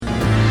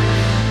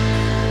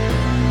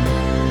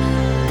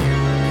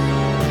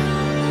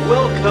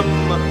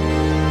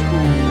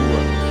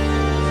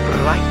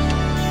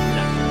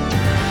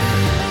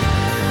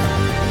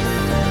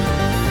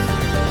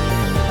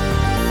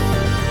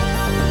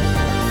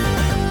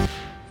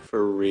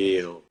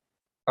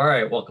All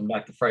right, welcome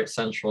back to Fright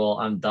Central.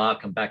 I'm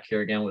Doc. I'm back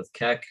here again with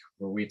Keck,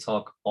 where we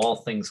talk all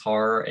things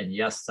horror, and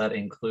yes, that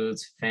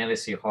includes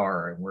fantasy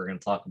horror. And we're going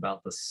to talk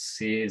about the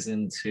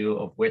season two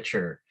of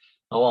Witcher.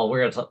 Oh well, we're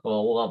gonna talk,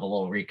 well, we'll have a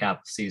little recap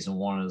of season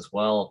one as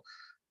well,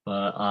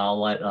 but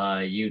I'll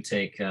let you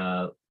take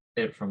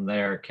it from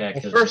there, Keck.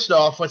 Well, 'Cause first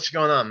off, what's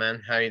going on,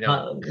 man? How you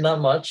doing?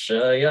 not much.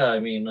 Yeah, I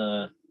mean,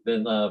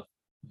 been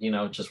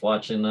just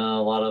watching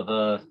a lot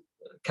of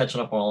catching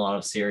up on a lot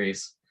of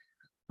series.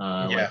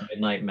 Like Yeah.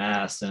 Midnight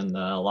Mass and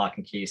Lock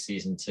and Key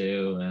season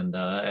two and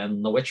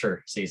The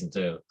Witcher season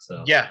two.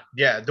 So Yeah,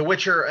 The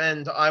Witcher,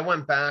 and I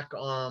went back,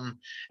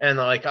 and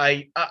like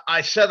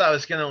I said I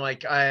was gonna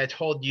like I had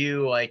told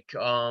you like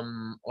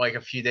a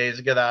few days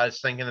ago that I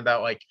was thinking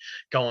about like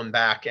going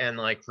back and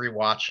like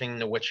rewatching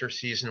The Witcher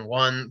season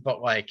one,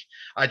 but like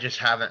I just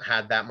haven't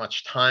had that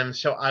much time.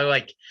 So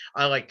I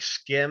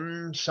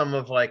skimmed some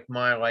of like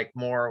my like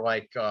more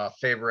like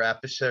favorite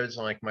episodes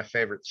and like my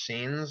favorite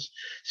scenes.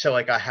 So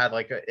like I had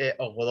like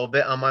a little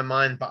bit on my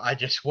mind, but I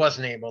just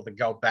wasn't able to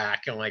go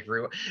back and like it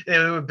would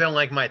have been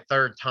like my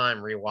third time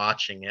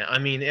rewatching it. I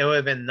mean, it would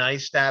have been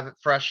nice to have it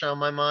fresh on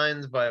my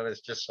mind, but it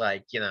was just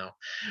like,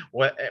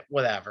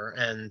 whatever.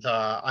 And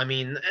I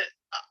mean,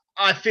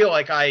 I feel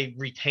like I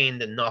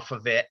retained enough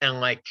of it, and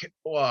like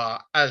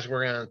as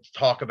we're gonna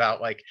talk about,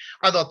 like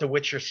I thought The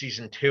Witcher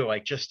season two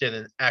like just did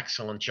an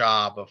excellent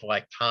job of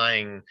like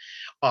tying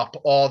up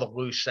all the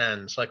loose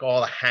ends, like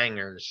all the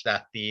hangers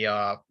that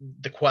the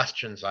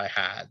questions I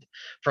had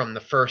from the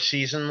first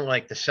season.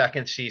 Like the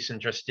second season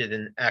just did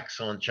an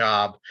excellent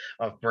job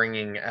of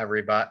bringing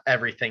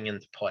everything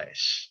into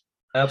place.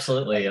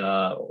 absolutely.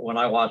 When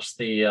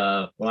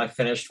I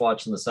finished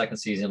watching the second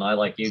season, I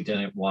like you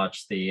didn't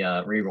watch the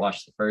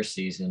rewatch the first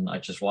season. I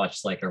just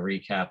watched like a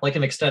recap, like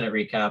an extended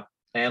recap,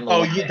 and the Oh,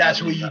 one they had that's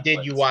on what you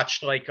did. You Netflix.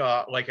 watched like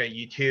a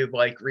YouTube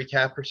like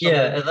recap or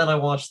Yeah, something. and then I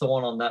watched the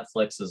one on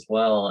Netflix as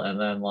well. And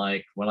then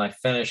like when I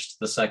finished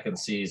the second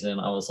season,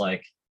 I was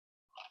like,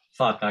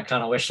 fuck, I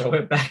kind of wish I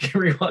went back and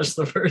rewatched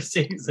the first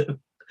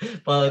season.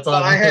 By the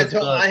time I was I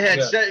done. had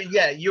Yeah. said,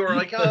 yeah, you were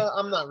like,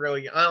 I'm not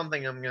really, I don't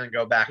think I'm gonna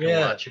go back and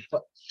Yeah. watch it.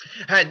 But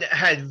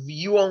had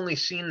you only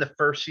seen the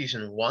first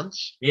season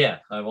once? Yeah.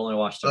 I've only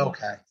watched it once.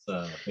 Okay.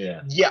 So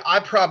yeah. Yeah, I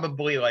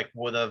probably like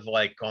would have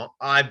like gone.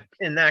 I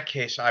In that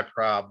case, I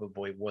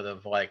probably would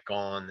have like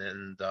gone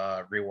and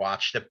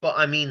rewatched it. But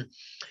I mean,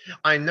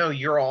 I know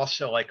you're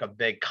also like a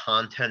big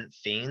content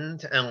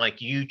fiend, and like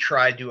you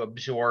try to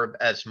absorb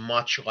as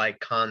much like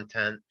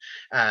content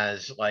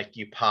as like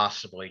you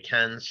possibly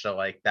can. So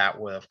like that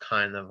would have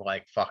kind of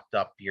like fucked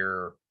up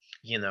your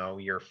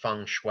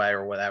feng shui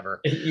or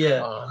whatever.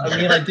 Yeah. Um, I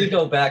mean, I do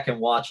go back and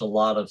watch a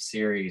lot of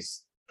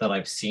series that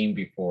I've seen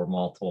before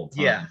multiple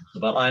yeah, times.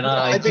 But I know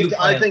yeah. I do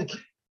plan.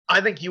 I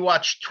think you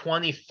watched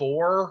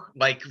 24,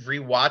 like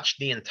rewatched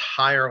the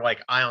entire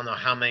like I don't know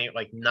how many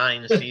like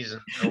nine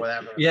seasons or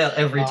whatever. Yeah,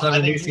 every time I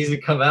a new think season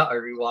come out, I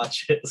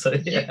rewatch it. So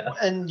you yeah.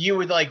 and you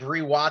would like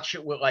rewatch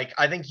it with like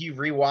I think you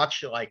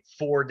rewatched it like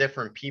four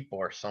different people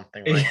or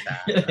something like I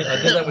did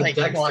that. that with Like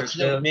you Dexter watched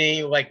it with too.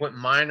 me, like with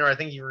Minor. I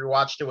think you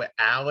rewatched it with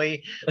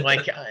Allie.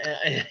 Like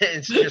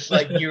it's just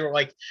like you're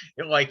like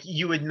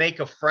you would make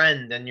a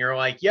friend and you're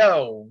like,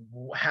 yo,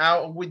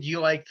 how would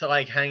you like to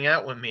like hang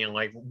out with me and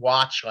like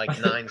watch like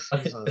nine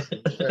seasons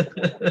and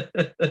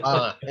shit?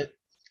 Uh,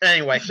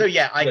 anyway, so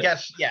yeah, I Yeah.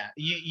 guess yeah,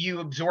 you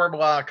absorb a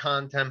lot of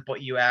content,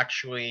 but you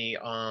actually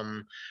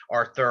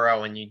are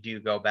thorough and you do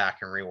go back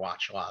and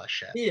rewatch a lot of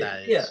shit. Yeah,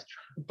 That yeah. is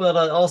But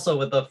also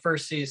with the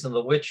first season of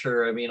The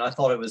Witcher, I mean, I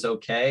thought it was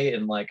okay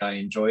and like I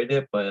enjoyed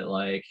it, but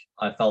like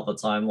I felt the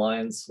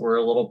timelines were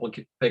a little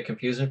bit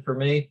confusing for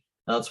me.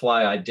 That's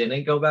why I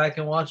didn't go back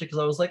and watch it because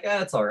I was like,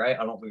 it's all right.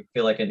 I don't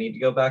feel like I need to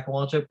go back and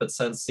watch it. But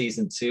since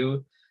season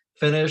two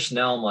finished,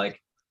 now I'm like,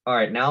 all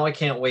right, now I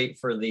can't wait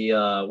for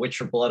the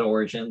Witcher Blood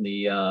Origin,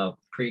 the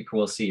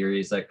prequel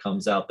series that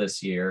comes out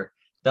this year.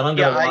 Then I'm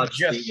yeah. gonna watch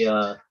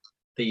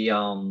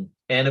the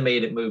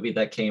animated movie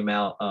that came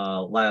out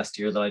last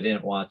year that I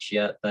didn't watch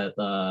yet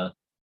that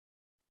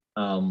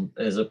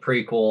is a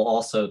prequel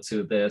also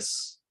to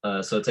this.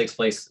 So it takes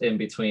place in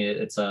between it.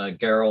 It's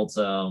Geralt's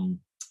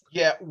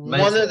Yeah, one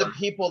of the mentor.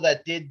 people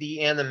that did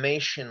the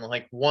animation,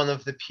 like one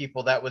of the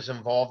people that was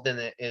involved in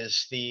it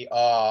is the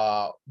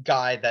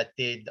guy that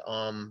did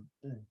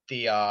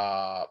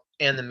the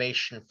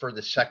animation for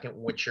the second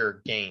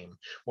Witcher game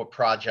with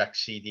Project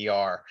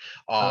CDR.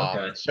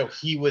 Okay. So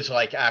he was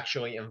like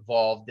actually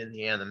involved in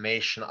the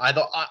animation.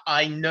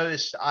 I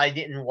noticed I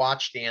didn't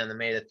watch the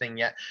animated thing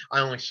yet. I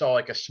only saw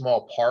like a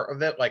small part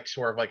of it, like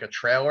sort of like a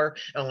trailer,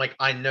 and like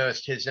I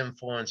noticed his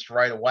influence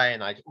right away,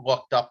 and I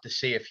looked up to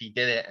see if he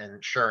did it,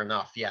 and sure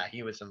enough, yeah,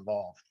 he was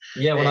involved.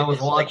 Yeah, when I was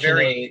It's like watching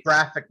very a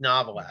graphic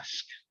novel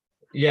esque.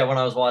 yeah, when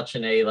I was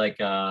watching a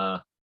like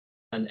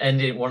an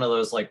ending one of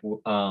those like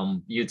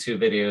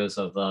YouTube videos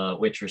of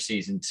Witcher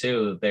season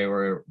two, they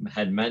were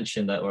had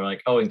mentioned that were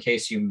like, oh, in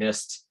case you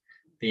missed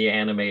the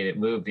animated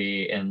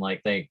movie, and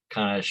like they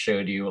kind of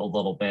showed you a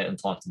little bit and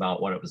talked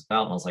about what it was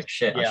about. And I was like,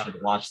 shit, I Yeah, should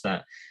have watched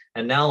that.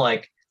 And now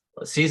like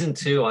season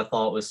two I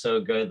thought was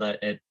so good that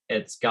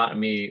it's gotten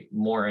me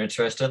more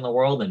interested in the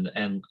world,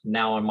 and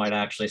now I might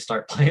actually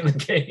start playing the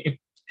game,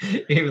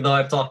 even though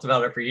I've talked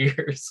about it for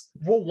years.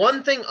 Well,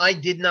 one thing I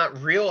did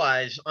not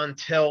realize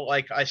until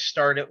like I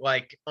started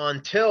like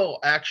until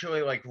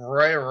actually like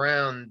right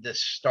around the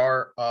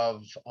start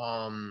of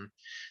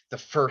the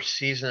first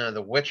season of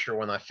The Witcher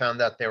when I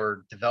found out they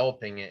were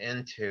developing it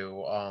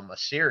into a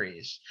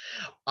series.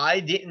 I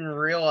didn't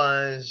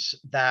realize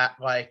that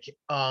like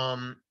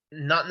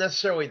not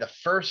necessarily the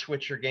first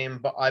Witcher game,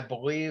 but I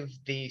believe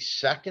the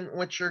second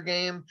Witcher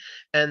game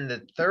and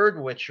the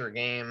third Witcher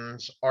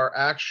games are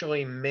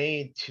actually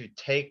made to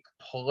take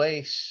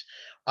place,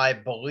 I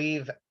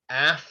believe,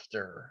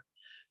 after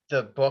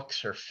the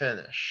books are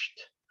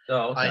finished.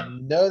 Oh, I okay.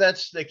 know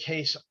that's the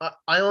case.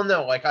 I don't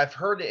know. Like I've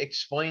heard it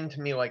explained to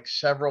me like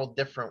several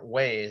different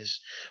ways,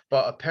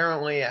 but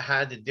apparently it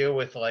had to do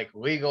with like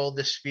legal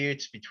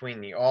disputes between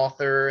the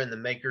author and the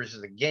makers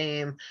of the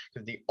game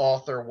because the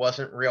author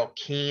wasn't real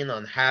keen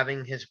on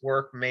having his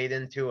work made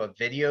into a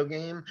video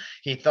game.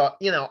 He thought,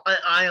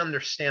 I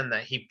understand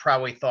that he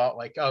probably thought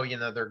like, oh,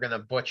 they're gonna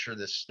butcher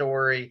the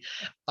story.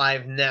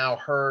 I've now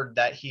heard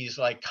that he's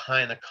like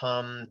kind of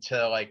come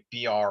to like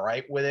be all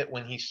right with it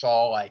when he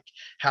saw like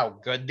how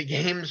good the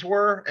games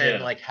were and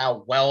Yeah. like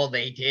how well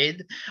they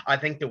did. I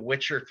think The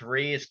Witcher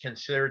 3 is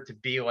considered to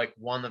be like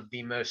one of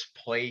the most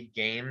played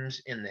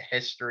games in the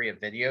history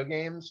of video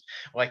games.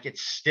 Like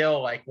it's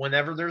still like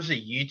whenever there's a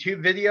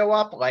YouTube video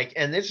up, like,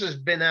 and this has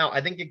been out,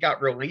 I think it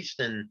got released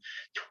in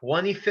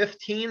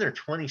 2015 or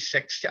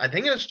 2016. I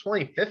think it was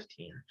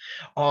 2015.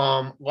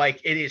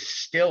 Like it is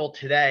still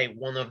today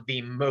one of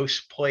the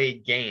most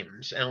played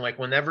games. And like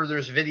whenever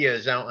there's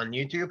videos out on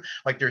YouTube,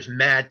 like there's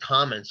mad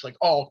comments like,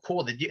 oh,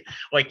 cool. Did you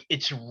like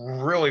it's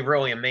really,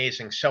 really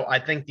amazing. So I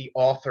think the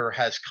author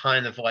has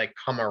kind of like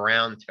come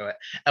around to it.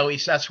 At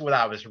least that's what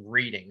I was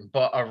reading.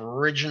 But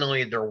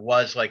originally there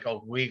was like a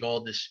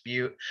legal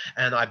dispute.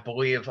 And I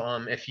believe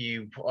if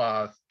you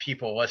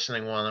people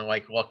listening want to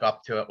like look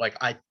up to it, like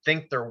I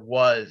think there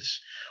was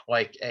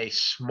like a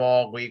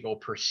small legal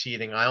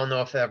proceeding. I don't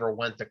know if it ever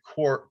went to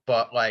court,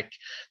 but like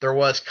there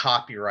was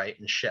copyright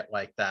and shit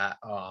like that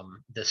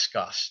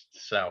discussed.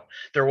 So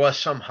there was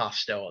some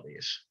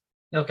hostilities.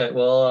 Okay.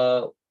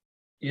 Well,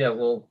 yeah.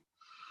 Well,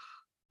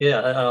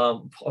 yeah.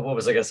 What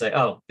was I gonna say?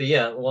 Oh, but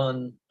yeah.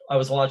 One, I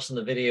was watching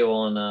the video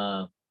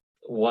on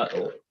what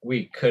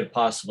we could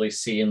possibly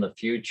see in the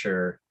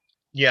future.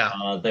 Yeah.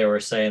 They were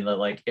saying that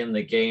like in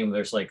the game,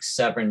 there's like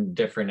seven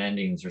different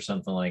endings or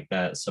something like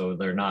that, so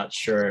they're not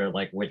sure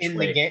like which way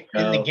to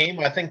In the go. game,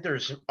 I think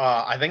there's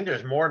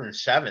more than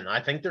seven.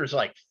 I think there's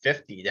like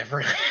 50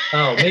 different.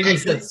 Oh, maybe he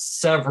said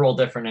several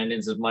different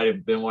endings. It might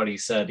have been what he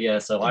said. Yeah.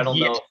 So I don't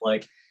Yeah. know if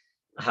like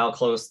how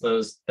close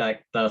those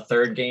that the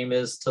third game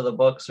is to the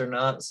books or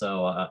not.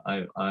 So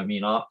I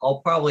mean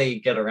I'll probably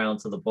get around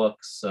to the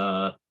books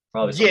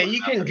probably Yeah,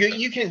 sometime after this.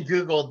 you can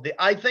Google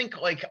I think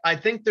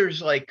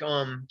there's like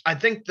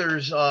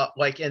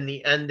in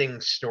the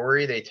ending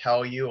story they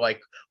tell you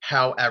like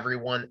how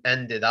everyone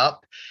ended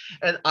up.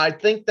 And I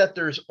think that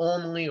there's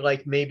only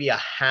like maybe a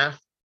half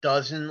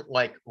dozen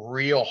like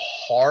real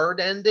hard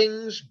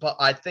endings, but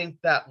I think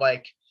that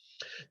like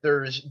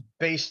there's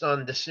based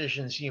on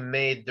decisions you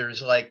made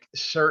there's like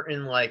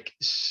certain like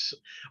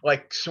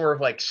sort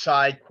of like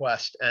side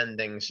quest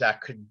endings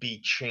that could be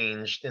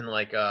changed in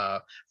like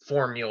a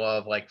formula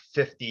of like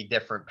 50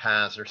 different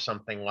paths or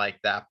something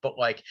like that. But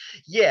like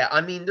yeah,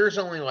 I mean there's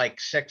only like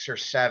six or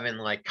seven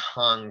like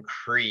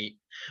concrete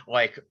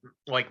like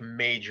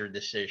major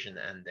decision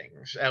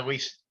endings. At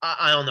least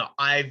I don't know,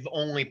 I've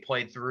only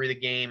played through the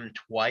game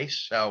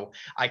twice, so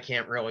I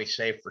can't really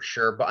say for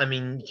sure, but I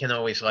mean, you can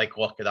always like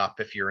look it up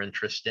if you're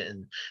interested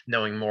in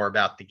knowing more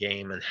about the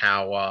game and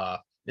how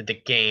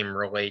the game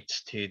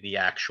relates to the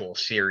actual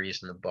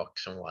series and the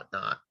books and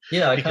whatnot,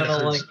 Yeah, I kind because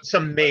of like there's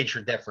some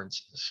major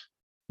differences.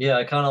 yeah,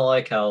 I kind of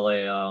like how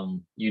they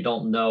you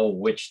don't know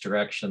which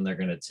direction they're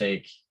gonna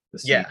take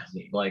the Yeah.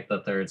 season, like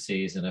the third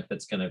season, if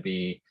it's gonna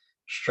be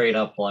straight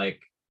up like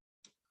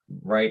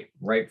right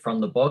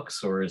from the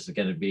books, or is it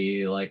going to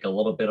be like a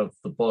little bit of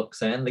the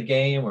books and the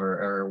game,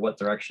 or what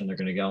direction they're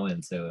going to go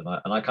into, and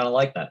I kind of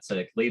like that, so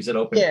it leaves it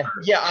open Yeah,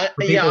 for yeah,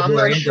 people I'm who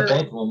are not into sure.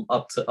 both of them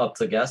up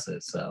to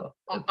guesses, so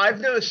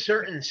I've noticed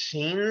certain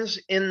scenes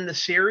in the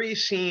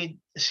series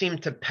seem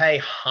to pay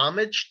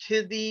homage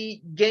to the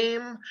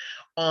game.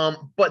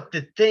 But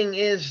the thing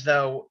is,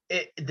 though,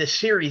 the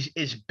series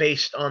is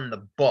based on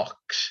the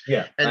books,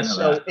 yeah, I and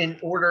know that. in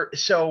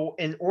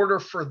order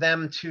for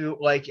them to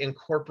like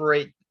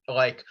incorporate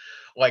like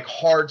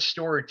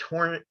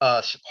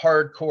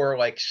hardcore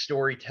like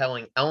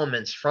storytelling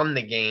elements from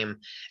the game,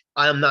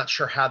 I'm not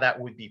sure how that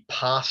would be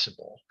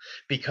possible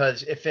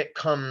because if it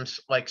comes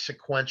like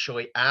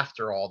sequentially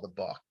after all the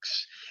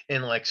books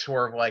in like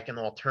sort of like an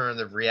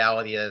alternative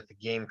reality that the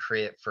game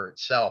created for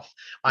itself,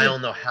 I Yeah.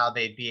 don't know how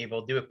they'd be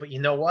able to do it. But you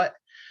know what?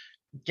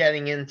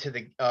 getting into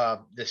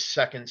the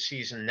second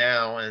season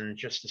now and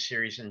just the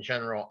series in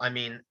general, I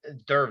mean,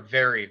 they're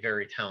very,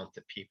 very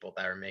talented people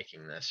that are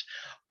making this.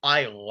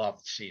 I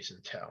loved season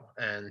two,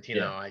 and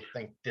Yeah. I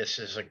think this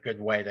is a good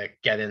way to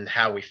get into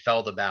how we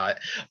felt about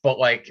it. But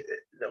like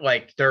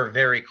they're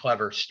very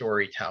clever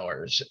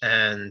storytellers,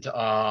 and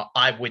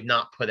I would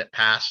not put it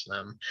past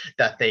them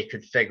that they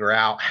could figure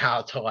out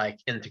how to like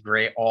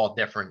integrate all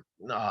different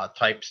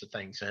types of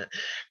things in it,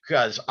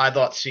 because I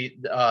thought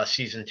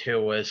season two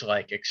was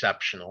like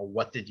exceptional.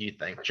 What did you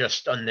think?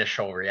 Just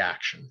initial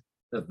reaction.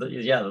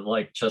 Yeah,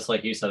 like just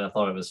like you said, I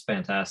thought it was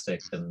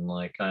fantastic. And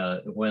like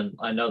when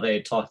I know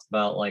they talked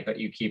about like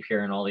you keep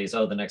hearing all these,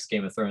 oh, the next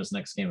Game of Thrones,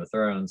 next Game of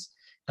Thrones.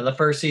 And the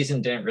first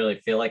season didn't really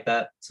feel like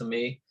that to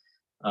me.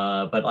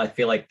 But I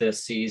feel like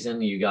this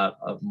season you got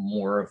a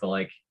more of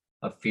like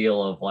a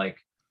feel of like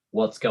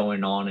what's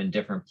going on in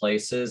different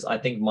places. I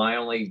think my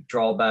only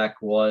drawback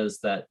was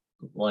that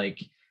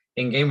like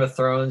in Game of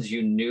Thrones,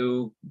 you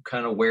knew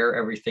kind of where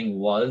everything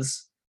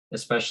was,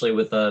 especially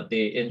with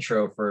the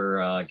intro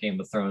for Game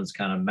of Thrones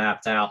kind of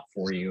mapped out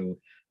for you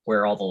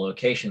where all the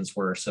locations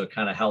were. So it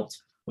kind of helped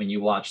when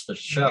you watch the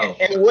show.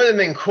 It would have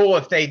been cool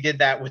if they did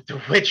that with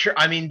The Witcher.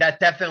 I mean,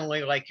 that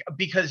definitely like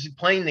because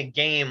playing the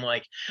game,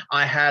 like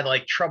I had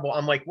like trouble.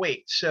 I'm like,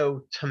 wait,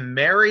 so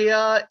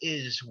Temeria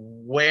is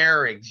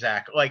where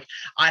exactly? Like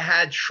I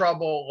had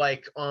trouble.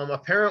 Like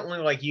apparently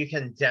like you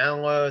can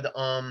download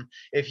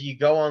if you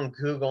go on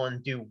Google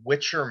and do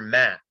Witcher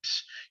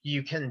maps,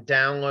 you can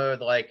download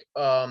like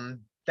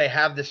they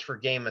have this for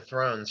Game of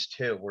Thrones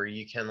too, where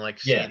you can like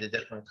see Yeah, the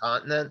different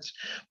continents.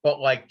 But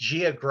like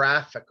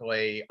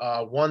geographically,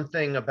 one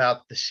thing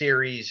about the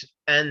series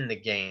and the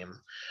game,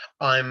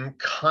 I'm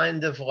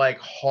kind of like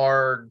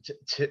hard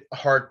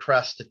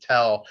pressed to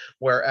tell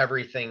where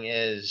everything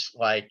is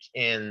like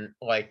in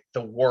like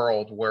the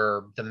world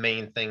where the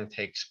main thing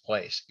takes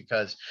place,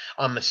 because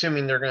I'm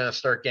assuming they're going to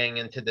start getting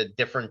into the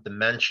different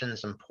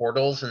dimensions and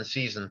portals in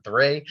season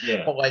three.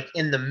 yeah, But like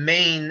in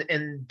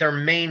their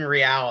main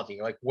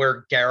reality, like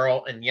where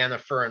Geralt and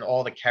Yennefer and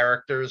all the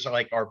characters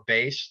are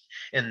based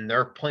in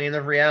their plane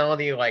of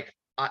reality, like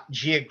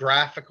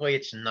geographically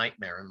it's a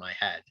nightmare in my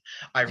head.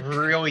 I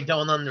really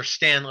don't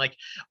understand, like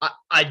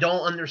I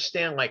don't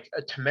understand like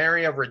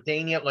Temeria,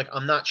 Redania, like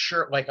I'm not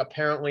sure, like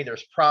apparently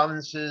there's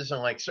provinces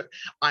and like so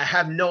I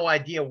have no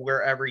idea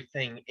where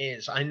everything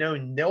is. I know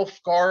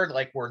Nilfgaard,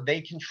 like where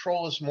they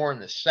control, is more in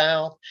the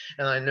south,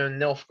 and I know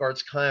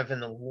Nilfgaard's kind of in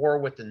the war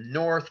with the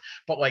north,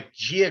 but like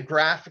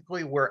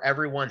geographically where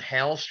everyone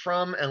hails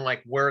from and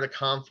like where the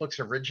conflicts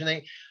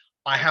originate,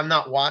 I have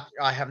not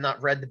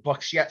read the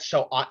books yet,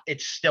 so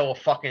it's still a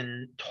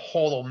fucking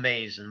total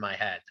maze in my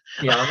head.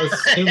 yeah. I'm I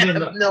assuming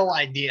have no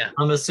idea.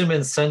 I'm assuming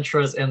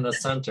Centra's in the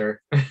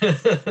center.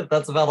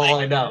 That's about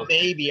all I know.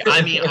 Maybe.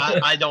 I mean,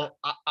 I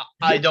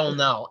don't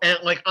know, and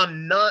like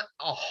I'm not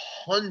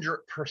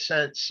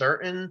 100%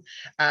 certain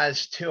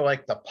as to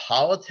like the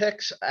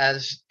politics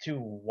as to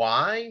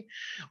why,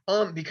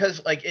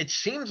 because like it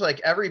seems like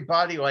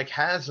everybody like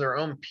has their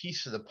own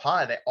piece of the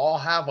pie. They all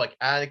have like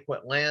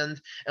adequate land,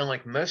 and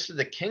like most of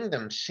the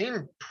kingdoms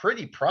seem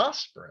pretty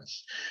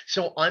prosperous.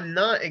 So I'm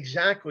not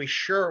exactly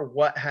sure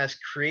what has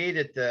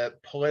created the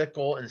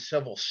political and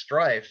civil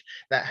strife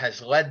that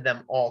has led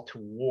them all to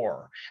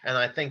war. And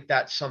I think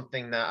that's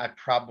something that I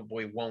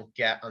probably won't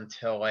get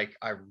until like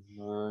I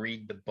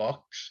read the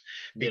books,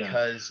 Yeah,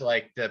 because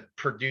like the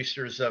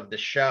producers of the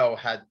show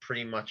had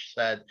pretty much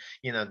said,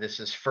 this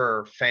is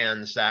for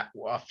fans, that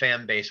a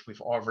fan base we've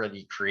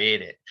already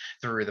created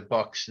through the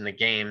books and the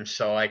games.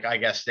 So like I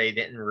guess they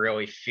didn't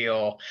really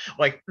feel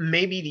like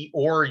maybe the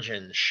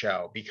origins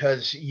show,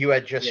 because you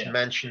had just yeah.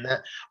 mentioned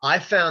that. I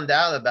found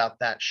out about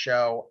that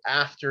show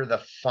after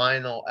the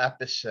final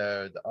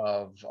episode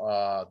of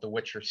The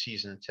Witcher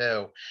season two, A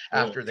little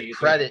after the teaser.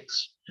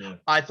 credits. Yeah,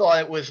 I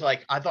was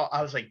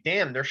like,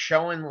 damn, they're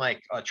showing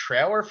like a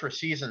trailer for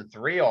season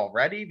three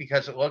already,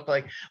 because it looked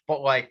like,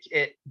 but like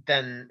it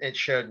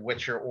showed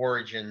Witcher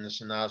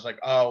Origins, and I was like,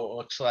 oh, it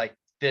looks like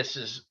this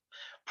is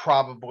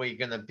probably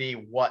going to be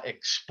what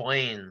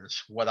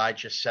explains what I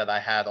just said I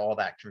had all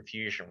that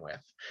confusion with.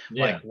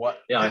 yeah, Like what,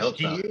 yeah. I because hope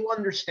do so. you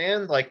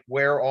understand like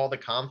where all the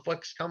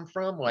conflicts come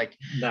from?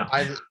 No,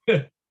 I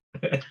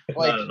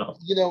not at all.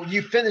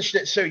 you finished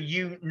it, so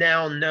you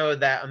now know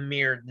that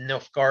Amir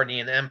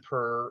Nilfgaardian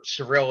Emperor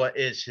Cyrilla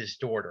is his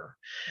daughter.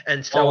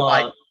 And Well,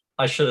 so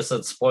I should have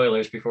said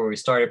spoilers before we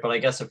started, but I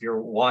guess if you're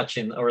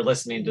watching or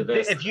listening to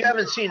this, if you then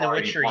haven't you've seen The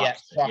already Witcher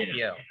yet, watched it. fuck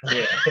Yeah,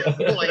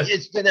 you. Like yeah.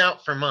 it's been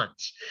out for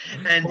months.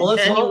 And Why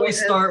don't we anyway,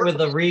 start with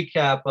the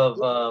recap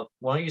of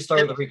why don't you start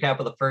and, with the recap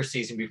of the first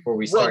season before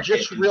we well, start getting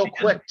just into real the end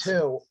of quick the season?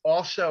 too.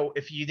 Also,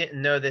 if you didn't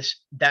know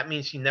this, that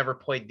means you never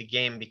played the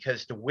game,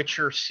 because The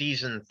Witcher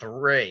season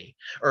three,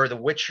 or The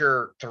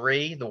Witcher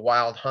 3, the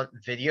Wild Hunt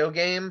video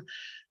game,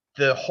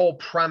 the whole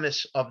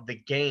premise of the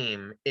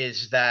game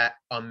is that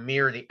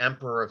Amir, the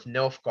Emperor of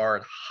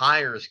Nilfgaard,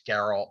 hires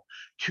Geralt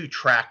to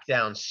track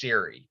down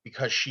Ciri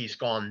because she's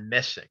gone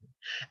missing.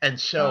 And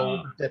so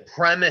Uh, the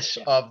premise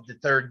yeah. of the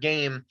third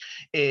game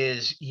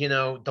is,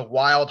 the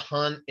Wild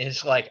Hunt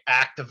is like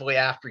actively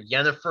after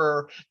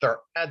Yennefer.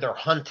 They're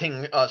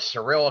hunting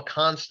Cirilla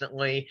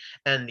constantly,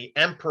 and the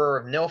Emperor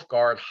of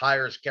Nilfgaard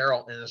hires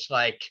Geralt, and it's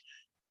like,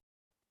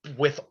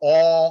 with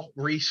all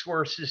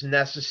resources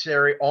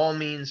necessary, all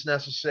means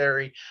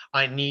necessary,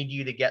 I need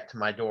you to get to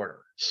my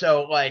daughter.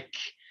 So like,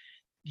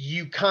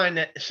 you kind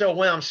of, so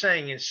what I'm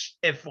saying is,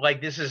 if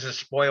like this is a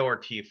spoiler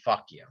to you,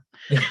 fuck you.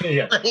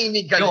 Yeah.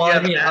 Because No, you I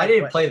haven't mean, I had,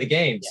 didn't but play the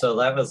game, yeah, so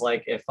that was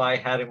like if I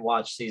hadn't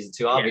watched season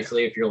two. yeah,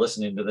 Obviously, if you're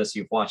listening to this,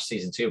 you've watched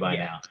season two by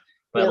yeah, now.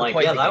 But or like,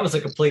 played yeah, the that was a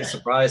games. complete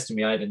surprise to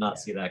me. I did not Yeah.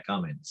 see that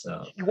coming.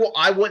 So Well,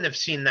 I wouldn't have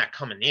seen that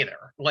coming either.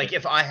 yeah, Like,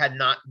 if I had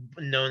not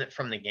known it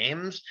from the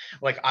games,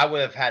 like I would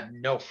have had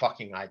no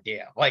fucking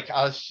idea. Like,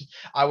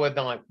 I would have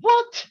been like,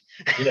 what?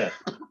 yeah,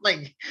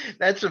 Like,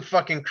 that's a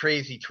fucking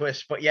crazy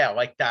twist. But yeah,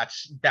 like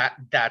that's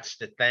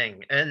the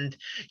thing. And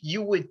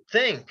you would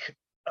think,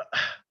 uh,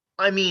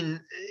 I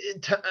mean,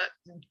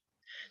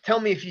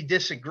 tell me if you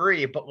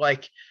disagree, but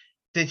like,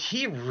 did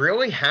he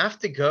really have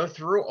to go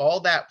through all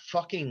that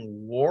fucking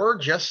war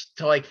just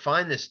to like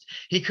find this?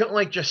 He couldn't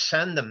like just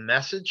send a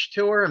message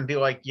to her and be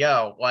like,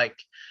 yo, like,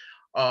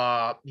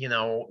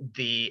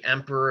 the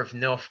Emperor of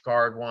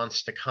Nilfgaard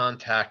wants to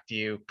contact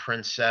you,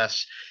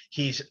 princess.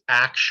 He's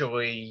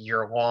actually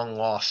your long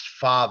lost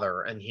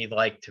father and he'd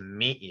like to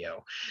meet you.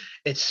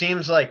 It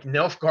seems like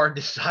Nilfgaard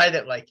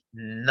decided, like,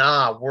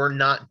 nah, we're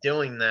not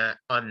doing that.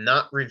 I'm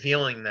not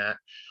revealing that.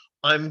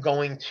 I'm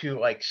going to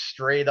like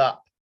straight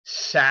up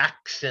sack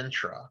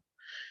Sintra,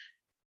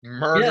 yeah.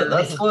 murder the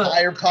That's what.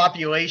 entire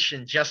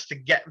population just to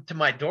get to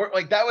my door.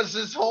 Like, that was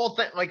his whole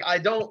thing. Like, I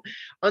don't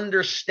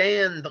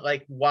understand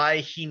like why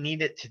he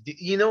needed to do,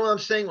 you know what I'm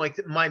saying? Like,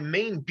 my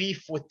main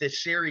beef with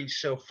this series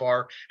so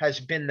far has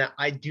been that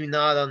I do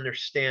not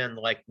understand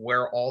like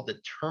where all the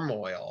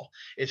turmoil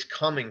is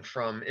coming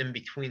from in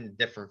between the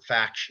different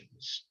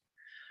factions.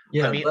 I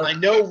Yeah, mean, I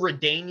know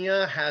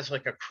Redania has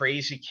like a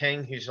crazy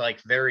king who's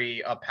like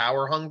very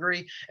power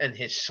hungry, and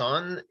his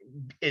son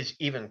is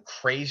even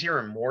crazier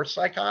and more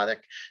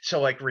psychotic.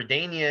 So like,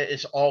 Redania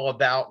is all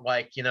about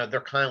like, they're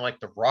kind of like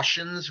the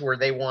Russians, where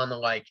they want to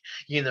like,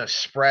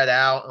 spread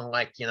out and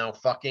like,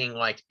 fucking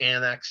like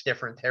annex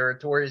different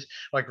territories.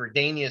 Like,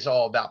 Redania is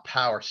all about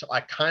power. So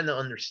I kind of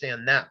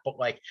understand that, but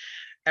like,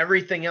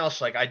 everything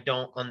else, like, I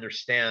don't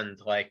understand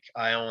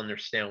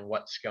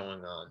what's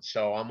going on.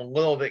 So I'm a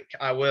little bit,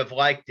 I would have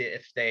liked it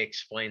if they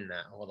explained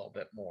that a little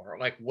bit more.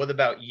 Like, what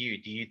about you?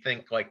 Do you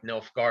think like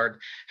Nilfgaard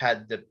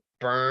had to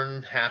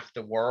burn half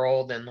the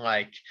world and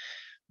like,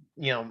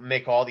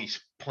 make all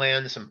these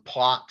plans and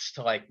plots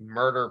to like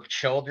murder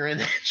children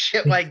and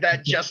shit like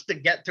that just to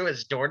get to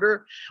his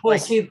daughter? well,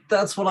 Like, see,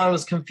 that's what I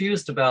was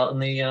confused about in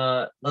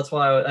the. That's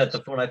why at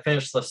the when I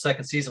finished the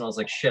second season, I was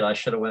like, shit, I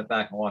should have went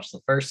back and watched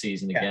the first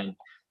season yeah, again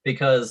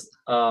because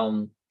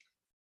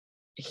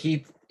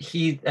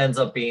he ends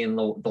up being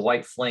the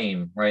White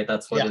Flame, right?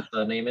 That's what yeah.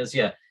 his name is.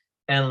 Yeah,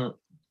 and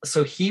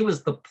so he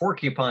was the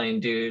porcupine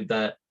dude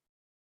that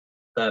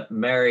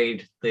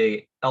married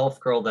the elf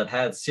girl that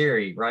had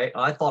Ciri, right?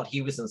 I thought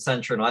he was in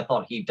Centra, and I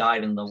thought he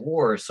died in the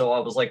war. So I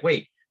was like,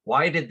 wait,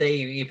 why did they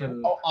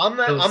even Oh, I'm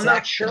not. go I'm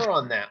not sack him? sure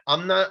on that.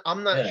 I'm not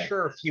Yeah.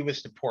 sure if he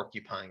was the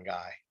porcupine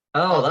guy.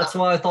 Oh, Uh, that's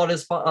why I thought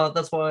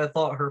that's why I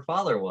thought her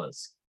father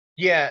was.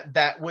 Yeah,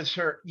 that was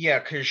her. Yeah,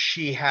 because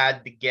she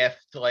had the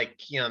gift, like,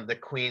 the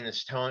queen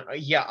is telling.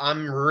 Yeah,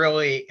 I'm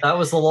really. That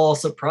was the little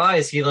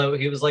surprise. He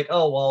was like,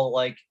 oh well,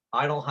 like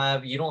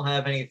you don't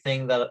have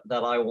anything that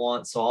I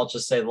want, so I'll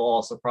just say the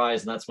little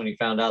surprise. And that's when he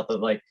found out that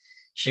like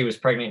she was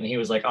pregnant, and he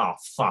was like, oh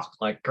fuck,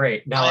 like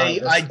great, now I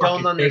have I this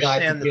don't fucking thing I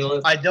have to understand deal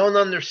with. I don't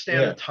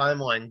understand the Yeah,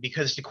 timeline,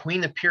 because the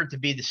queen appeared to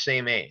be the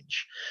same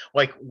age.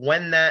 Like,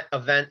 when that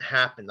event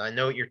happened, I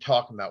know what you're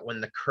talking about.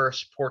 When the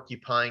cursed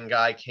porcupine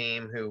guy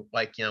came, who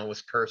like,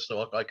 was cursed to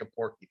look like a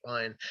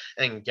porcupine,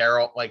 and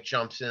Geralt like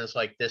jumps in, is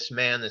like, this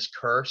man is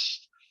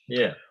cursed.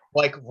 yeah.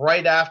 Like,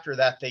 right after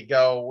that, they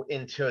go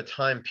into a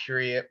time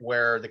period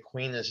where the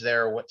queen is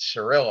there with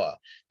Cirilla.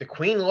 The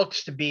queen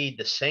looks to be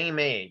the same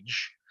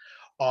age.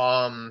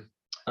 Um,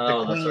 the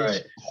Oh, that's queen's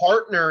right.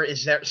 partner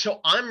is there. So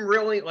I'm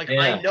really like, I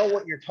Yeah. know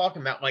what you're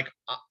talking about. Like,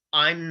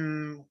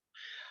 I'm,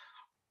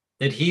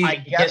 Did I he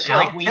get guess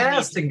like we need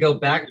outcast to and go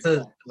believe back to?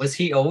 this. Was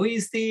he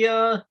always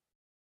the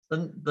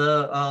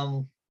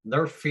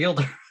Nerf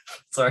fielder?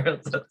 Sorry,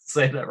 I'm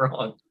saying that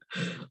wrong.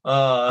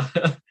 Uh,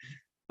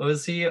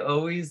 was he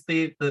always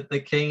the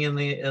king in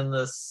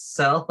the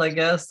south, I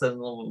guess, and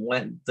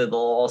went did the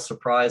little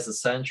surprise the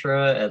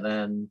Centra, and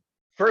then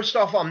First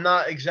off, I'm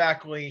not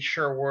exactly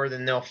sure where the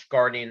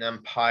Nilfgaardian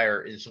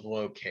Empire is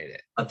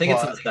located, I think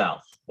it's in but the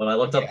south. When I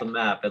looked up yeah. the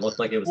map, it looked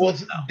like it was in Well, the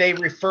south, they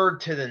referred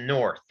to the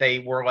north. They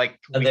were like,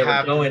 and we they were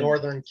have the going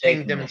northern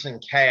taking it. kingdoms in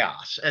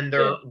chaos, and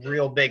Yeah, they're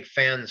real big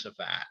fans of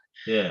that.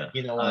 yeah,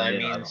 You know what I yeah.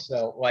 I mean? don't.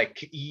 So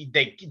like,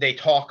 they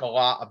talk a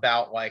lot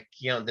about like,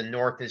 the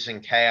north is in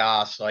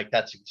chaos, like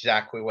that's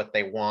exactly what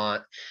they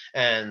want.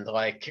 And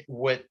like,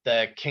 with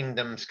the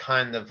kingdoms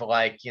kind of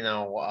like,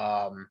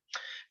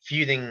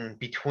 feuding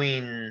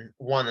between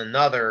one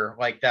another,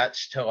 like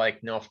that's to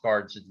like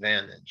Nilfgaard's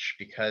advantage,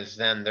 because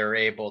then they're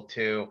able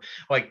to,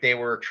 like, they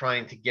were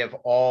trying to give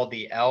all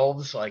the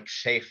elves like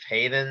safe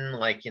haven,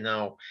 like,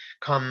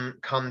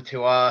 come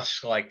to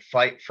us, like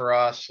fight for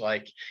us,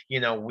 like,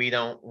 we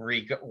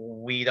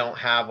don't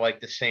have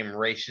like the same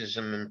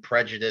racism and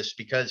prejudice,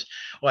 because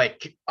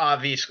like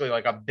obviously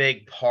like a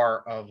big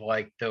part of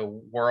like the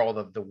world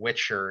of The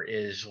Witcher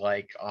is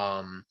like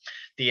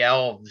the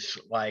elves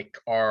like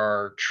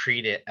are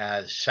treated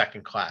as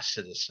second class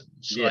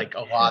citizens. Yeah, Like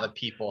a yeah, lot of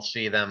people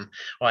see them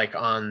like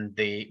on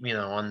the,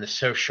 on the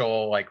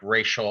social like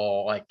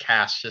racial like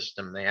caste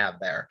system they have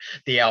there.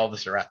 The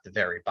elves are at the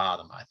very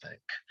bottom, I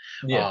think.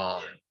 yeah.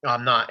 um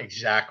I'm not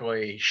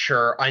exactly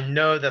sure. I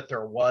know that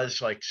there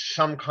was like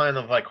some kind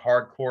of like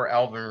hardcore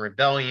elven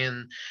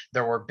rebellion.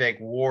 There were big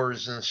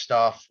wars and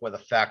stuff with a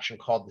faction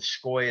called the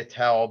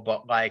Scoia'tael,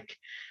 but like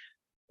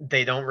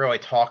they don't really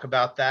talk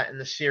about that in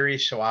the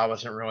series, so I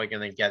wasn't really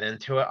going to get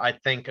into it. I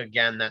think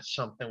again that's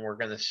something we're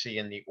going to see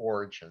in the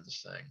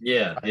Origins thing.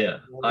 Yeah, I think yeah.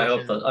 I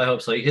hope Origin, that I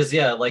hope so. Because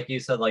yeah, like you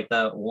said, like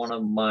that one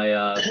of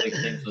my big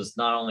things was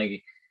not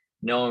only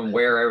knowing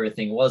where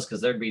everything was,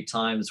 because there'd be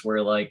times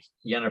where like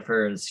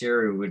Yennefer and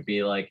Ciri would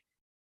be like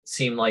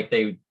seem like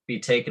they'd be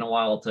taking a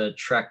while to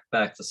trek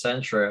back to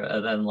Centra,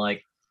 and then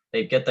like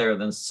they'd get there,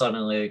 then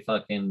suddenly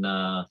fucking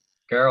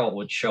Geralt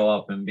would show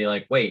up and be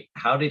like, wait,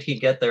 how did he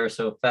get there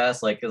so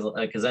fast? Like, cause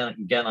then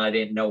again, I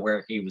didn't know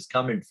where he was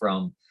coming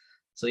from.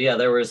 So yeah,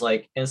 there was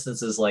like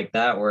instances like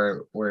that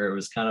where it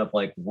was kind of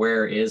like,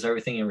 where is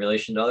everything in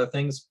relation to other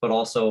things, but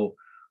also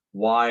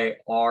why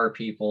are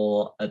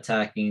people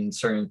attacking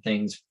certain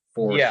things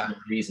for yeah,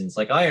 certain reasons?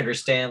 Like I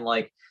understand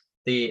like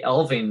the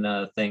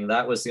elving thing,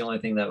 that was the only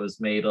thing that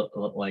was made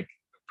like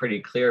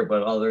pretty clear,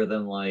 but other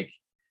than like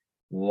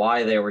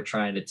why they were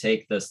trying to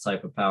take this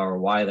type of power,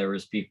 why there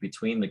was beef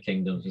between the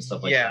kingdoms and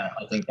stuff like that,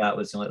 yeah. I think that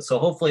was the only, so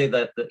hopefully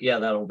yeah,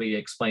 that'll be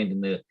explained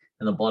in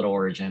the Blood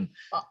Origin.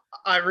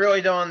 I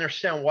really don't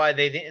understand why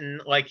they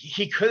didn't, like,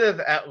 he could have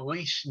at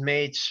least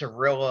made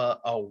Cirilla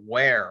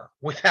aware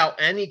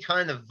without any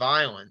kind of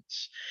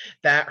violence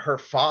that her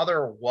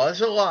father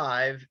was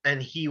alive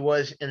and he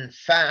was in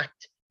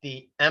fact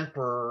the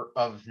emperor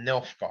of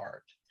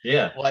Nilfgaard.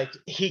 Yeah, Like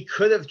he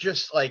could have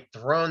just like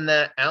thrown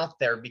that out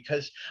there,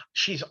 because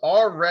she's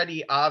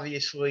already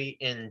obviously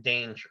in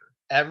danger.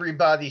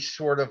 Everybody's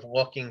sort of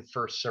looking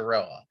for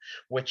Cirilla,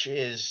 which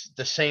is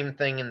the same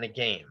thing in the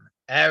game.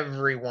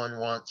 Everyone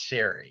wants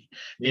Ciri,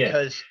 yeah,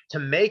 because to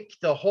make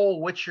the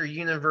whole Witcher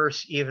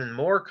universe even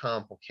more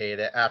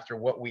complicated after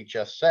what we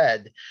just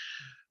said,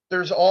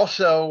 there's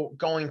also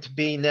going to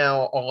be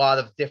now a lot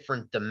of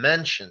different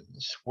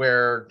dimensions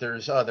where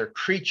there's other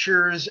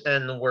creatures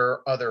and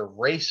where other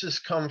races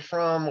come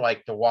from,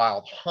 like the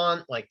Wild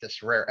Hunt, like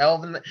this rare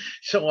elven.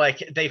 So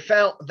like they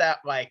felt that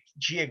like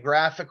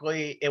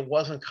geographically it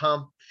wasn't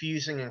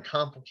confusing and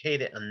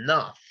complicated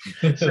enough.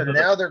 So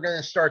now they're going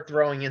to start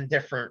throwing in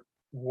different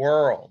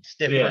worlds,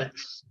 yeah, different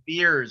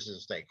spheres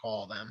as they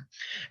call them.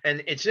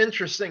 And it's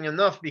interesting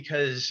enough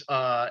because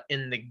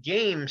in the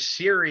game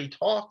Ciri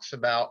talks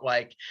about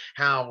like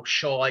how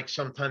she'll like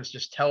sometimes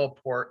just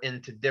teleport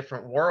into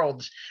different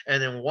worlds,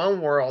 and in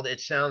one world it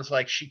sounds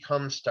like she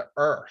comes to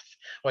Earth,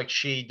 like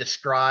she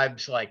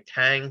describes like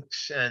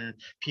tanks and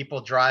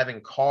people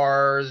driving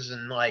cars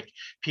and like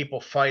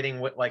people fighting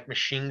with like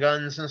machine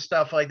guns and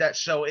stuff like that.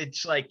 So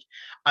it's like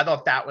I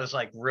thought that was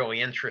like really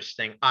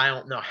interesting. I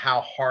don't know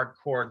how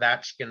hardcore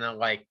that's gonna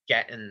like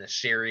get in the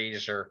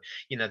series, or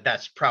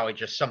that's probably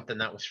just something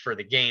that was for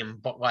the game,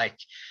 but like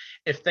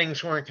if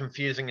things weren't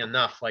confusing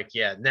enough, like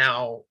yeah,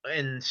 now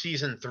in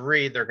season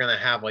 3 they're gonna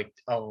have like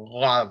a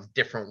lot of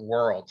different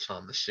worlds,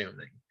 I'm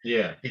assuming, yeah,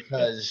 yeah,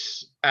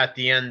 because at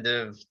the end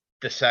of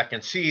the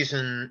second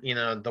season,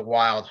 the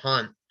Wild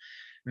Hunt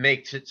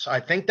makes its, I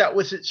think that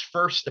was its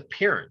first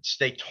appearance.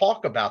 They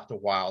talk about the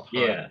Wild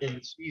Hunt yeah,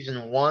 in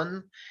season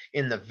 1.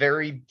 In the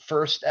very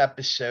first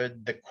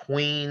episode, the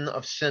Queen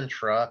of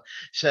Sintra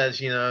says,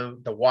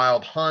 the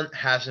Wild Hunt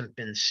hasn't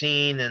been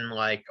seen in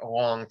like a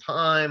long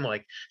time,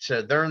 like,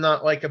 so they're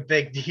not like a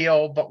big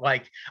deal. But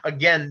like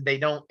again, they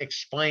don't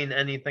explain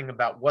anything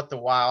about what the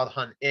Wild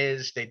Hunt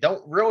is. They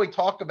don't really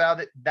talk about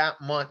it that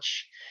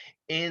much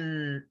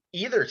in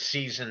either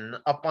season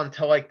up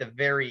until like the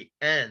very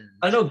end.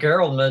 I know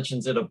Geralt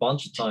mentions it a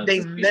bunch of times They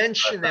this season. I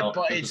mention it, felt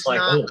but it was it's like,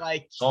 not oh,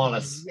 like, it's on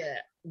us. yeah,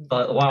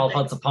 The Wild they,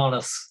 Hunt's upon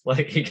us.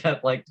 Like he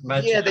kept like yeah,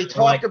 mentioning they it. I'm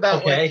talk like,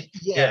 about like, okay,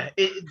 yeah,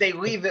 yeah, they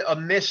leave it a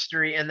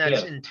mystery, and that's yeah,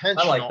 I like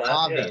intentional, that. Yeah,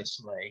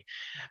 obviously.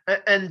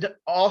 And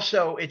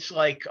also it's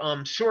like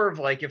sort of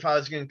like if I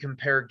was going to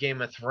compare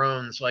Game of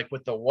Thrones like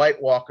with the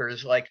White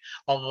Walkers, like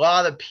a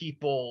lot of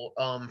people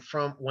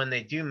from when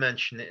they do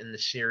mention it in the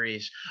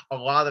series, a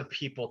lot of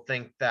people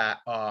think that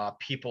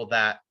people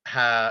that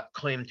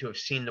claim to have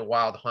seen the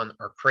Wild Hunt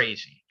are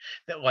crazy,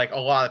 that like a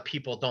lot of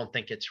people don't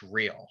think it's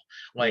real,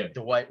 yeah, like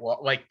the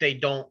like they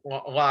don't,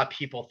 a lot of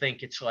people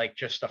think it's like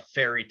just a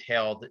fairy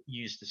tale that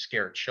used to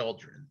scare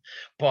children,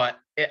 but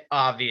it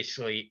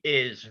obviously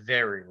is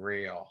very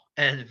real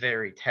and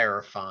very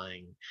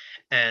terrifying.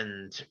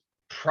 And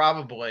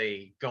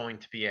probably going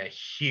to be a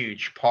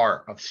huge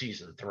part of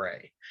season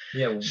 3.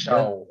 Yeah,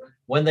 So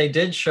when they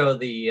did show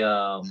the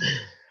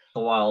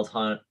Wild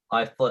Hunt,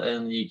 I thought,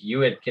 and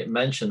you had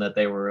mentioned that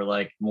they were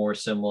like more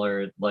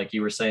similar, like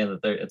you were saying that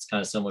it's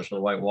kind of similar to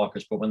the White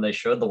Walkers, but when they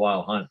showed the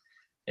Wild Hunt,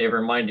 it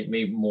reminded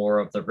me more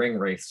of the ring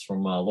wraiths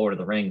from Lord of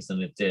the Rings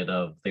than it did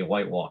of the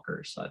White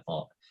Walkers, I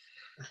thought.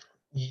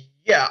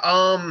 yeah,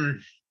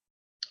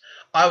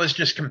 I was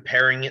just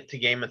comparing it to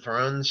Game of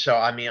Thrones. So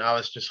I mean, I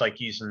was just like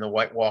using the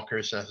White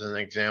Walkers as an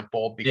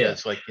example Yeah.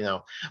 because, like,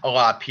 a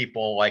lot of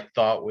people like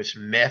thought it was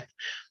myth.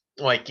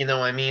 Like, what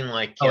I mean?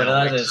 Like, Oh, in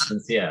that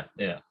instance, yeah,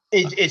 yeah.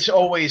 it's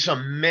always a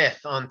myth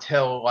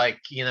until, like,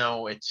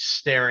 it's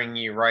staring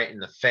you right in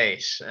the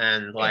face.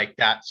 And Yeah. like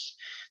that's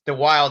the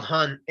Wild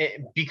Hunt.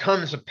 It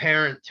becomes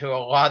apparent to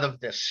a lot of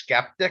the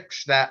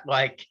skeptics that,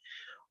 like,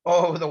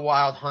 oh, the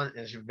Wild Hunt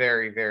is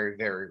very, very,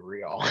 very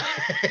real.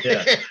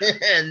 Yeah.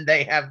 And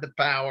they have the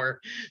power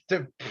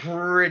to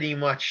pretty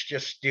much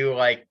just do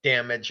like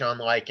damage on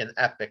like an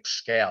epic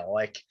scale.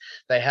 Like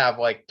they have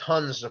like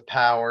tons of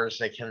powers.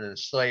 They can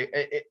enslave.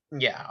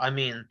 Yeah, I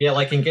mean, Yeah,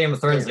 like in Game of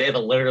Thrones, yeah. they had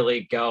to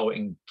literally go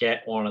and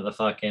get one of the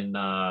fucking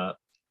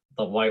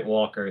the White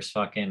Walkers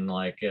fucking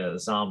like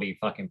zombie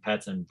fucking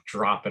pets and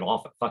drop it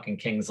off at fucking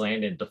King's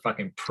Landing to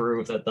fucking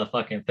prove that the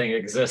fucking thing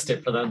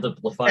existed for them to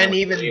And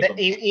finally even believe them.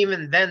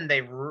 even then,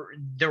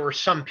 there were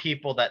some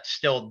people that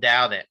still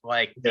doubt it,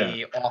 like Yeah.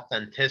 the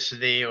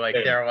authenticity. Like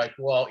Yeah. they're like,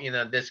 well,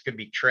 this could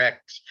be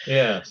tricks.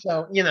 Yeah.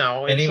 So And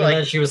it's even like,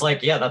 then she was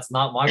like, yeah, that's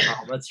not my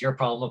problem. That's your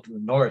problem up in the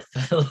north.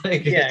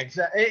 Like, yeah,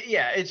 exactly.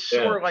 Yeah, it's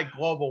Yeah. sort of like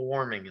global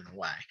warming in a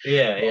way.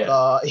 Yeah, yeah.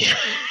 But,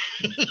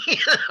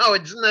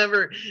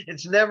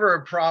 it's never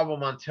a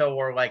problem until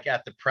we're like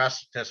at the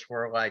precipice.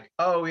 We're like,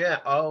 oh yeah,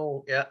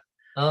 Oh, that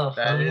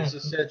yeah. is a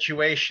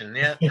situation.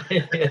 Yeah,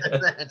 Yeah.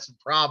 that's a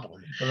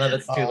problem. And then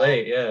it's too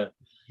late. Yeah.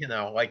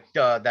 Like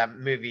that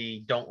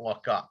movie Don't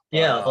Look Up.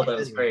 Yeah, I thought that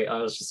was great.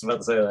 I was just about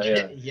to say that.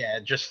 Yeah. Yeah,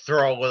 just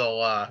throw a little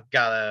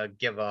gotta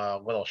give a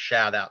little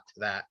shout out to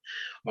that.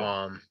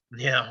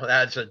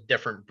 That's a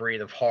different breed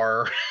of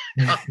horror.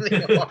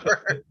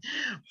 Horror.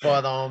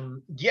 But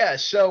yeah,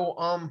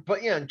 so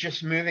but yeah,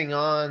 just moving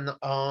on.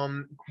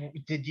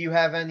 Did you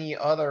have any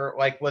other,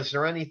 like, was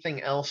there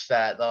anything else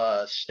that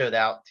stood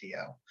out to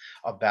you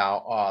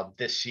about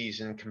this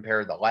season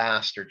compared to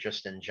last, or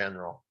just in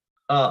general?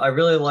 I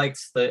really liked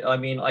I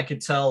mean, I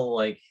could tell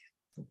like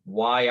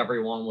why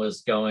everyone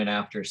was going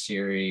after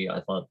Siri.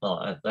 I thought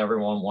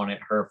everyone wanted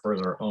her for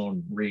their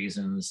own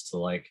reasons to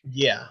like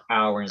Yeah.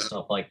 power and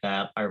stuff like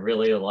that. I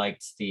really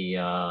liked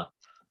the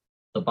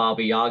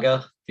Baba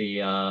Yaga,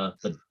 the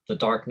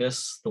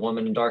darkness, the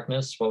woman in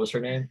darkness. What was her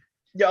name?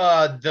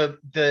 The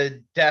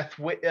death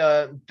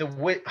the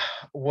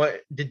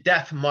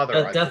death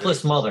mother.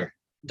 Deathless Mother.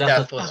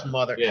 Deathless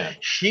Mother. Yeah.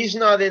 She's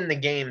not in the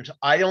games.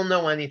 I don't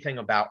know anything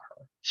about her.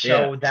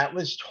 So that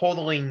was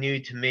totally new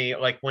to me.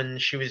 Like when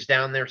she was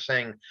down there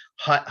saying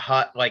hut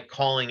hut, like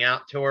calling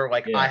out to her,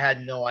 like I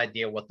had no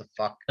idea what the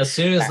fuck. As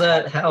soon as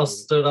that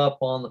house stood up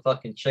on the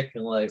fucking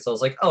chicken legs, I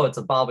was like, oh, it's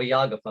a Baba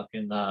Yaga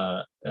fucking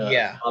Baba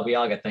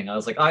Yaga thing. I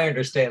was like, I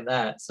understand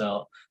that.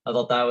 So I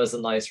thought that was a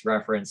nice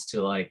reference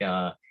to like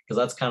because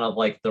that's kind of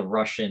like the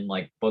Russian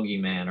like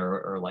boogeyman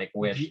or like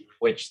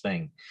witch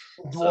thing.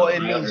 Well,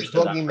 it means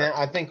boogeyman.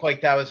 I think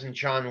like that was in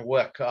John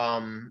Wick.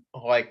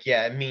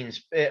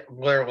 It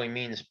literally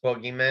means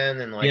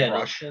boogeyman in like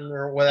Russian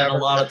or whatever.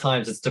 And a lot of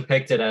times it's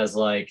depicted as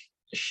like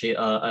she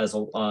as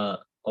a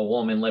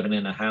woman living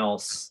in a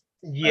house.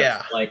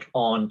 Like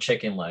on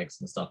chicken legs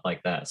and stuff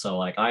like that. So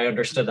like I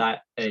understood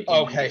that.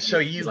 Okay, so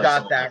you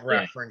got that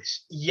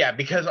reference. Yeah,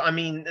 because I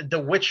mean the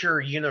Witcher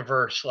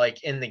universe,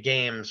 like in the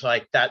games,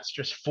 like that's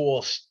just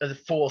full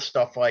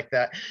stuff like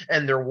that.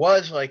 And there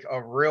was like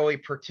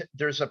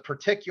there's a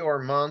particular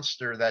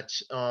monster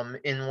that's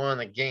in one of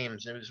the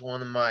games. It was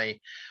one of my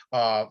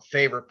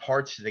favorite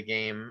parts of the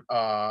game.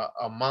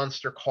 A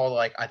monster called,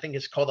 like, I think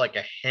it's called like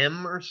a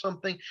him or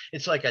something.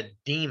 It's like a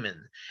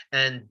demon,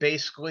 and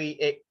basically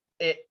it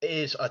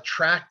is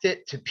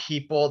attracted to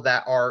people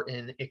that are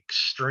in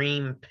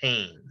extreme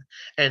pain,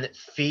 and it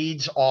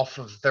feeds off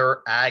of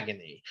their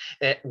agony.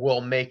 It will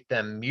make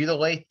them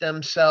mutilate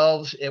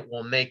themselves. It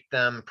will make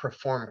them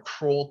perform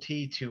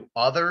cruelty to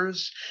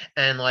others.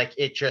 And like,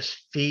 it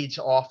just feeds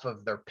off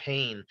of their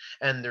pain.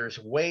 And there's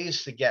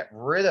ways to get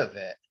rid of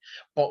it,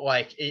 but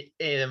like it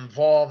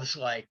involves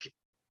like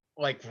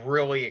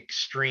really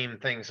extreme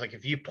things. Like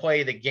if you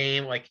play the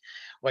game, like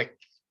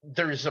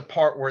there's a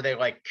part where they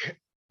like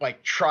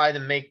try to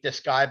make this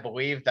guy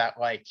believe that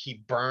like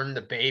he burned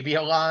the baby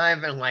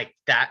alive, and like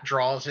that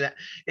draws it.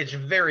 It's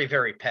very,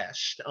 very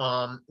pissed.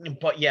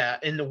 But yeah,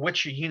 in the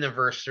Witcher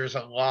universe, there's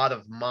a lot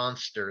of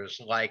monsters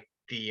like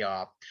the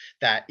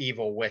that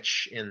evil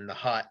witch in the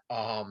hut.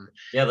 The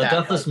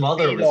Deathless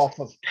Mother feed off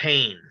of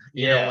pain.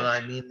 You know what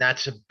I mean?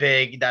 That's a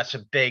big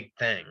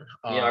thing.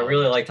 I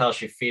really liked how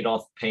she feed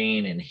off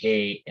pain and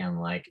hate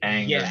and like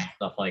anger and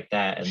stuff like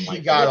that. And like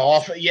she got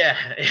off.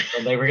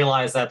 And they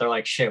realized that they're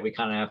like, shit, we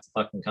kind of have to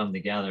fucking come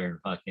together and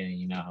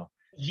fucking,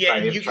 Yeah,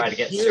 you could try to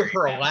get hear straight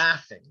her back.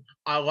 laughing.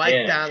 I like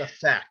Yeah, that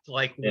effect.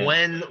 Like yeah.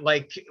 when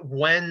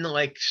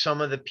like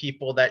some of the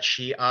people that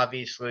she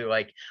obviously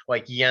like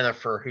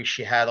Yennefer, who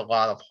she had a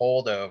lot of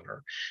hold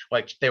over,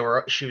 like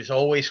she was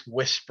always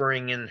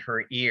whispering in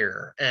her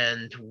ear.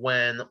 And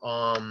when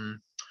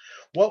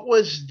what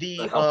was To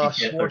the help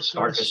you get their sorceress?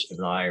 darkest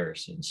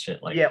desires and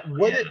shit like Yeah, that.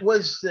 what Yeah. it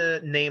was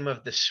the name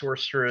of the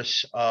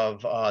sorceress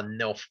of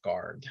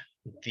Nilfgaard,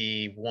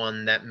 the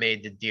one that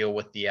made the deal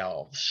with the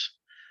elves.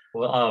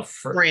 Well,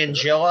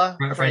 Frangilla,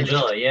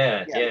 Frangilla,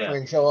 yeah, yeah, yeah.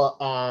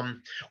 Frangilla.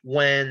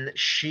 When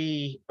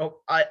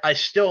I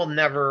still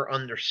never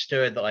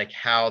understood like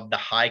how the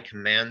High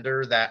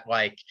Commander that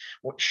like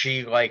what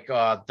she like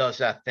does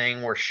that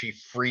thing where she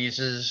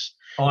freezes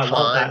Oh, I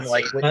love time that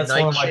like scene. with That's one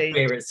of my nightshade.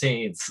 favorite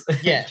scenes.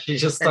 Yeah, She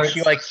just and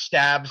she starts like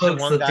stabs the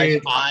pokes one the guy's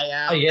dude. eye Oh,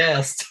 out.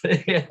 yes.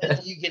 And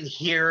you could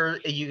hear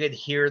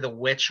the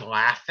witch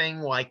laughing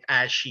like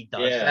as she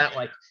does Yeah, that,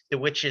 like the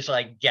witch is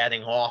like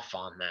getting off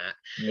on that.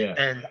 yeah,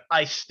 And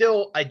I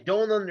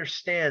don't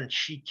understand.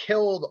 She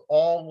killed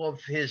all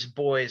of his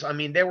boys. I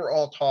mean, they were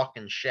all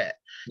talking shit.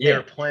 They were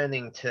yeah.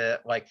 planning to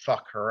like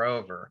fuck her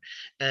over.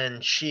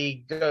 And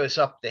she goes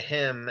up to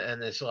him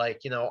and is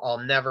like, I'll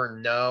never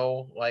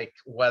know like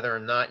whether or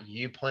not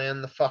you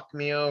plan to fuck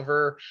me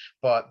over,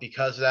 but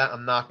because of that,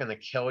 I'm not going to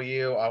kill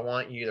you. I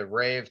want you to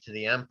rave to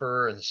the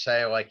emperor and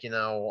say like,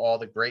 all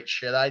the great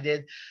shit I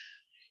did.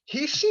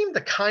 He seemed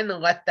to kind of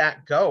let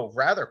that go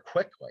rather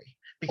quickly,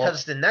 Well,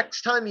 because the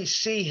next time you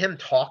see him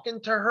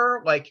talking to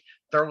her, like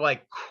they're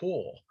like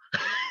cool.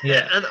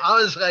 yeah, And I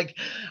was like,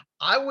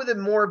 I would have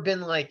more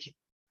been like,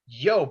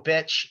 yo,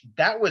 bitch,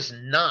 that was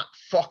not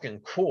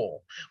fucking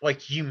cool.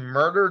 Like, you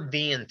murdered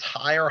the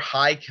entire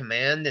high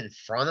command in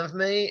front of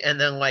me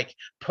and then, like,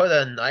 put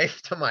a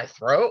knife to my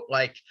throat.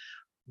 Like,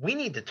 we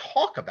need to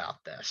talk about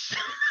this.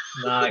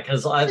 nah,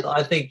 because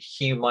I think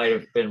he might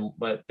have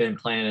been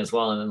playing as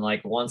well, and then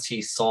like once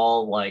he saw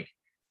like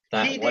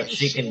that He what didn't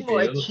she can seem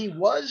like do, he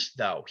was,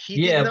 though. He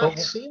did yeah, not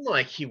seem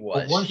like he but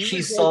was. once He she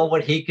was like, saw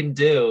what he can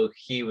do,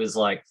 he was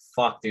like,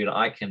 fuck, dude,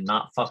 I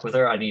cannot fuck with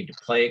her. I need to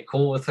play it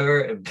cool with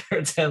her and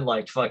pretend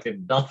like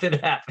fucking nothing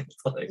happened.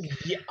 Like,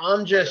 yeah,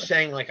 I'm just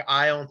saying, like,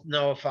 I don't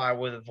know if I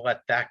would have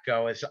let that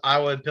go. As I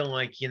would have been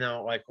like,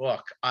 like,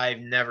 look, I've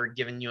never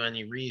given you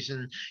any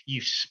reason.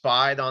 You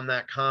spied on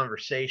that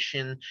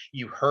conversation.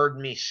 You heard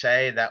me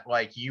say that,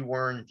 like, you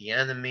weren't the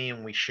enemy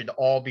and we should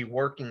all be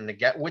working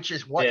together, which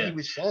is what he yeah,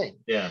 was saying.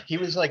 yeah, He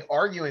was like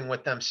arguing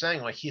with them,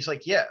 saying, like, he's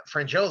like, yeah,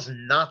 Frangel's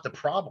not the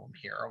problem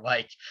here.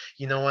 Like,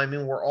 I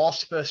mean, we're all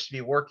supposed to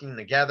be working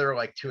together,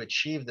 like, to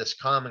achieve this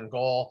common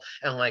goal.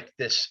 And, like,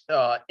 this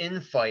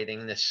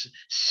infighting, this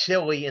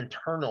silly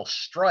internal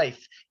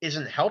strife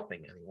isn't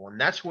helping anyone.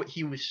 That's what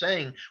he was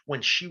saying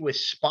when she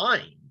was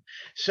spying.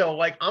 So,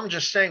 like, I'm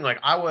just saying, like,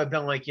 I would have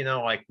been like,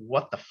 like,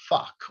 what the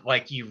fuck?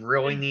 Like, you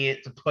really yeah.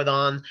 need to put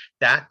on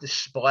that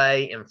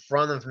display in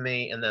front of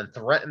me and then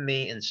threaten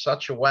me in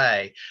such a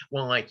way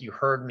when, like, you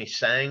heard me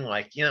saying,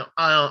 like,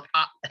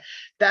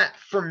 that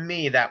for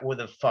me, that would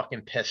have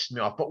fucking pissed me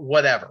off, but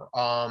whatever.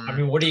 I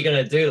mean, what are you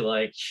gonna do?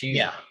 Like,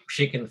 Yeah.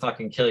 she can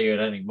fucking kill you at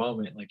any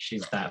moment. Like,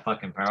 she's that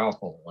fucking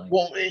powerful. Like,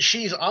 Well,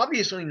 she's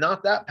obviously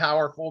not that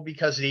powerful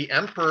because the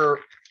Emperor,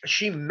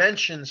 she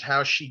mentions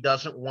how she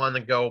doesn't want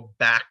to go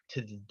back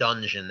to the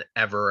dungeon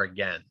ever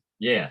again.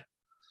 yeah,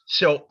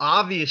 So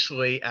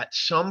obviously, at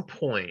some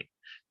point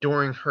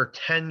during her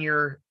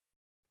tenure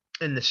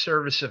in the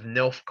service of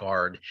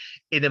Nilfgaard,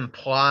 it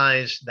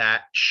implies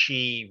that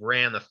she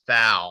ran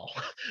afoul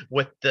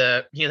with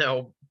the,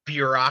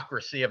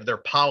 bureaucracy of their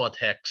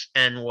politics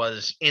and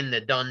was in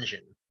the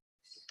dungeon.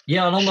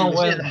 yeah. I don't She know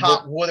was in when.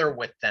 hot water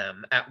with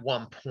them at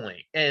one point.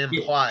 It Yeah,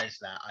 implies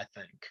that, I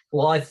think.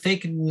 well, I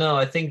think no.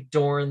 I think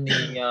during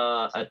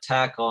the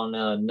attack on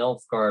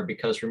Nilfgaard,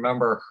 because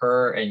remember,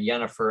 her and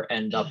Yennefer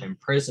end up in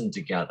prison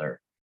together.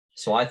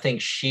 So I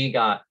think she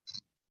got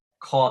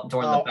caught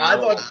during the Oh,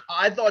 battle.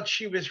 I thought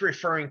she was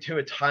referring to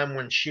a time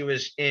when she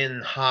was in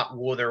hot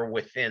water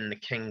within the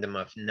kingdom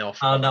of Oh no,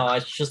 Nilfgaard. I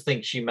just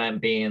think she meant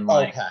being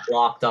like Okay.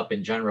 locked up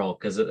in general,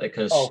 Okay.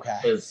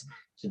 because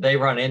they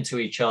run into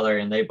each other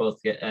and they both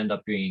end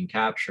up being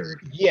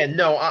captured. Yeah,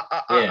 no,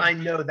 Yeah. I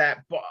know that,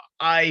 but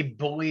I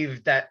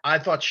believe that I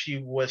thought she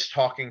was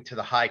talking to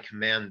the High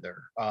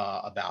Commander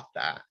about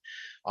that.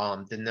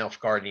 The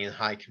Nilfgaardian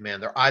High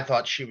Commander. I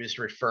thought she was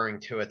referring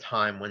to a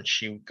time when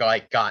she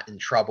got in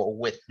trouble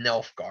with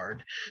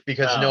Nilfgaard,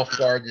 because Oh,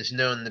 Nilfgaard is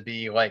known to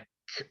be like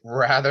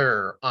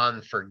rather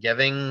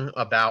unforgiving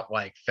about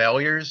like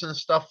failures and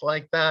stuff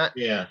like that,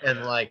 yeah.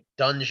 and like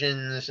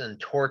dungeons and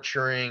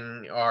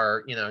torturing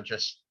are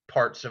just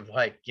parts of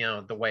like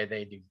the way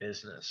they do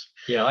business.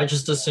 Yeah, I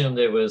just assumed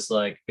it was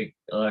like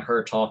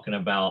her talking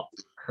about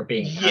her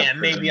being Yeah, captured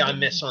maybe and I then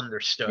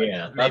misunderstood.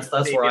 yeah, Maybe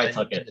that's where maybe I I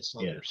took it. Yeah.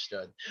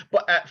 misunderstood.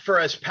 But for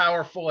as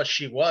powerful as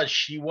she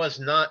was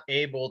not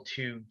able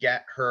to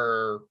get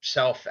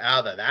herself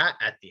out of that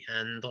at the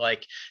end.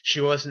 Like,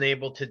 she wasn't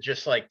able to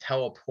just like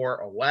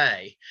teleport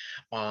away.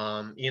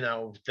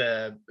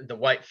 The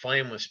white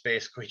flame was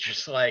basically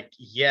just like,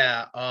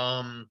 yeah,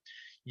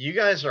 You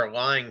guys are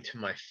lying to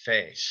my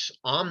face.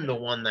 I'm the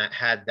one that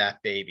had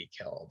that baby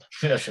killed.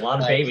 There's a lot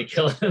of Like, baby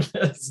killing in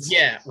this.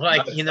 yeah,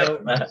 like, Not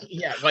expecting that.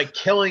 yeah, like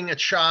killing a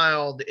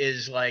child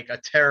is like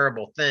a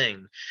terrible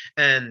thing.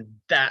 And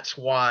that's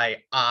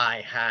why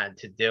I had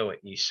to do it,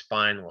 you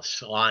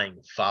spineless lying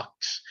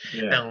fucks.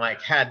 Yeah. And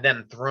like had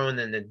them thrown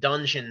in the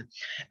dungeon.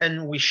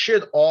 And we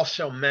should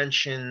also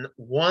mention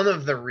one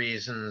of the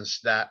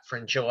reasons that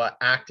Fringilla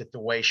acted the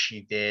way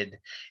she did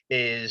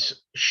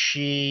is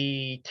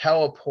she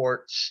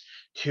teleports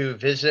to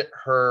visit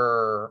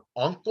her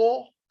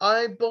uncle,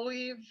 I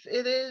believe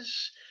it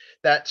is.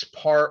 That's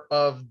part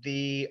of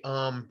the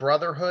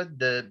brotherhood,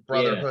 the Yeah.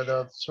 brotherhood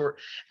of sort.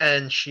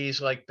 And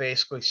she's like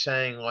basically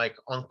saying, like,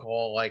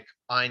 uncle, like,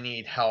 I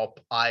need help.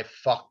 I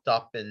fucked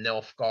up in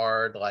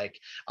Nilfgaard. Like,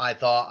 I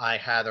thought I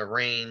had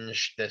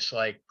arranged this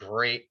like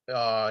great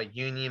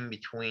union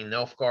between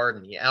Nilfgaard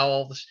and the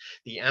elves.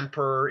 The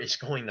emperor is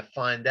going to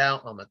find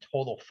out I'm a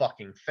total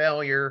fucking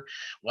failure.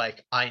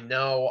 Like, I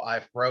know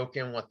I've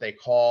broken what they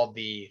call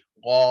the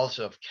laws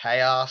of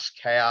chaos.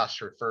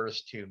 Chaos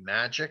refers to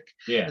magic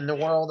Yeah. in the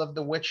world of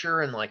The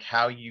Witcher, and like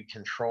how you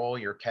control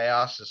your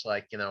chaos is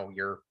like,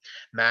 your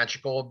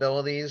magical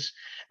abilities.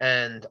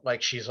 And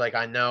like she's like,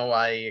 I know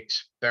I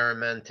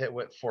experimented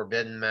with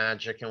forbidden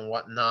magic and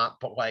whatnot,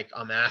 but like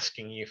I'm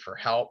asking you for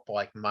help.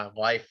 Like my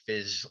life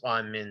is,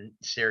 I'm in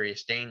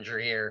serious danger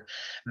here,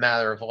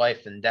 matter of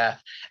life and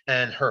death.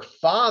 And her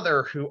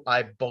father, who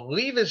I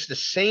believe is the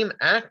same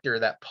actor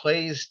that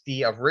plays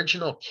the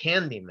original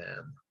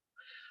Candyman,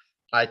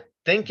 I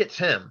think it's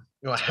him.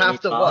 I Tony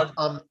have to look.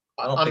 Todd?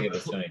 I don't think I'm it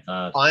was Tony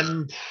Todd.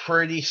 I'm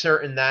pretty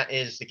certain that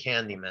is the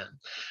Candyman.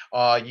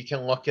 You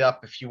can look it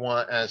up if you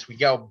want as we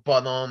go.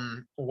 But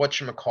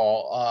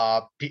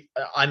whatchamacall,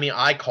 I mean,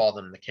 I call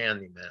them the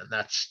Candyman.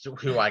 That's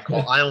who I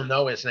call. I don't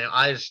know his name.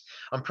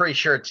 I'm pretty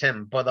sure it's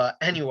him. But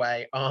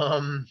anyway,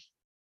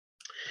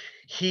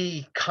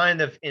 he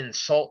kind of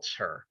insults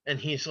her, and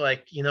he's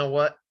like, you know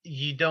what?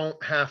 You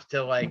don't have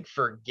to like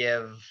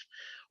forgive,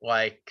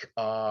 like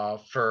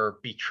for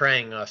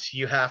betraying us.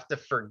 You have to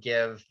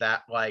forgive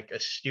that like a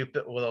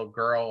stupid little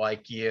girl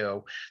like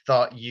you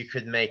thought you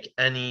could make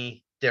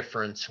any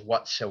difference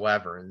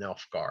whatsoever in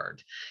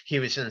Nilfgaard. He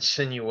was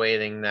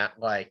insinuating that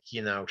like,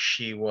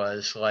 she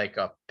was like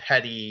a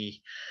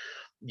petty,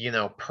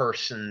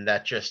 person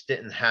that just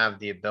didn't have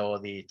the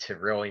ability to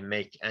really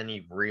make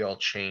any real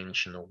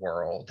change in the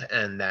world,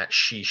 and that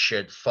she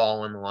should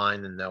fall in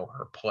line and know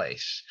her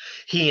place.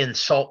 He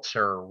insults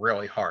her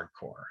really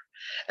hardcore.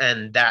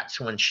 And that's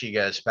when she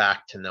goes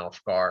back to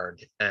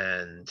Nilfgaard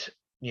and,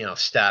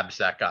 stabs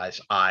that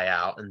guy's eye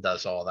out and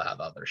does all that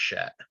other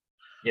shit.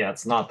 Yeah,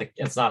 it's not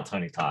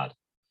Tony Todd.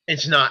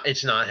 It's not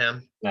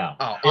him. No.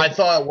 Oh, I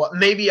thought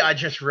maybe I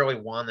just really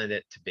wanted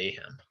it to be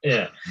him.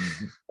 Yeah.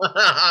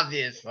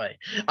 Obviously,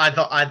 I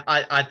thought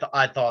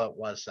it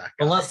was that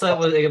guy. Unless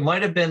it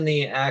might have been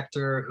the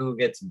actor who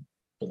gets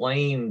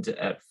blamed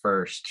at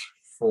first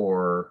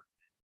for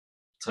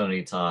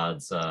Tony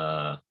Todd's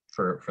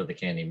for the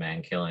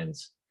Candyman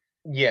killings.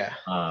 Yeah.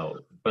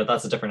 But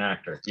that's a different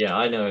actor. Yeah,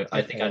 I know.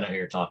 I think I know who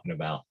you're talking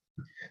about.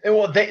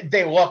 Well,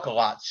 they look a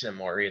lot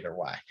similar either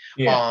way.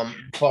 Yeah.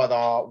 But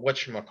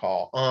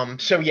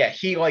whatchamacall? So yeah,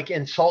 he like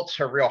insults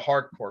her real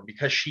hardcore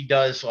because she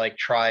does like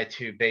try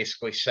to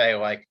basically say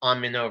like,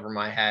 I'm in over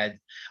my head,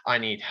 I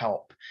need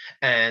help.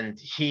 And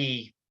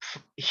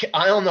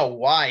I don't know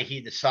why he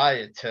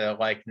decided to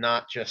like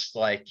not just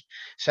like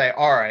say,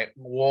 all right,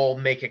 we'll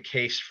make a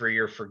case for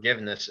your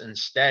forgiveness.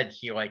 Instead,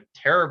 he like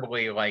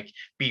terribly like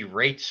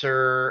berates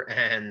her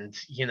and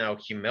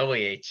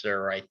humiliates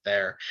her right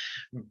there,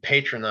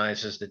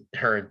 patronizes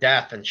her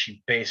death, and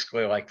she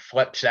basically like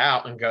flips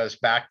out and goes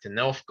back to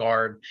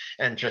Nilfgaard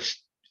and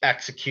just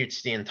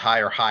executes the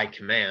entire high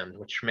command,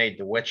 which made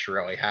the witch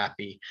really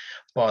happy.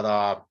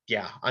 But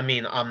yeah, I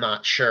mean, I'm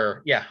not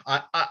sure. Yeah,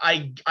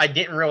 I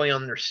didn't really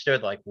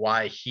understood like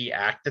why he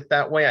acted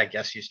that way. I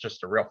guess he's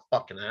just a real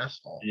fucking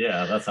asshole.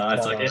 Yeah, that's how I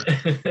took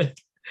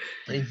it.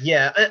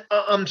 Yeah,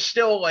 I'm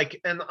still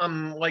like, and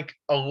I'm like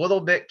a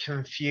little bit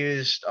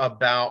confused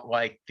about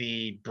like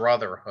the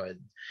Brotherhood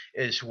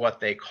is what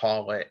they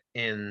call it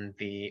in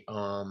the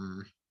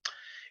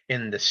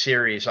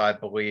series, I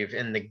believe.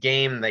 In the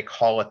game, they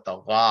call it the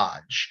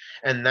Lodge,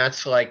 and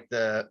that's like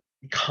the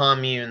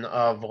commune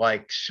of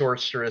like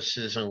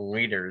sorceresses and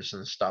leaders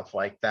and stuff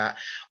like that.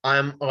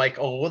 I'm like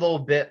a little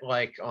bit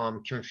like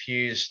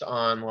confused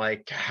on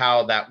like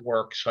how that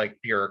works like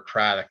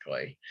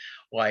bureaucratically,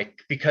 like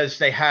because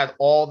they had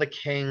all the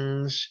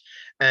kings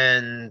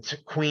and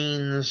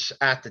queens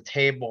at the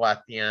table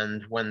at the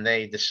end when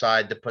they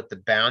decide to put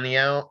the bounty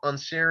out on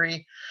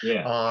Ciri.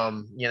 Yeah.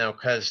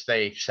 Because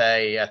they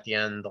say at the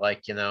end,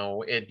 like,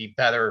 it'd be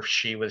better if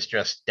she was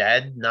just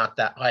dead. Not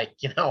that, like,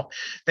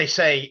 they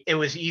say it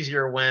was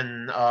easier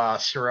when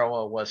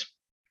Cirilla was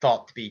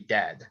thought to be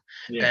dead.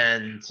 Yeah.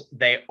 And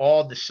they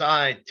all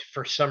decide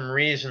for some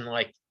reason,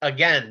 like,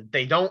 again,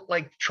 they don't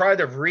like try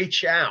to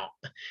reach out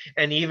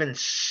and even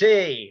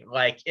see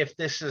like if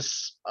this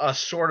is a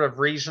sort of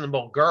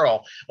reasonable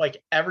girl.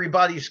 Like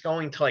everybody's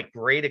going to like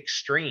great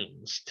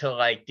extremes to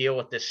like deal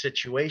with this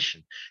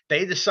situation.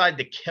 They decide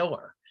to kill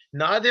her.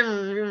 Not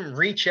even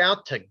reach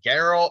out to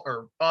Geralt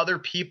or other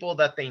people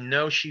that they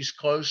know she's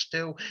close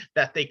to,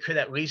 that they could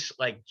at least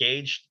like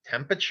gauge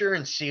temperature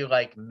and see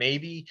like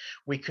maybe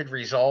we could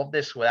resolve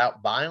this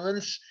without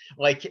violence.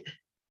 Like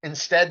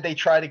instead, they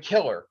try to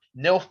kill her.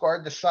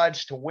 Nilfgaard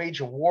decides to wage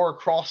a war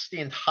across the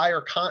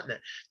entire continent.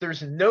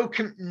 There's no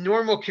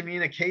normal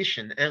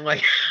communication, and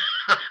like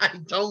I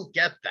don't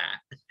get that.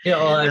 Yeah,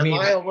 well, I Am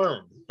mean, I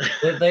alone?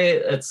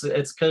 it's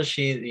because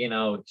she,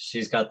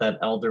 she's got that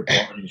elder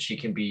blood and she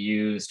can be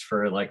used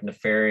for like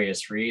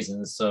nefarious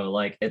reasons. So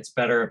like it's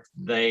better if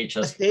they But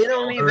just they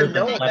don't kill her even than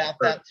know let about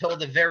her. that till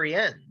the very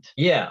end.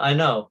 Yeah, I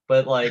know,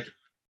 but like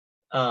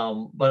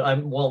but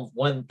I'm well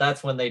when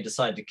that's when they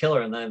decide to kill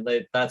her, and then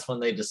that's when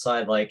they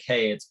decide like,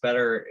 hey, it's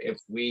better if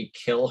we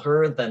kill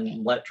her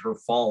than let her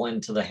fall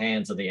into the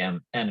hands of the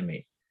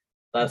enemy.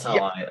 That's how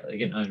Yeah, I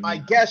I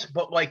mean. guess,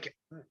 but like,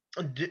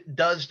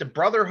 does the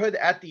Brotherhood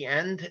at the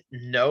end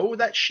know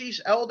that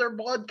she's Elder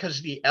Blood?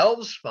 Because the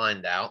elves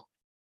find out,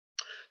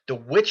 the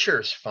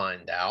Witchers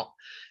find out.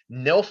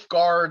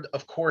 Nilfgaard,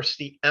 of course,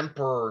 the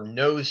Emperor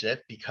knows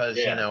it because,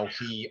 Yeah,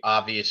 he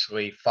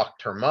obviously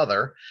fucked her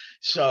mother.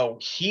 So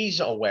he's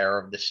aware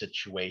of the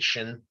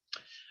situation.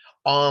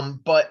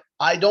 But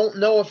I don't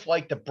know if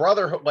like the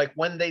Brotherhood, like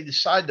when they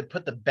decide to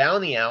put the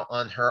bounty out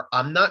on her,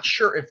 I'm not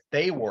sure if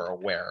they were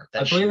aware I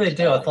that she believe they was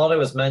do. I Elder thought it Blood.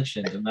 was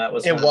mentioned, and that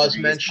was It one of the was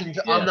reasons.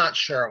 mentioned. I'm Yeah, not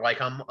sure.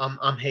 Like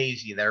I'm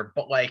hazy there,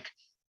 but like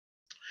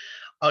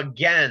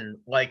again,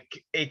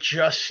 like it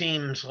just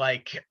seems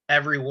like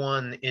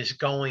everyone is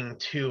going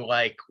to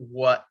like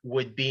what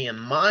would be in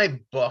my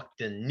book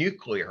the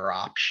nuclear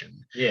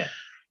option, yeah,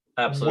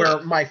 absolutely.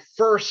 where my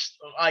first,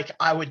 like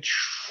I would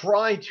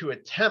try to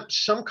attempt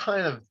some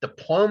kind of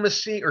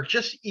diplomacy or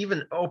just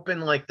even open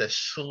like the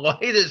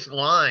slightest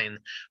line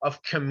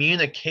of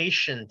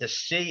communication to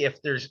see if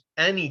there's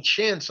any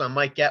chance I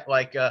might get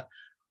like a,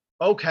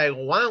 okay,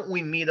 well, why don't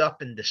we meet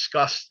up and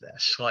discuss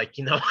this? Like,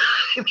 I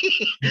mean?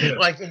 Yeah,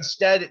 Like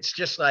instead it's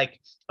just like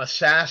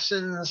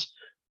assassins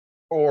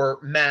or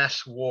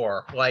mass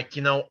war, like,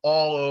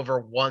 all over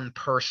one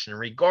person,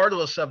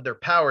 regardless of their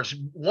powers.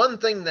 One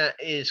thing that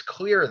is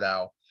clear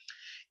though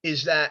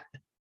is that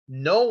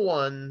no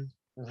one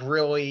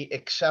really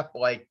except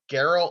like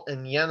Geralt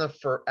and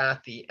Yennefer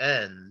at the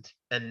end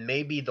and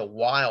maybe the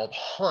Wild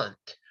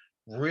Hunt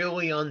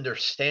really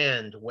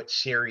understand what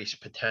Ciri's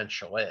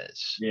potential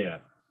is, yeah,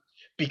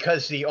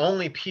 because the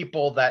only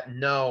people that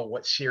know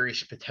what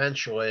Ciri's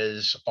potential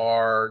is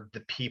are the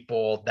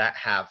people that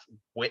have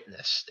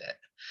witnessed it.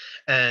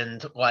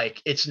 And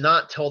like it's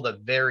not till the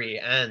very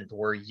end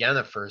where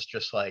Yennefer's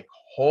just like,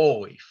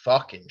 holy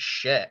fucking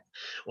shit.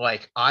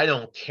 Like I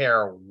don't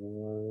care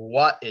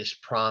what is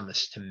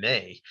promised to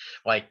me.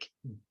 Like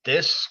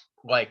this,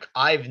 like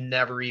I've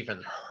never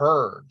even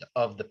heard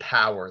of the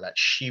power that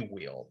she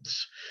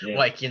wields. yeah,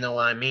 Like, you know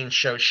what I mean?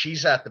 So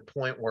she's at the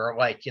point where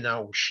like,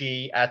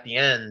 she at the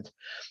end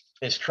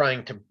is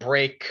trying to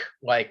break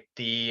like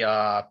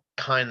the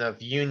kind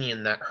of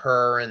union that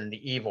her and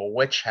the evil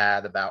witch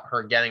had about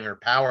her getting her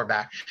power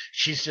back.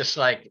 She's just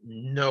like,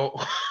 no,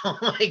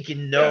 like yeah,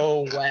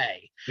 no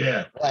way.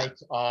 yeah. Like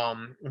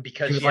She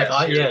because was like,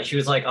 yeah, yeah, Ciri, she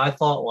was like, I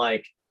thought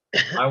like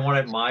I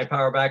wanted my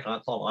power back. And I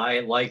thought I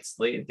liked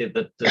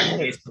the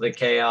taste of the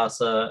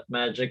chaos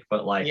magic,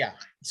 but like yeah,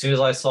 as soon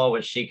as I saw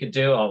what she could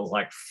do, I was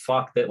like,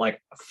 fuck that,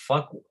 like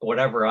fuck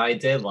whatever I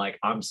did. Like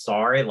I'm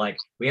sorry. Like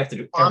we have to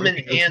do I'm an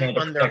everything we ant can to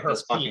under protect her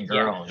this fucking feet.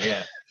 Yeah. girl.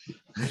 Yeah.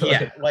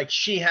 Yeah, like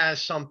she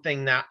has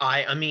something that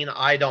I mean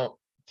I don't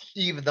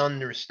even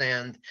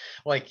understand.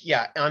 Like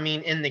yeah, I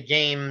mean in the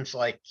games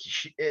like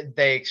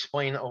they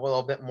explain a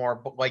little bit more,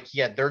 but like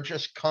yeah, they're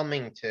just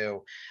coming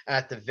to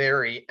at the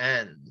very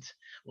end,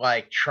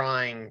 like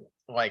trying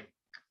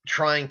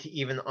to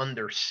even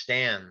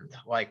understand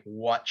like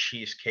what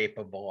she's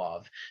capable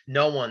of.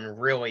 No one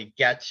really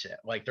gets it.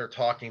 Like they're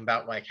talking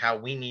about like how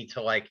we need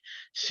to like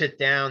sit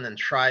down and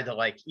try to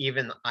like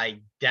even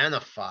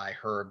identify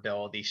her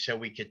ability so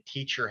we could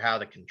teach her how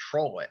to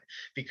control it,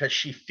 because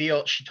she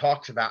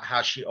talks about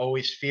how she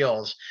always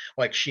feels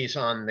like she's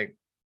on the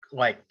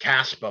like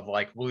cusp of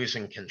like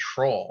losing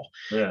control,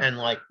 Yeah. and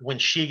like when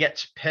she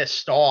gets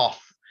pissed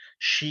off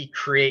she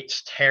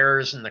creates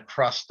tears in the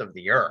crust of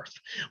the earth.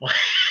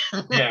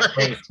 Yeah,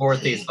 brings forth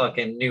these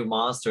fucking new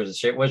monsters and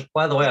shit. Which,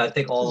 by the way, I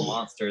think all the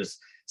monsters,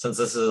 since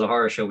this is a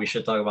horror show, we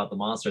should talk about the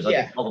monsters. I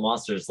think Yeah, all the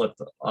monsters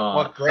looked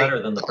what great. better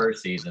than the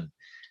first season.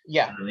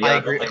 Yeah, I Yeah, I thought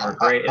agree. they were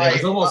great, and it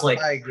was almost like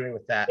I agree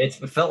with that. it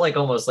felt like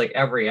almost like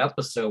every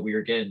episode we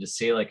were getting to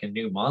see like a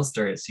new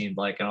monster. It seemed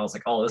like, and I was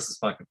like, oh, this is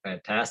fucking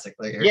fantastic.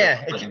 Like,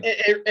 Yeah,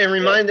 it yeah,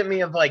 reminded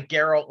me of like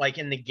Geralt, like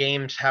in the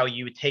games, how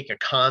you would take a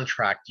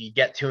contract, you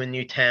get to a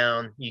new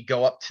town, you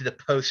go up to the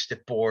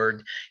post-it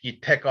board,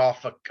 you'd pick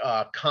off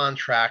a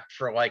contract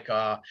for like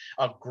a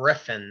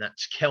griffin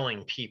that's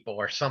killing people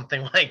or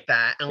something like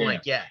that, and yeah.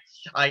 like yeah,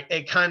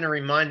 it kind of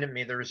reminded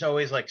me there was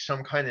always like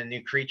some kind of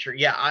new creature.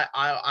 Yeah,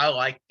 I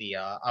like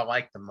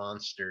the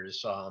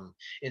monsters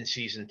in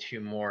season 2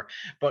 more.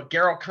 But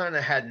Geralt kind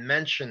of had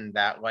mentioned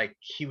that like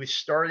he was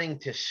starting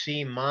to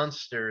see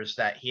monsters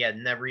that he had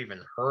never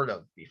even heard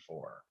of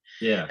before.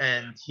 Yeah.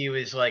 And he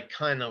was like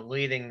kind of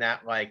leading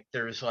that like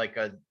there's like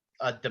a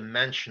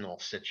dimensional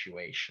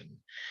situation.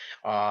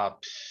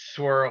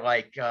 Sort of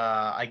like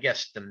I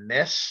guess the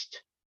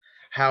mist,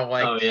 how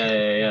like Oh yeah,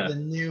 yeah, yeah. the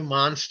new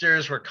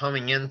monsters were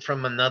coming in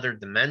from another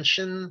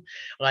dimension.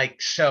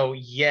 Like so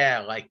yeah,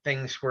 like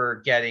things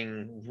are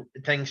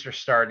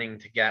starting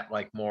to get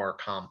like more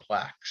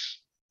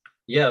complex.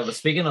 Yeah, but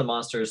speaking of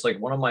monsters, like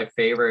one of my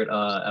favorite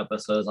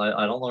episodes,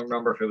 I don't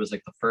remember if it was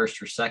like the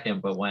first or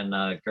second, but when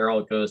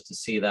Geralt goes to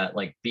see that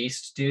like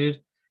beast dude,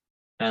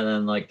 and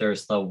then like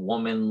there's the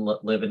woman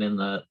living in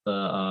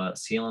the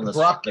ceiling, this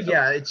Bruck, like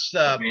yeah, it's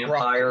a Bruck.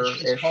 vampire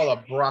She's ish. called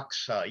a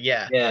Bruxa.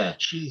 Yeah, Yeah,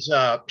 she's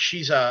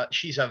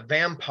a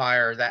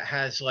vampire that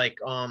has like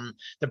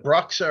the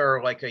Bruxa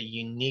are like a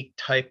unique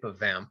type of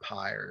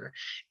vampire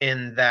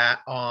in that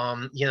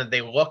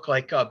they look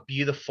like a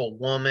beautiful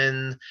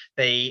woman.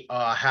 They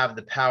have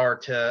the power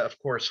to, of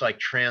course, like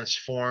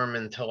transform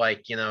into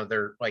like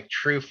their like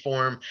true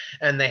form,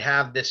 and they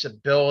have this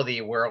ability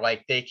where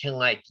like they can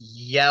like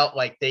yell,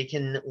 like they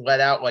can let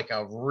out like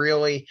a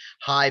really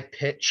high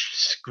pitched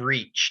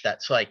screech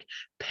that's like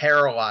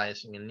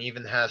paralyzing and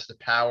even has the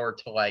power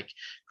to like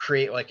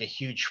create like a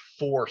huge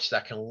force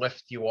that can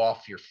lift you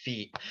off your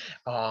feet.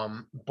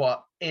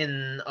 But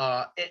in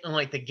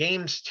like the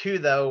games too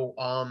though,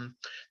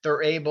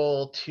 they're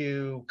able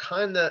to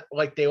kind of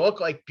like they look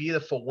like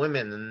beautiful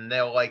women and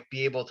they'll like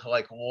be able to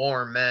like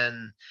lure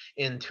men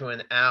into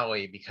an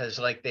alley because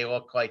like they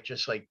look like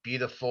just like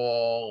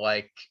beautiful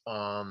like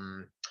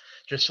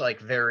just like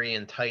very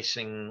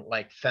enticing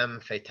like femme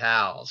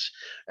fatales,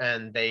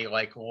 and they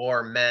like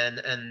lure men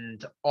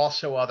and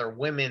also other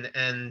women.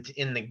 And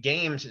in the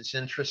games it's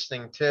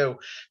interesting too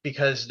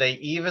because they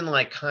even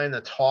like kind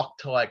of talk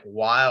to like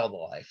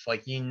wildlife,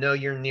 like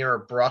you're near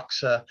a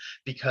Bruxa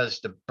because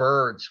the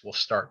birds will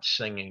start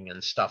singing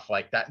and stuff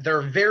like that.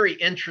 They're a very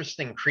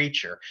interesting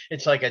creature.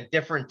 It's like a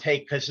different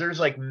take because there's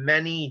like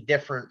many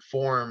different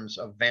forms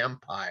of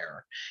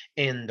vampire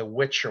in the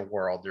Witcher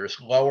world.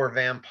 There's lower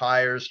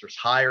vampires, there's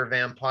higher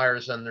vampires,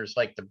 and there's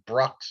like the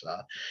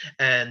Bruxa.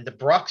 And the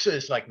Bruxa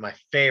is like my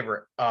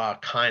favorite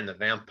kind of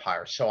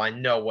vampire. So I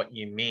know what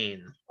you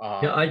mean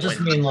yeah. I just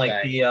when mean you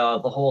like say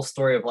the whole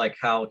story of like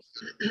how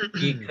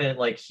he couldn't,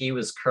 like he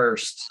was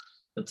cursed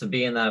to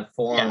be in that yeah,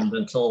 form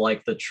until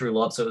like the true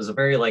love. So it was a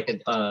very like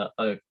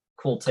a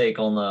cool take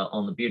on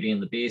the Beauty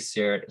and the Beast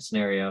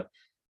scenario,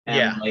 and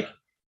yeah, like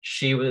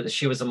she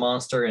was a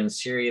monster, and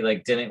Siri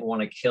like didn't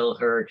want to kill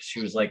her.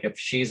 She was like, if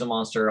she's a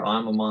monster,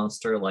 I'm a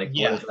monster. Like, what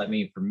yeah. does that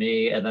mean for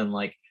me? And then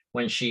like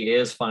when she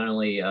is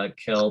finally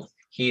killed,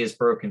 he is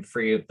broken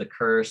free of the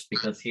curse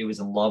because he was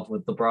in love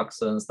with the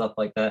Bruxa and stuff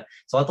like that.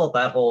 So I thought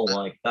that whole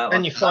like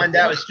And you that find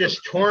whole out it's episode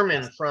just was Tormund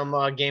fantastic.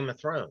 from Game of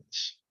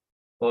Thrones.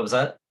 What was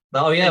that?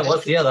 Oh yeah, it It's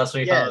was, yeah. That's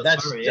when you found yeah, out the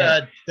that's story.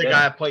 Yeah, the yeah.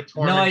 guy I played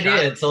No Tormund idea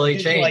Jack. until he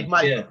He's like changed.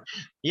 my Yeah,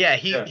 yeah,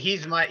 yeah,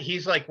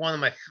 he's like one of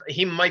my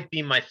he might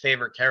be my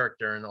favorite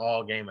character in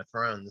all Game of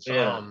Thrones.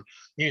 yeah.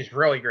 He was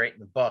really great in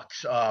the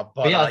books. But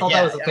But yeah, I thought that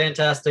yeah, was a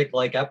fantastic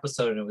like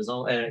episode, and it was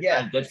and it kind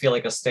yeah, of did feel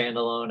like a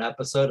standalone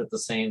episode at the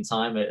same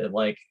time. It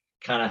like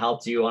kind of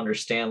helped you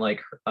understand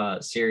like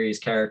Siri's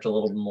character a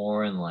little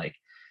more, and like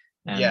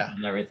yeah,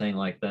 and everything.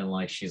 Like then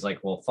like she's like,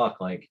 well, fuck,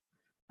 like,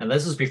 and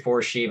this is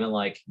before she even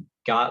like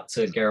got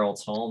to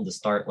Geralt's home to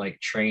start like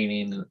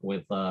training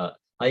with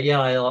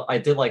yeah, I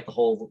did like the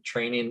whole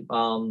training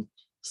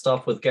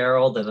stuff with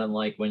Geralt, and then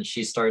like when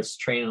she starts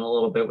training a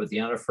little bit with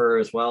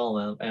Yennefer as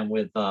well, and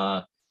with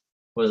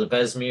was it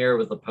Vesmir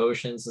with the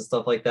potions and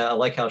stuff like that. I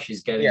like how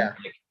she's getting yeah.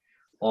 like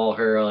all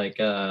her like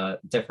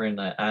different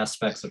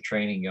aspects of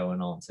training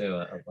going on too.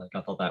 Like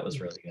I thought that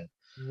was really good.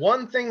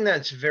 One thing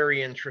that's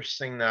very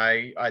interesting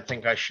that I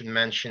think I should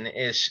mention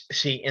is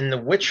see in The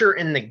Witcher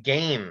in the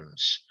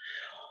games,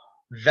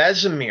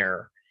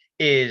 Vesemir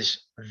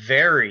is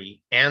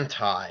very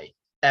anti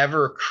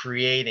ever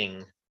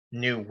creating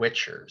new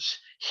Witchers.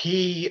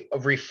 He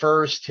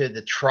refers to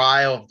the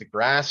trial of the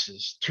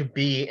grasses to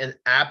be an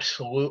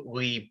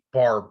absolutely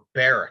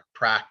barbaric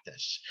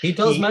practice. He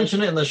does He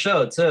mention it in the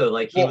show too.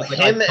 Like he well, was like,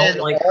 I him don't and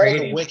like all the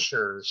creating.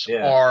 Witchers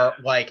Yeah. are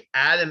like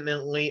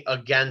adamantly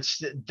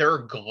against it. They're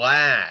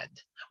glad.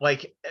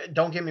 like,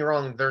 don't get me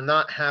wrong, they're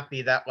not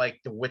happy that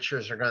like the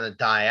Witchers are going to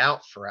die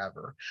out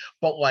forever,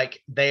 but like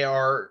they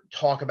are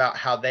talk about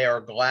how they are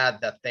glad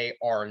that they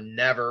are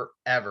never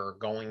ever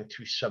going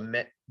to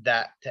submit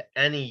that to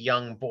any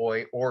young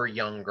boy or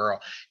young girl,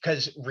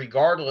 because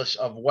regardless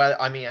of what,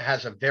 I mean, it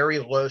has a very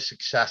low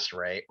success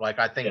rate, like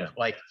I think Yeah.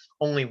 like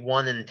only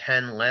 1 in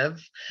 10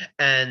 live,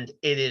 and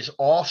it is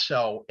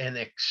also an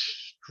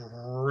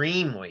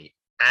extremely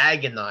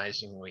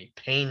agonizingly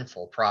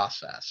painful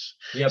process.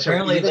 Yeah, So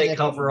apparently even they if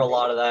cover you a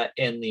lot of that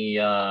in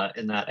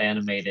that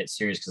animated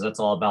series because that's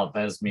all about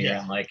Vesemir yeah,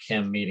 and like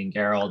him meeting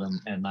Geralt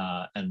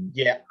and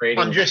yeah, I'm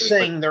creating just witches. But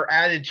saying their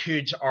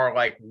attitudes are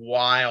like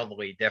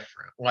wildly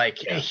different.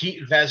 Like yeah,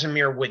 he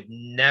Vesemir would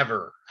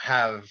never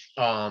have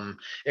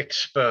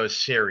exposed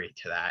Ciri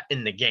to that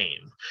in the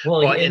game.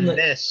 well, But in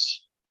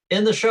this,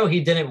 in the show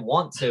he didn't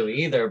want to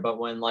either, but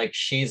when like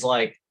she's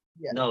like,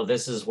 yeah. no,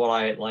 this is what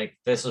I like,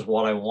 this is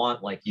what I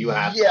want, like you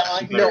have Yeah,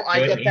 you no, better I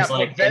do it. get And he's that,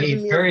 like, but and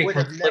he's Vesemir very would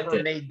have never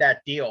conflicted. made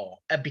that deal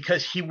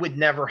because he would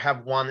never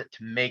have wanted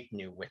to make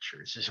new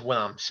Witchers, is what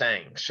I'm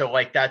saying. So,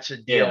 like, that's a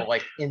Yeah. deal.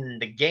 Like in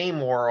the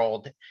game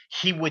world,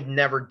 he would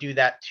never do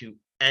that to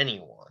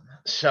anyone.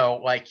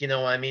 So, like, you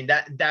know, I mean,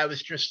 that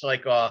was just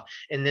like an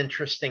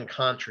interesting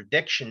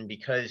contradiction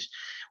because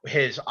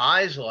his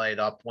eyes light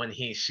up when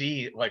he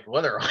see like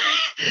literally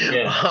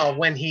Yeah.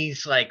 when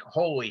he's like,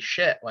 holy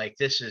shit, like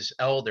this is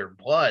elder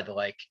blood,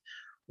 like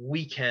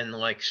we can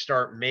like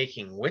start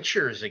making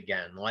Witchers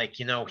again. Like,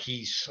 you know,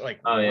 he's like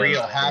Oh yeah,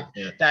 real that's true. happy.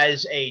 Yeah. That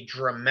is a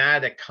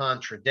dramatic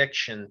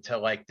contradiction to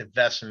like the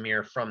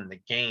Vesemir from the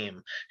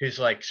game, who's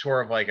like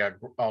sort of like a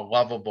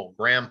lovable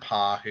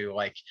grandpa who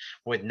like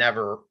would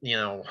never, you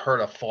know, hurt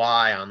a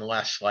fly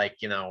unless like,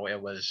 you know, it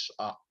was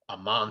a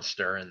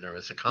monster and there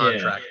was a Yeah.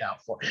 contract out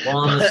for.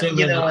 Well, But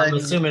you know what I I'm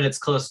mean? assuming it's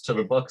close to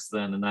the books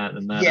then in that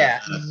Yeah,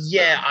 aspect.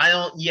 yeah, I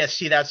don't, yeah,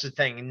 see, that's the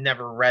thing.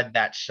 Never read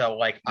that, so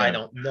like I Yeah.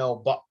 don't know.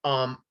 But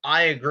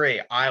I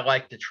agree. I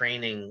like the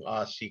training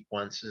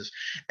sequences,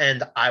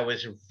 and I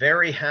was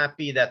very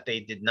happy that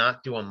they did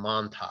not do a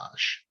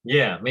montage.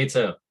 Yeah, me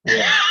too.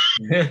 Yeah.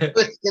 I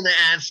was gonna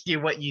ask you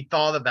what you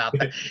thought about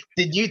that.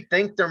 Did you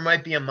think there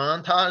might be a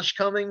montage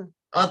coming?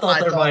 I thought I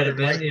there thought might there have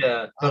been, might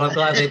yeah, but I'm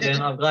glad they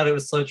didn't. I'm glad it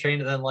was so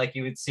trained. And then, like,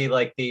 you would see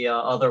like the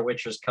other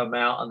witchers come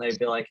out, and they'd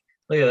be like,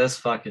 "Look at this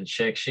fucking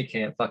chick. She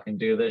can't fucking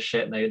do this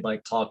shit." And they'd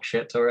like talk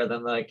shit to her. And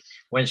then, like,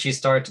 when she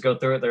started to go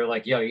through it, they're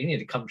like, "Yo, you need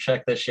to come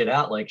check this shit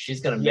out. Like, she's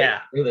gonna make yeah.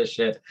 it through this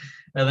shit."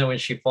 And then when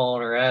she fall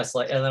on her ass,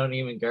 like, and then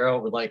even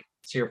Geralt would like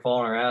see her fall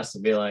on her ass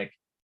and be like,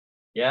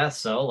 "Yeah,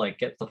 so like,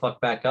 get the fuck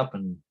back up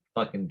and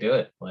fucking do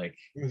it."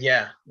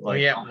 Yeah, Like,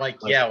 yeah, like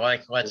yeah,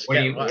 like what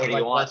do you want?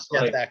 let's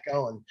get that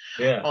going.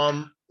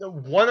 Yeah.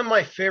 One of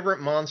my favorite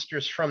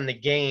monsters from the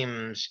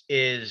games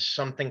is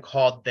something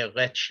called the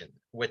Lichen,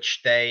 which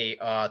they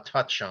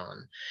touch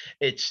on.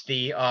 It's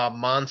the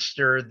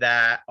monster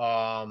that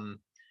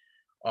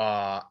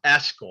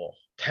Eskel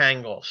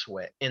tangles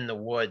with in the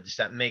woods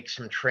that makes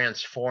him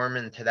transform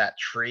into that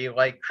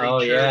tree-like Oh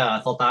creature. yeah, I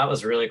thought that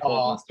was a really cool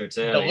uh, monster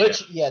too.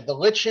 Yeah. the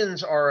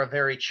lichens are a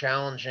very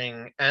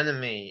challenging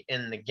enemy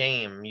in the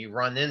game. You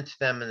run into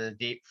them in the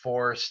deep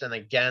forest, and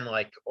again,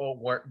 like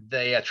where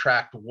they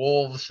attract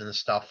wolves and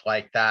stuff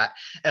like that.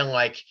 And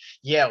like,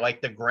 yeah, like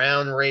the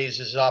ground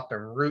raises up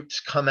and roots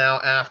come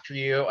out after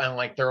you, and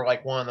like they're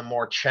like one of the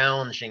more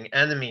challenging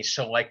enemies.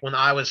 So like when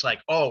I was like,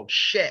 oh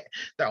shit,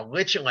 they're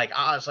lichen, like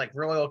I was like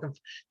really looking.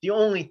 The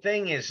only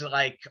thing is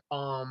like,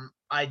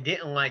 I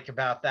didn't like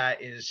about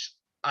that is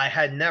I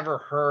had never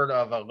heard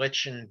of a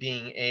lichen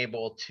being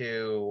able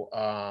to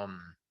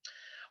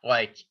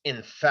like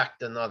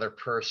infect another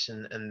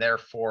person and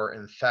therefore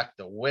infect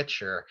a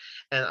witcher.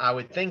 And I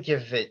would think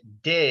if it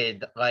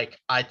did, like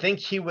I think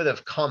he would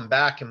have come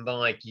back and been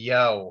like,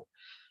 yo,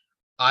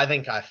 I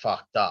think I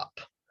fucked up.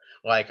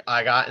 Like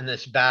I got in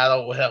this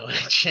battle with a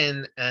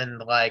lichen, and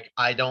like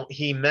I don't,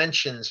 he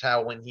mentions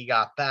how when he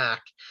got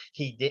back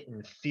he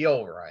didn't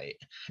feel right.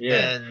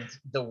 Yeah. And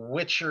the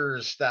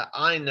witchers that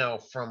I know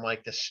from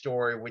like the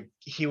story would,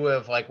 he would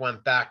have like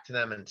went back to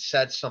them and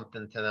said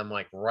something to them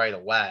like right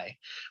away,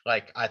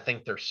 like I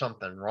think there's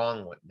something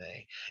wrong with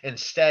me.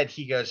 Instead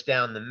he goes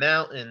down the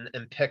mountain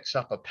and picks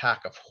up a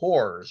pack of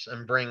whores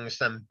and brings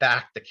them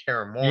back to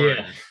Kaer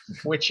Yeah.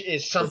 which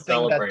is To something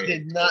that celebrate.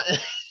 did not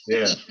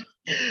Yeah.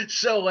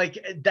 so like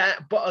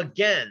that, but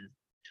again,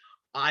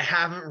 I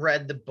haven't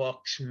read the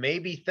books.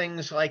 Maybe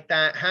things like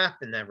that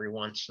happen every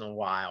once in a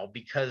while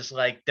because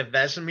like the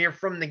Vesemir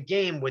from the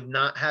game would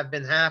not have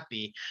been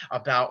happy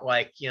about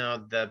like, you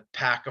know, the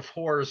pack of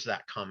whores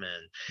that come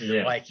in.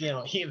 Yeah. Like, you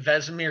know,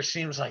 Vesemir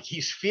seems like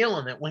he's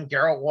feeling it when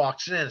Geralt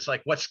walks in. It's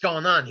like, what's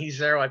going on? He's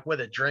there like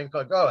with a drink,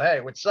 like, oh hey,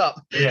 what's up?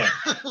 Yeah.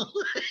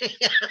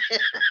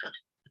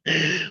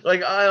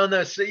 Like I don't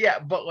know, so yeah,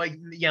 but like,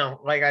 you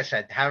know, like I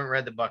said, haven't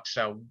read the book,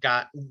 so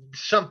got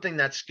something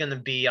that's going to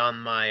be on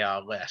my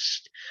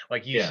list.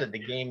 Like you Yeah. said, the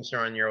games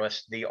are on your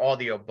list, the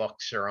audio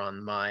books are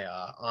on my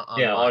Yeah.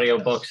 my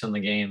Audiobooks list. in the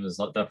game is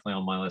definitely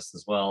on my list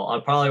as well. I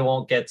probably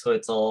won't get into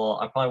it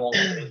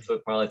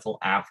probably till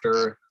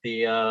after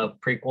the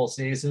prequel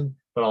season.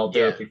 but I'll do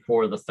Yeah. it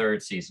before the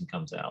third season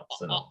comes out.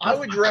 So I that's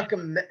would my plan.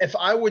 recommend, if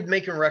I would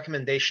make a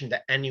recommendation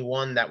to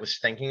anyone that was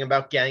thinking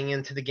about getting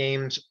into the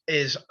games,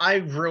 is I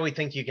really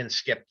think you can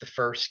skip the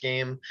first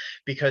game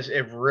because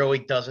it really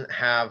doesn't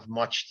have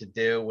much to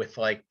do with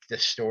like the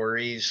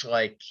stories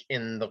like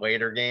in the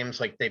later games.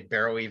 Like they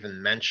barely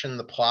even mention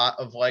the plot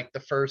of like the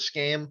first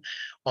game.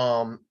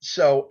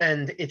 So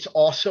and it's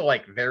also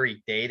like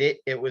very dated.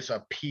 It was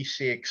a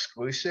PC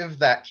exclusive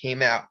that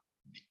came out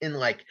in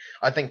like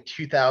I think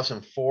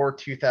 2004,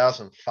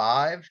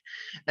 2005,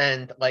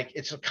 and like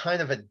it's a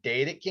kind of a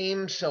dated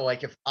game. So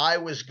like if I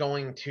was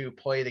going to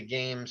play the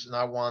games and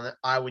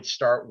I would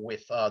start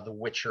with The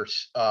Witcher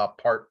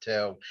part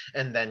 2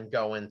 and then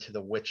go into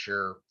The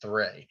Witcher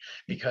 3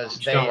 because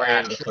Just jump they right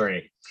into actually,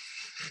 three.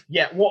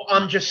 yeah, well,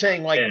 I'm just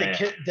saying, like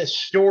Yeah, the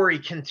story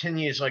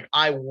continues. Like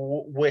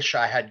wish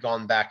I had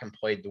gone back and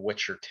played The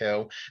Witcher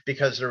 2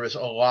 because there was a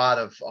lot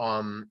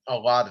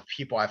of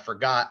people I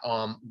forgot.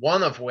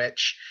 One of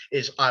which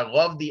is I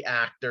love the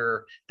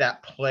actor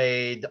that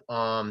played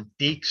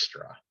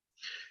Dijkstra,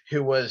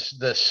 who was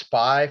the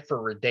spy for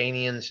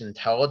Redanian's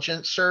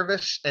intelligence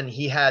service, and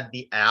he had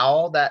the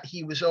owl that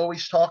he was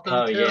always talking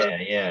oh to. yeah,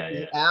 yeah, The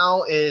yeah.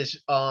 owl is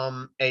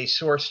a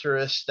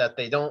sorceress that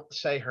they don't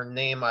say her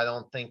name, I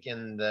don't think,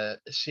 in the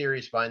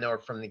series, but I know her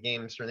from the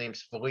games. Her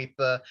name's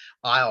Philippa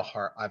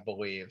Eilhart, I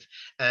believe.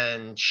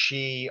 And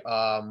she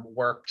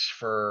works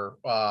for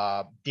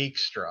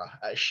Dijkstra.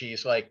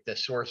 She's like the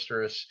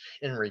sorceress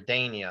in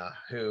Redania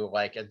who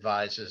like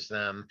advises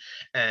them.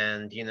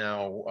 And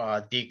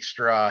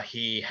Dijkstra,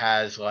 he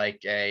has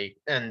like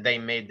and they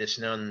made this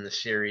known in the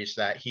series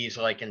that he's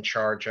like in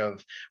charge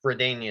of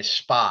Redania's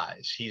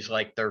spies. He's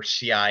like their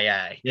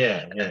CIA.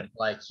 Yeah, yeah. And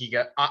like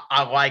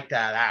I like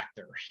that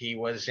actor. He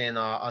was in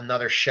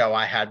another show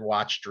I had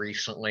watched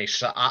recently.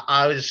 So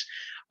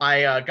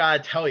I gotta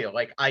tell you,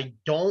 like I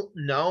don't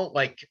know,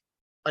 like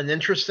an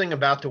interesting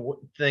about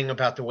thing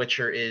about The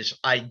Witcher is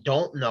I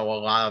don't know a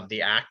lot of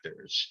the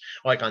actors,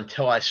 like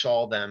until I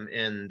saw them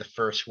in the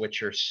first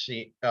Witcher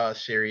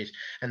series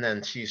and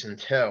then season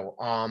 2.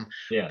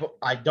 Yeah. But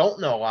I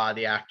don't know a lot of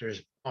the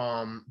actors.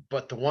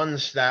 But the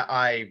ones that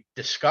I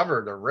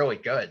discovered are really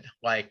good.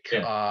 Like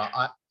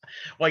Yeah.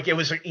 it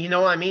was, you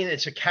know what I mean?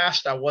 It's a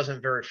cast I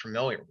wasn't very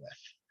familiar with.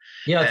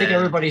 Yeah, I think And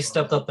everybody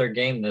stepped up their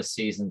game this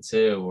season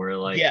too. Where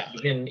like yeah,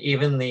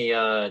 even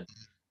the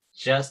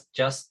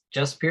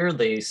just Pierre,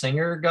 the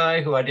singer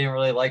guy who I didn't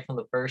really like from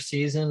the first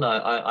season, they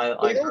I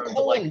don't grew to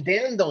call like. him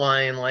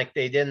Dandelion like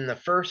they did in the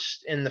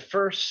first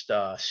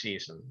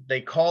season.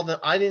 They called him.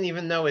 I didn't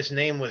even know his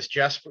name was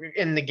Jesper.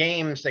 In the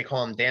games, they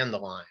call him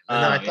Dandelion,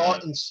 and Oh yeah.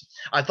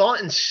 I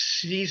thought in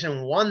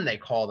season 1 they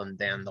called him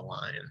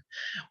Dandelion.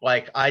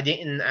 Like I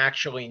didn't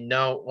actually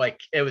know. Like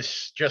it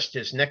was just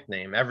his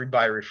nickname.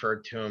 Everybody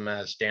referred to him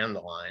as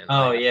Dandelion.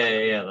 Oh Like yeah, yeah,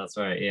 yeah, that's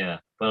right. Yeah.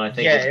 But I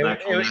think yeah, his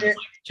actual name is like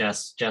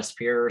Jess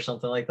Pierre or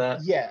something like that.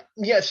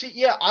 yeah, see,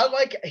 yeah, I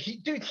like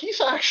dude, he's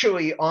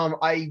actually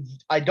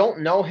I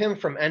don't know him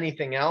from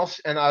anything else,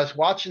 and I was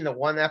watching the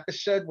one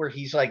episode where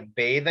he's like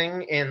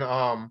bathing in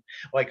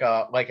like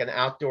an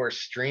outdoor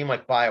stream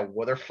like by a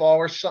waterfall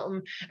or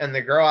something, and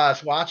the girl I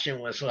was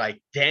watching was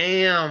like,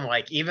 "Damn,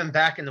 like even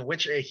back in the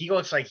Witcher, he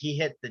looks like he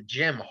hit the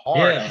gym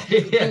hard." Yeah.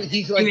 Dude,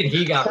 he's like Even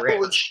he got totally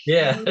ripped.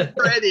 Yeah.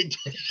 shredded.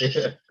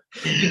 Yeah.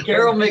 And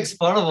Carol Like makes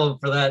fun of him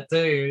for that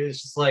too.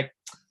 It's just like,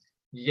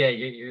 yeah,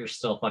 you're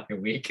still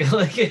fucking weak.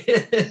 Like,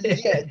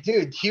 yeah,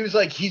 dude, he was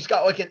like, he's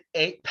got like an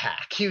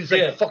 8-pack. He was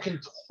like yeah. fucking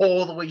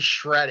totally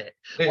shredded,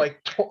 like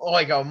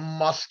a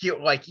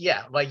muscular, like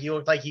yeah, like you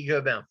look like he could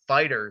have been a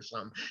fighter or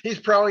something. He's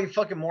probably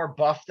fucking more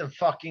buff than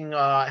fucking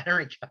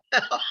Henry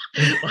Cavill.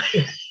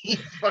 Like,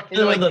 he's fucking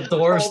Then when like the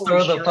dwarves totally throw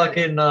the shredded.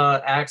 fucking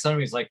axe on him,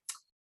 he's like,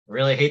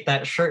 really hate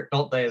that shirt,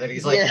 don't they? Then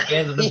he's like Yeah,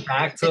 handing them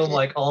back to him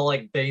like all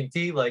like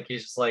dainty, like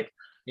he's just like,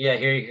 yeah,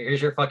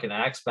 here's your fucking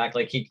axe back.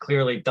 Like he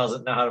clearly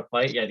doesn't know how to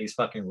fight yet. He's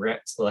fucking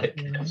ripped.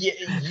 Like, yeah,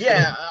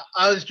 yeah.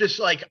 I was just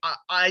like,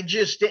 I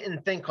just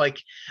didn't think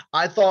like,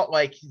 I thought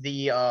like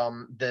the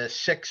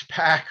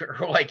 6-pack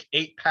or like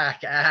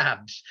 8-pack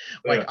abs,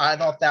 like yeah, I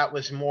thought that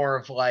was more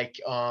of like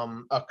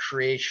a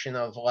creation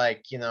of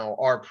like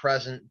our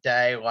present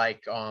day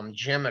like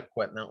gym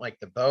equipment like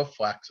the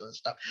Bowflex and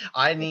stuff.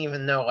 I didn't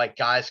even know like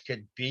guys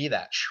could be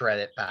that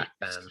shredded back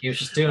then. he was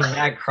just doing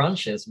mad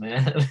crunches,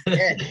 man.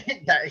 Yeah,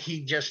 that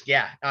he just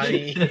yeah. I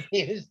mean,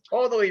 he was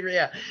totally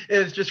yeah. It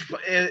was just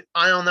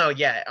I don't know.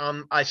 Yeah,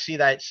 I see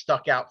that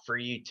stuck out for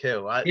you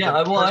too. Yeah,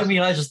 well, I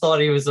mean, I just thought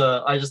he was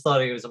a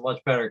much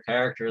better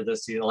character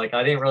this season. Like,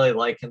 I didn't really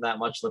like him that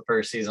much the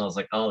first season. I was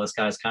like, oh, this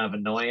guy's kind of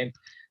annoying.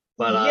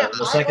 But Yeah,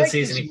 the I second like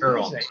season, his he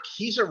grew on me. music.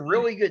 He's a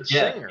really good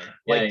Yeah, singer.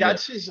 yeah, Like yeah,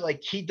 that's his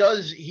like he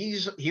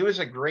was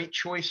a great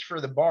choice for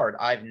the Bard.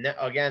 I've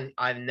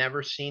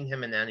never seen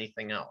him in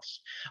anything else.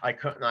 I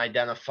couldn't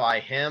identify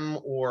him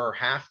or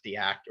half the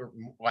actor,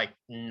 like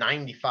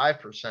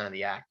 95% of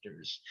the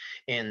actors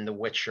in The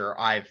Witcher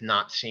I've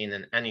not seen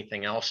in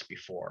anything else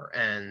before.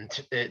 And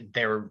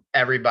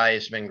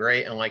everybody's been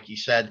great, and like you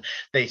said,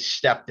 they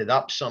stepped it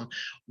up some.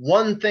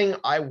 One thing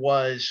I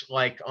was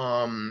like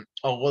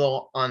a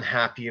little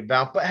unhappy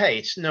about, but hey,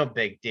 it's no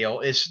big deal.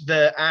 Is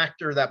the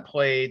actor that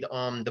played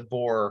the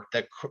boar,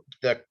 the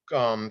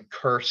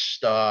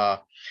cursed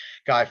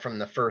guy from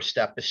the first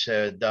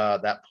episode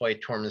that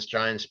played Tormund's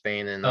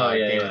Giantsbane in Oh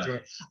yeah, Game of yeah,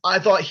 Thrones. I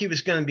thought he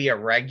was going to be a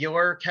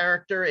regular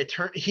character. It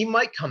turned he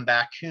might come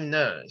back, who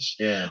knows?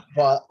 yeah,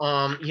 But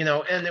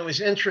and it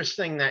was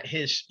interesting that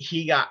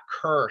he got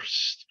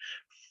cursed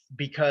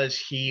because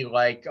he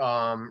like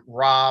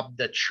robbed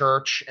the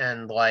church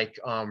and like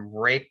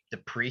raped the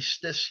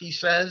priestess, he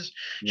says.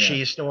 yeah,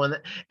 She's the one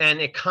that, and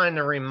it kind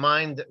of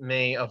reminded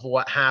me of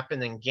what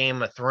happened in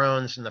Game of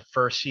Thrones in the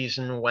first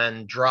season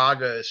when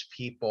Drago's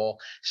people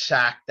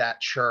sacked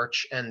that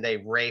church and they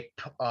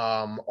rape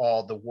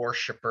all the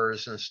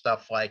worshippers and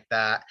stuff like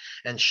that,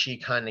 and she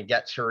kind of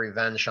gets her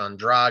revenge on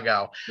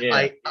Drago. yeah.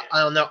 I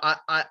don't know,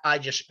 I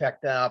just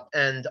picked that up.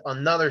 And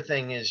another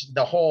thing is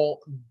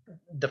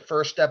the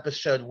first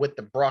episode with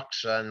the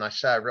Bruxa, and I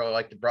said I really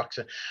like the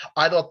Bruxa.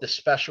 I thought the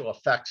special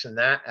effects in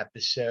that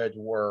episode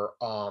were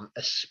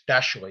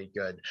especially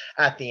good.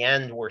 At the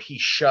end, where he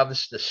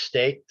shoves the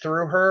stake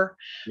through her,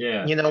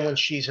 Yeah. when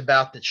she's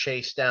about to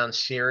chase down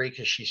Ciri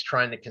because she's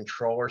trying to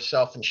control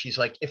herself, and she's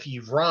like, "If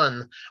you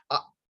run,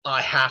 I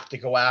have to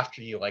go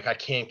after you. Like I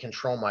can't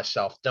control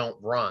myself. Don't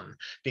run,"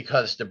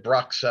 because the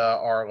Bruxa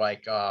are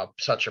like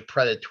such a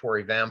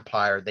predatory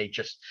vampire. They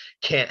just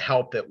can't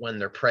help it when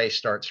their prey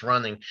starts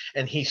running.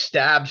 And he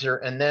stabs her,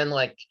 and then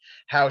like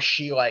how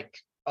she like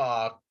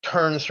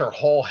turns her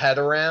whole head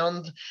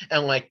around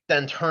and like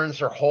then turns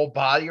her whole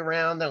body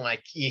around, and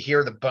like you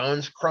hear the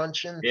bones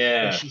crunching, and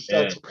Yeah, she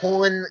yeah, starts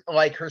pulling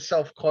like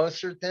herself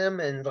closer to him,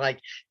 and like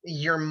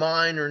you're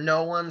mine or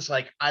no one's.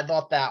 Like I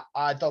thought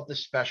the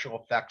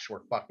special effects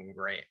were fucking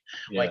great.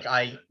 yeah. Like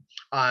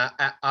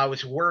I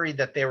was worried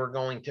that they were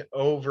going to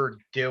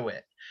overdo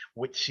it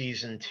with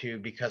season 2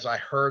 because I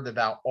heard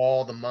about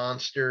all the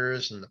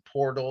monsters and the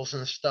portals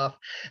and stuff.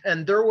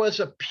 And there was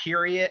a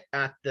period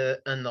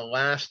in the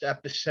last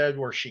episode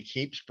where she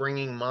keeps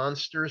bringing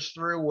monsters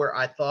through where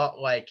I thought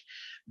like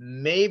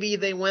maybe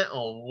they went a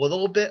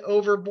little bit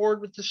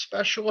overboard with the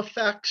special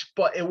effects,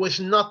 but it was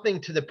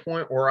nothing to the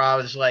point where I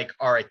was like,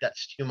 all right,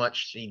 that's too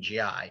much CGI.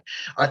 I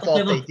I thought they thought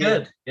they looked did.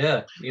 good.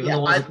 Yeah, even Yeah,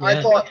 the ones I, at the I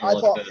end thought they I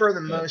looked thought good. for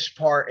the Yeah, most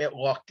part it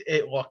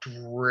looked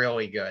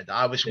really good.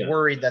 I was yeah,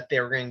 worried that they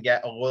were going to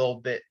get a little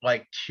bit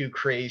like too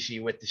crazy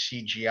with the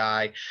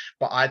CGI,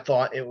 but I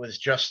thought it was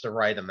just the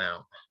right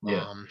amount. yeah.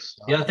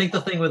 Yeah, I So think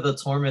the thing with the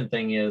Torment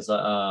thing is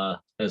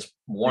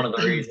one of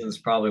the reasons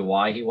probably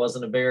why he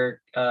wasn't a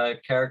bigger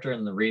character,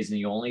 and the reason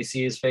you only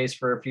see his face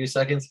for a few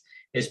seconds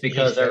is he's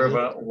because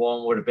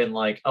everyone would have been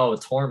like, "Oh,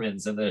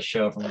 Tormund's in this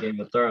show from Game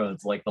of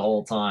Thrones," like the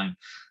whole time.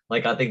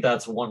 Like I think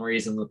that's one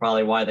reason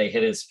probably why they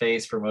hid his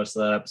face for most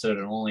of that episode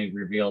and only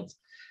revealed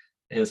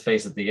his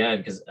face at the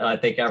end, because I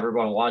think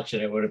everyone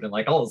watching it would have been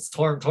like, "Oh, it's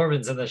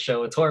Tormund's in the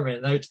show with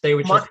Tormund." They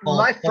would My just call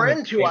my him Tormund friend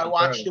from who Game I of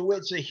watched Thrones. it with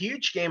is a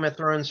huge Game of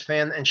Thrones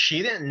fan, and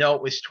she didn't know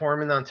it was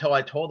Tormund until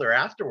I told her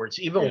afterwards,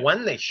 even Yeah.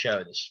 when they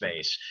showed his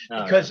face. Oh,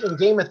 yeah. Because in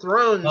Game of Oh,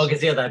 Thrones,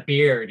 because yeah, that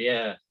beard.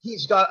 Yeah.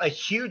 he's got a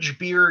huge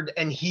beard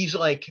and he's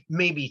like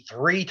maybe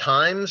 3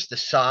 times the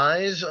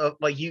size of,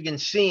 like, you can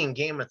see in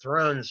Game of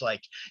Thrones,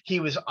 like he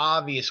was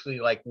obviously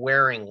like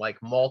wearing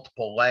like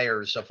multiple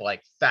layers of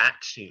like fat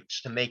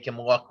suits to make him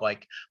look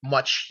like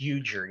much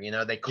huger. They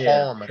Yeah.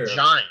 call him a Sure.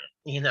 giant,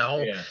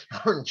 Yeah.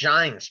 or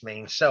giants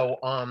mean. So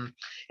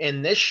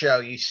in this show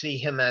you see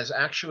him as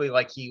actually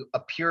like he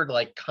appeared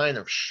like kind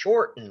of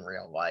short in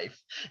real life,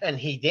 and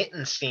he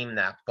didn't seem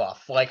that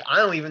buff. Like I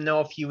don't even know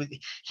if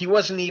he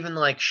wasn't even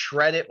like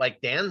shredded like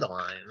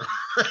Dandelion.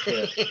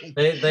 Yeah.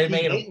 They He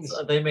made him.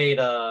 didn't. They made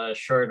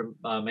sure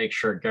to make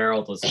sure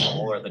Geralt was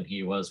taller than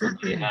he was when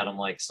they had him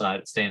like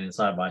standing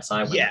side by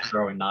side when Yeah. they're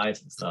throwing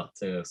knives and stuff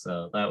too.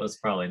 So that was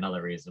probably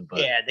another reason. But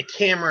Yeah, the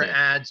camera yeah,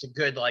 adds a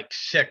good like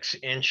 6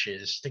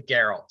 inches to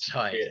Geralt's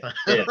height. yeah,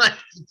 yeah.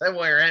 That's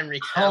where Henry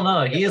Oh no,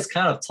 Cavill he is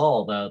kind of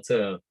tall though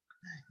too.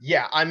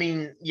 Yeah, I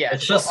mean, yeah,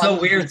 It's but just I so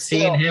mean, weird he's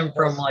seeing still him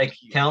from still like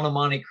huge. Count of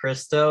Monte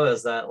Cristo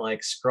as that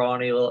like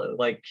scrawny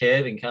like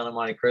kid in Count of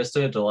Monte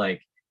Cristo to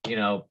like you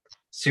know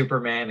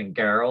Superman and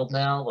Geralt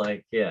now.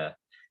 Like yeah,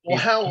 Well,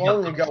 he's how become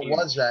long ago huge.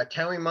 was that?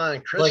 County Monte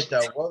Like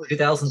Cristo. What was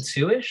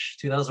 2002-ish,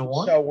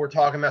 2001. so we're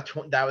talking about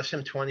that was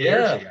him 20 years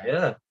Yeah, ago.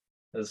 yeah.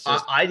 It's I,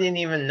 just I didn't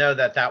even know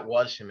that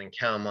was him in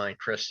Count Monte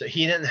Cristo.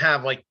 He didn't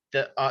have like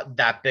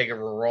that big of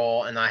a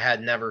role, and I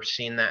had never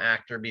seen that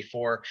actor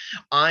before.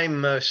 I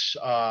most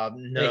yeah, he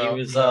know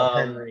was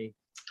Henry.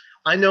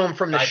 I know him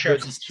from the Guy show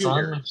The Pearce's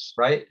son, Tudors.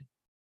 right?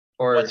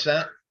 Or What's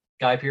that?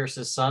 Guy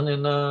Pearce's son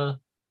in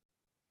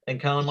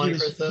Count of Monte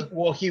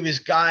Cristo. He was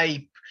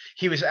Guy.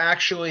 He was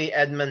actually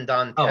Edmond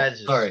Oh,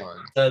 Dantes' sorry. son,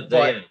 The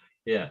but yeah,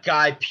 yeah.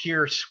 Guy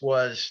Pearce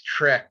was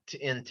tricked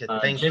into Jim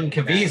thinking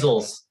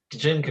that.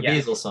 Jim Yeah,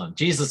 Caviezel's son,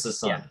 Jesus' yeah,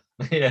 son.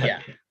 Yeah, yeah, yeah,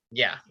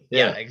 yeah,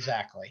 yeah.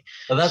 exactly.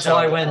 But that's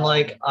why So, when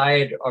like I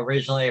had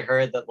originally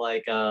heard that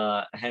like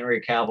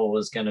Henry Cavill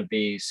was gonna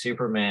be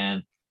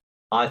Superman,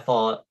 I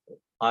thought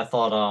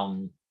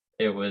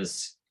it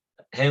was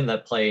him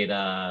that played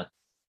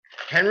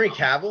Henry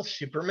Cavill,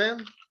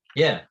 Superman.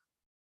 yeah.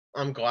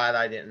 I'm glad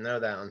I didn't know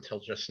that until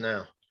just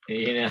now.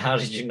 You know, how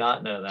did you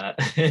not know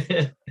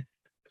that?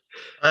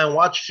 I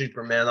watch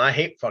Superman. I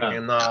hate Oh,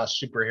 fucking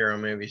superhero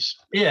movies.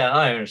 yeah,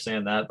 I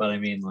understand that, but I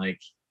mean, like,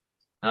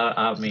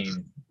 I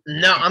mean,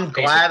 No, I'm basic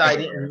glad I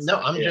everywhere and didn't.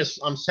 No, stuff.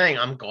 Yeah, I'm saying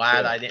I'm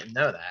glad yeah, I didn't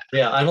know that.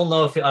 yeah. I don't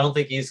know if I don't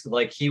think he's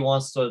like he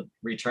wants to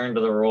return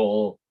to the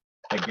role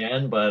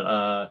again,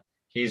 but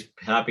he's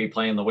happy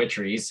playing The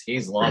Witcher.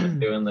 He's loving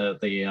doing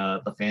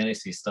the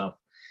fantasy stuff.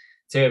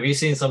 So have you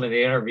seen some of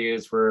the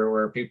interviews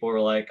where people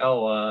were like,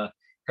 "Oh,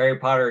 Harry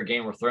Potter,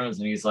 Game of Thrones,"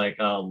 and he's like,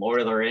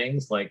 "Lord of the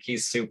Rings." Like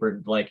he's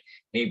super like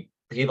he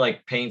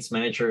like paints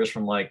miniatures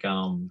from like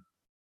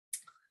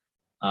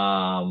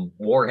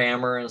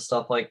Warhammer and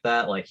stuff like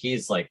that. Like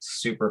he's like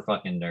super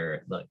fucking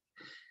nerd. Like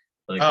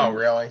Oh,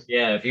 really?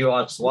 yeah. If you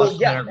watch Well,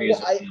 some yeah. interviews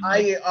with him,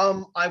 like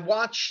I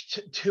watched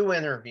two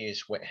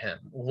interviews with him.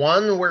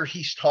 One where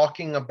he's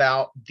talking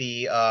about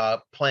the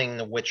playing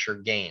the Witcher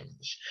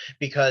games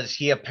because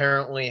he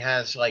apparently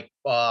has like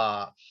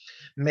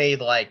made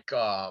like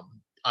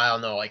I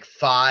don't know, like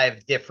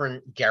 5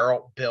 different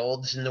Geralt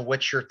builds in The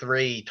Witcher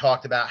 3. He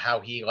talked about how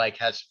he like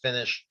has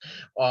finished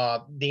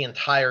the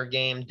entire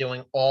game,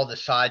 doing all the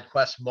side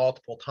quests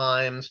multiple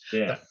times.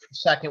 yeah, The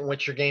second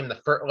Witcher game, the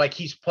first, like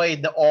he's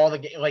played all the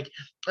game, like,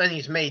 and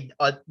he's made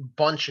a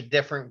bunch of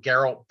different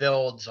Geralt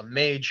builds, a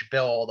mage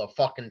build, a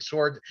fucking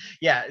sword.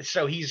 Yeah,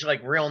 so he's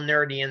like real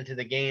nerdy into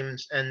the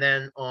games. And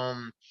then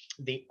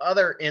the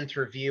other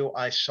interview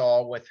I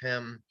saw with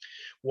him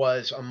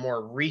was a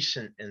more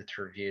recent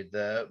interview.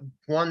 The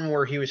one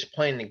where he was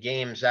playing the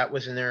games, that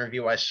was an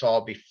interview I saw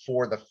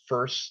before the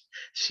first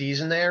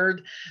season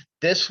aired.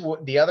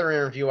 The other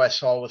interview I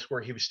saw was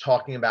where he was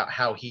talking about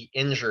how he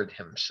injured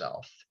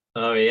himself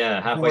oh yeah,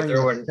 halfway during through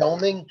the when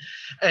filming,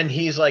 and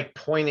he's like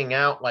pointing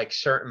out like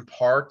certain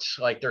parts,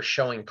 like they're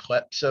showing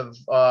clips of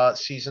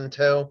season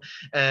 2,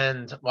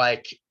 and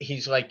like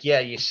he's like, yeah,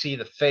 you see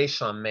the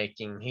face I'm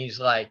making. He's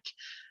like,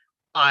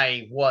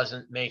 I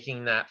wasn't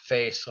making that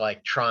face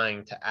like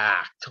trying to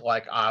act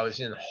like I was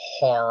in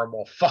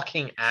horrible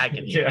fucking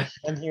agony. yeah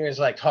And he was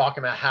like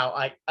talking about how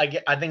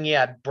I think he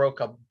had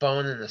broke a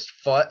bone in his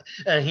foot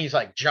and he's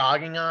like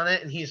jogging on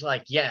it. And he's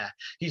like, yeah,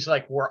 he's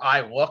like, where I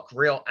look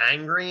real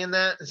angry in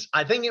that.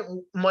 I think it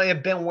might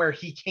have been where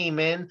he came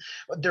in.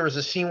 There was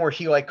a scene where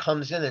he like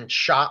comes in and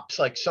chops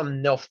like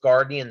some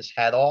Nilfgaardian's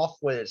head off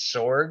with his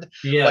sword,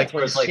 yeah like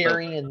when towards like the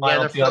Ciri and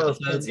final two Yennefer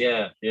episodes.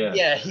 Yeah, yeah,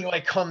 yeah, he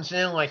like comes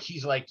in like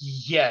he's like,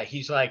 yeah,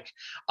 he's like,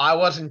 I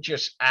wasn't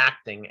just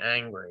acting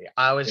angry.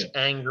 I was yeah,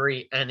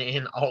 angry and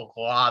in a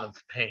lot of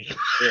pain.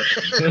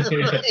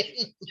 yeah.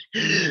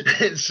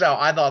 So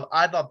I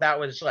thought that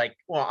was like,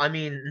 well, I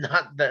mean,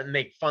 not that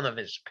make fun of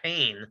his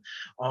pain,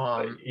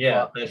 But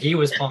yeah, but that he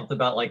was pumped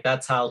about like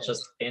that's how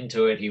just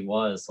into it he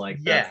was. Like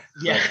that's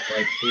yeah, yeah,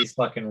 like he's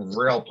fucking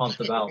real pumped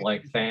about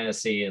like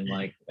fantasy and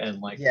like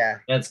yeah.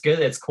 and it's good.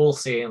 It's cool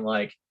seeing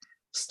like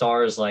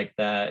stars like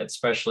that,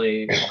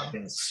 especially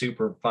fucking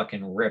super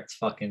fucking ripped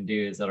fucking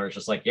dudes that are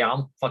just like, yeah,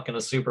 I'm fucking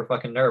a super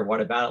fucking nerd.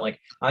 What about it? Like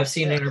I've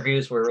seen Yeah.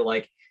 interviews where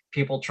like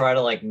people try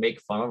to like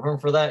make fun of him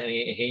for that, and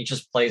he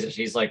just plays it.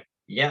 He's like,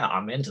 yeah,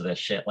 I'm into this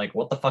shit. Like,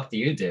 what the fuck do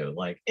you do?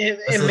 Like, this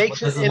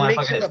is It my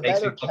makes fucking. him a It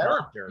makes me better fucking up.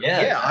 character.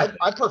 Yeah, Yeah, exactly.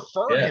 I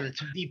prefer Yeah, him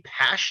to be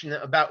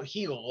passionate about.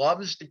 He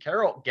loves the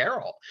Geralt.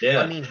 I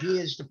yeah, mean, he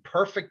is the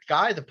perfect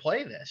guy to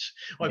play this.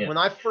 Like yeah, when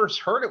I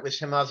first heard it was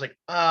him, I was like,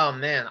 oh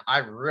man, I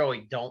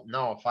really don't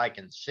know if I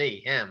can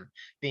see him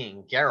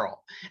being Geralt.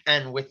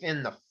 And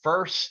within the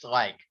first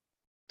like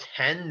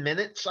 10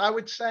 minutes, I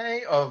would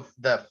say, of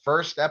the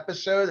first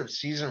episode of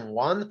season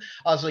 1,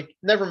 I was like,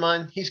 never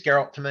mind, he's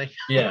Geralt to me.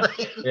 yeah,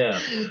 yeah.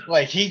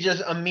 Like he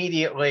just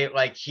immediately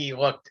like he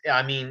looked,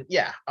 I mean,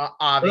 yeah, Those are the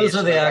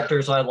obviously like,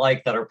 actors I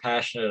like that are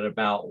passionate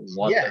about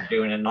what yeah, they're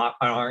doing and not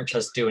aren't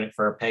just doing it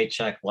for a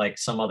paycheck like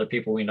some other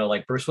people we know,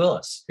 like Bruce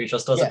Willis, who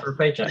just does it yeah. for a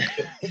paycheck.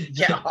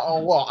 Yeah,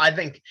 oh well, I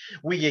think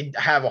we could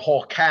have a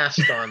whole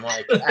cast on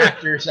like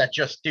actors that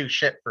just do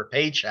shit for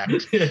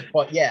paychecks.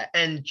 But yeah,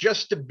 and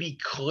just to be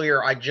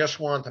clear, I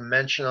just wanted to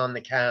mention on the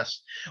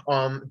cast,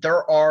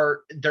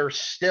 there's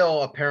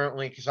still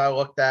apparently, because I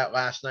looked at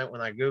last night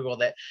when I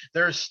Googled it,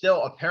 there's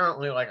still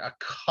apparently like a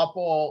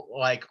couple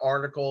like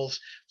articles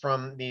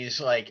from these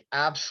like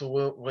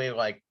absolutely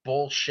like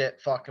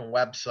bullshit fucking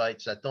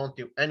websites that don't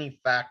do any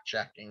fact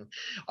checking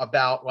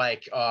about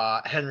like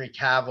Henry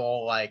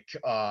Cavill like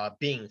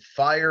being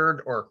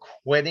fired or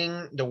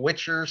quitting the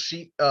Witcher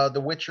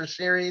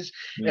series.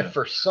 Yeah, If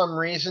for some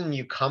reason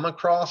you come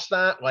across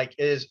that, like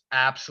it is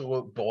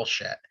absolute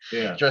bullshit.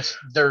 yeah. Just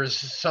there's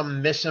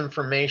some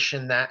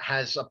misinformation that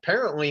has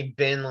apparently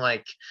been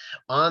like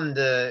on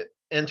the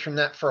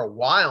internet for a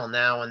while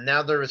now, and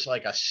now there is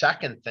like a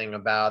second thing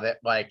about it,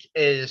 like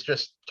it is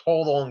just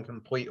total and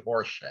complete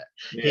horseshit.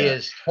 He Yeah.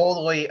 is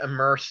totally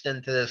immersed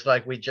into this,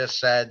 like we just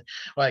said.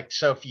 Like,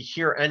 so if you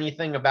hear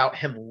anything about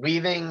him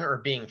leaving or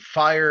being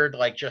fired,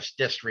 like just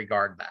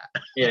disregard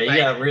that. Yeah, you Like,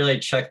 gotta really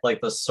check like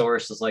the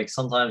sources. Like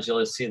sometimes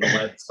you'll see the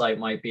website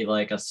might be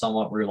like a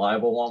somewhat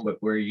reliable one, but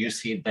where you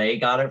see they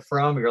got it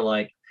from, you're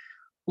like,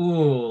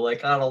 ooh,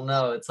 like I don't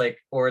know. It's like,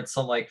 or it's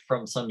some like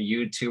from some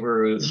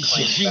YouTuber who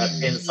claims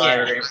that's Yeah.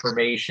 insider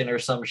information or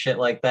some shit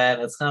like that.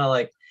 And it's kind of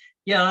like,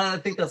 yeah, I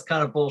think that's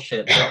kind of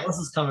bullshit. So this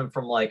is coming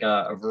from like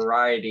a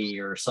variety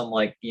or some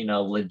like,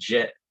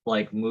 legit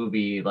like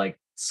movie like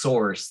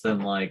source, then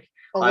like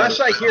I Unless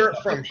would I really hear it have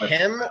to from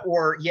question him, that.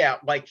 or yeah,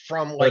 like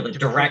from Or like the the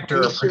director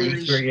or producer,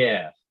 producers,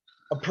 yeah.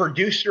 a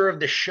producer of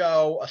the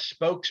show, a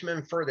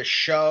spokesman for the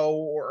show,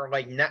 or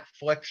like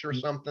Netflix or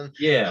something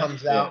Yeah,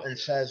 comes yeah. out and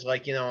says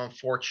like,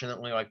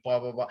 unfortunately, like blah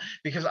blah blah.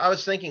 Because I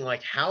was thinking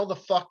like, how the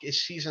fuck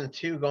is season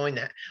two going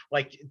to,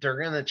 like,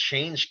 they're gonna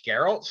change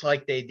Geralt's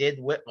like they did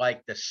with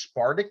like the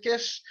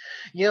Spartacus,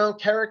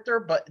 character,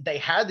 but they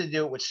had to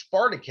do it with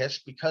Spartacus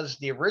because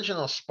the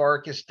original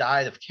Spartacus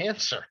died of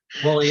cancer.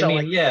 Well, I So mean,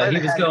 like, yeah, kind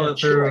of had no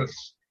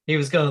choice. he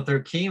was going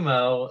through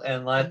chemo,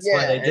 and that's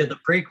why Yeah, they did and the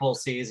prequel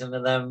season,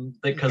 and then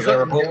he because they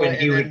were couldn't do hoping it,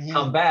 he and would then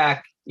come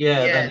back, yeah,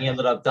 then yeah. he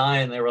ended up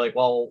dying. They were like,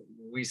 well,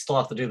 we still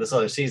have to do this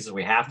other season.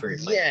 We have to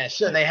replace Yeah, him.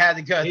 so Like, they had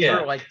to go yeah,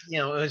 through like,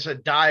 it was a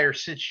dire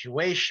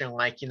situation,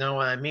 like, you know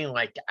what I mean?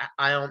 Like,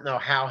 I don't know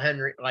how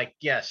Henry, like,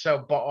 yeah,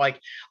 so, but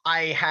like,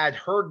 I had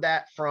heard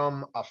that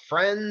from a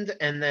friend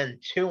and then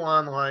two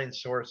online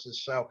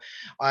sources. So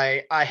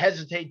I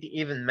hesitate to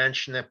even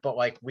mention it, but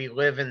like, we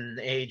live in an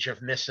age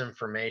of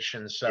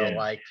misinformation. So, yeah.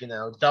 like,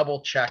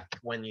 double check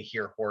when you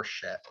hear horse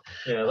shit.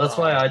 Yeah, that's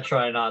why Um, I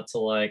try not to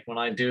like when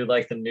I do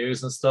like the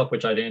news and stuff,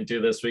 which I didn't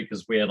do this week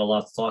because we had a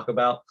lot to talk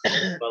about.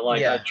 But like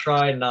I yeah,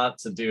 try not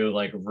to do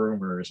like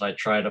rumors. I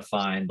try to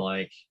find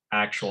like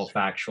actual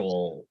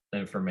factual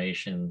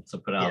information to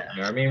put out yeah.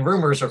 there. I mean,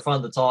 rumors are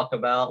fun to talk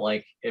about,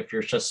 like if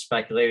you're just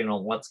speculating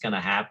on what's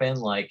gonna happen,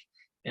 like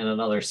in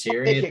another Make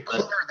series. it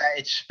clear that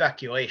it's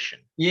speculation.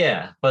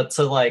 Yeah, but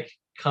to like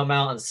come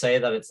out and say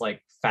that it's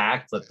like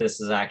fact that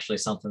this is actually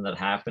something that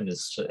happened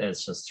is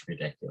just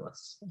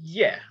ridiculous.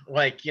 Yeah,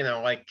 like,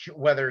 like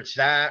whether it's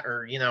that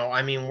or,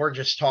 I mean, we're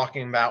just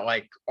talking about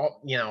like,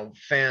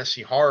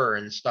 fantasy horror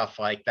and stuff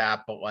like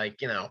that. But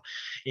like,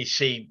 you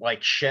see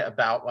like shit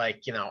about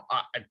like,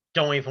 I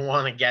don't even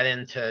want to get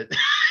into.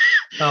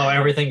 Oh,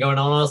 everything going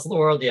on in the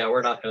world? Yeah,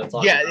 we're not going to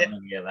talk Yeah, about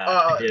any of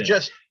that. Yeah.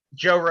 just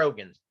Joe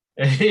Rogan.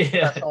 That's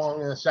Yeah. all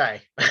I'm gonna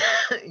say.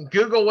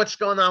 Google what's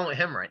going on with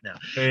him right now.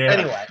 Yeah.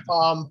 Anyway,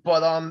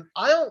 but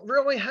I don't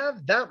really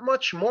have that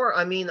much more.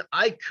 I mean,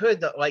 I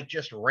could like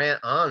just rant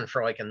on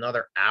for like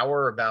another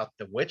hour about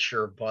The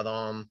Witcher, but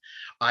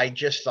I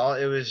just thought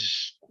it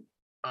was.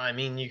 I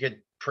mean, you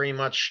could pretty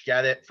much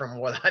get it from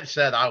what I've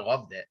said. I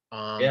loved it.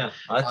 Yeah.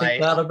 I think I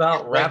that it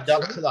about lived wraps it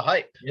up up. to the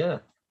hype. Yeah.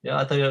 Yeah,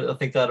 I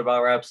think that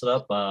about wraps it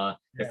up.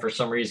 If Yeah. for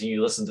some reason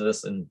you listen to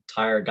this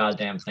entire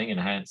goddamn thing and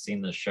hadn't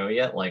seen the show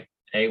yet, like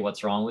A,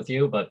 what's wrong with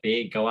you? But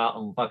B, go out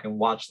and fucking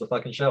watch the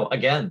fucking show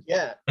again.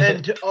 Yeah.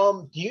 And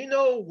do you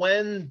know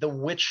when The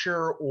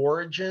Witcher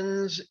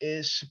Origins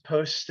is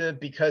supposed to,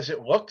 because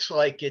it looks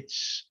like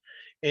it's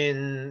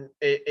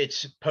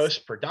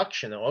post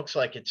production. It looks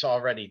like it's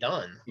already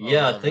done.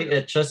 Yeah, I think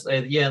it just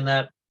yeah, in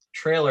that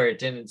trailer it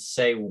didn't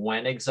say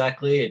when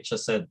exactly. It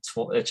just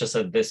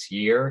said this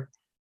year.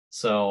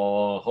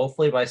 So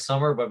hopefully by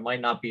summer, but might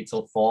not be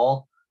till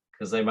fall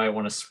because they might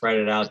want to spread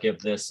it out, give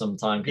this some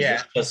time because Yeah.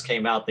 this just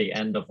came out the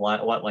end of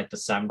like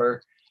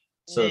December.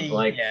 So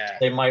like Yeah.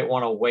 they might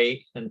want to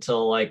wait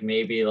until like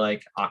maybe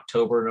like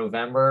October,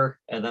 November,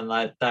 and then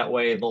that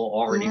way they'll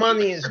already be in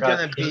Money is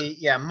gonna production. be,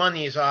 yeah,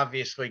 money is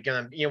obviously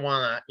gonna, you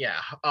wanna, yeah.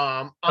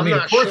 I I'm mean,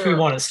 of not course we sure.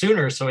 want it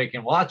sooner so we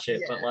can watch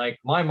it, but Yeah. like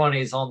my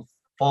money's on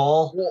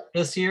fall Well,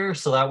 this year,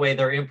 so that way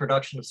they're in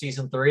production of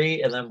season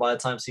three, and then by the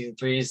time season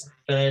three's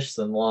finished,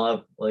 then we'll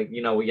have like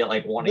we get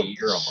like one a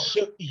year almost.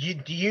 so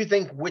do you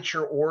think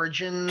Witcher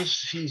Origins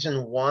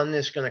season one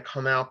is gonna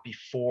come out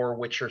before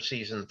Witcher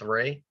season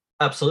three?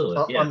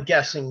 Absolutely, yeah, I'm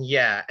guessing,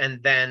 yeah.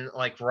 And then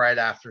like right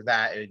after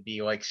that, it would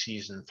be like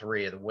season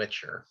three of The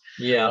Witcher.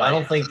 yeah. I Like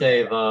don't think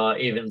they've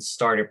even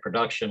started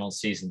production on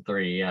season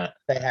three yet.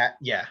 they had,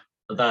 yeah.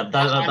 That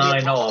I mean, I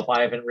know of.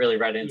 I haven't really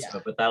read into yeah.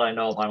 it, but that I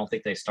know of. I don't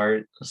think they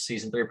started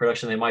season three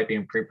production. They might be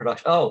in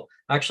pre-production. Oh,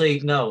 actually,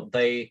 no,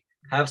 they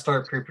have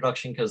started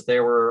pre-production because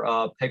there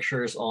were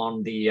pictures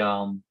on the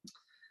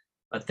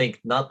I think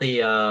not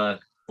the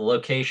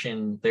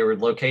location. They were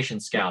location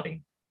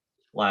scouting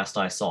last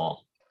I saw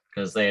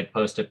because they had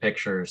posted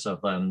pictures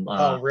of them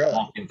Oh, really?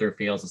 walking through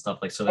fields and stuff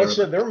like so. They Oh, were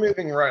so they're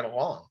moving right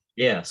along.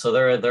 yeah, so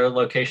they're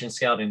location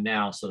scouting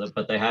now, so that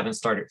but they haven't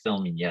started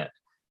filming yet.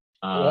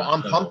 Well,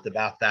 I'm So pumped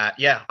about that.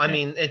 Yeah, I yeah.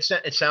 mean, it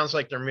sounds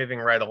like they're moving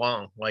right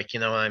along. Like, you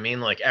know what I mean?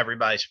 Like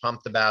everybody's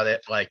pumped about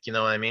it. Like, you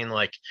know what I mean?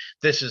 Like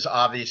this is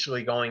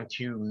obviously going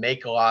to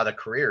make a lot of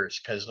careers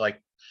because,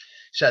 like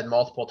said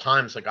multiple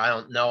times, like I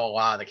don't know a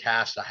lot of the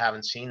cast. I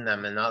haven't seen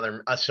them in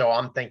other. So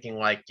I'm thinking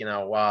like, a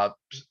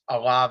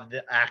lot of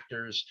the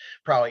actors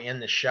probably in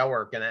the show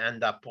are going to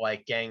end up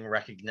like getting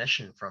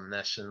recognition from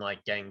this and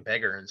like getting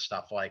bigger and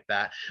stuff like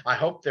that. I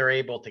hope they're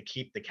able to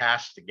keep the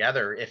cast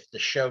together if the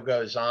show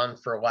goes on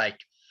for like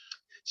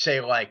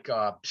say like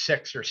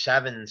 6 or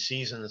 7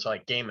 seasons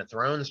like Game of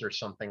Thrones or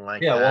something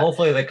like Yeah, well, that.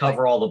 hopefully they Like,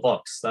 cover all the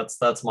books.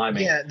 That's my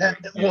main yeah,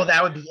 that concern. well, Yeah,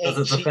 that would be because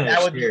it's a that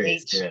finished would be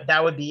series. Yeah,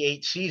 that would be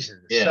 8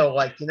 seasons. yeah, So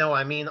like,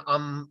 I mean,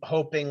 I'm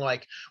hoping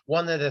like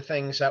one of the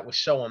things that was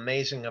so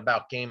amazing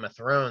about Game of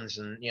Thrones,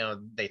 and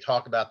they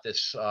talk about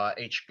this,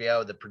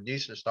 HBO, the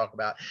producers talk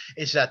about,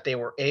 is that they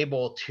were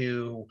able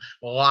to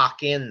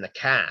lock in the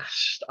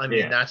cast. I mean,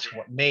 yeah. that's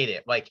what made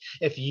it. Like,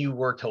 if you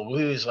were to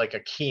lose like a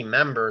key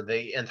member,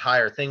 the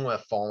entire thing would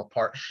have fallen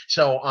apart.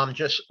 So I'm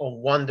just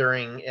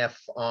wondering if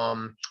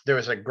there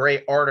was a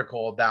great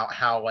article about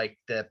how like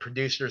the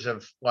producers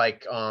of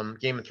like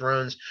Game of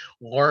Thrones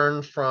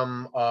learned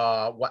from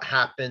what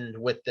happened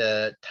with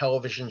the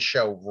television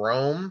show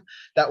Rome,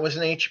 that was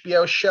an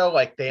HBO show.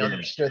 Like, they Yeah.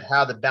 understood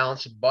how to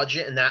balance a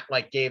budget, and that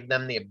like gave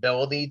them the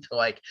ability to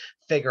like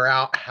figure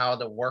out how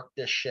to work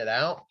this shit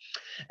out.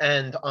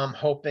 And I'm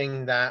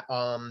hoping that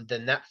the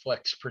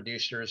Netflix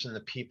producers and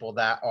the people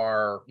that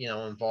are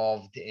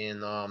involved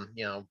in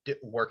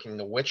working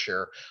The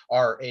Witcher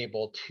are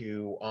able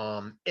to,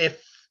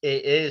 if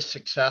it is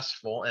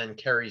successful and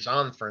carries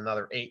on for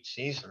another 8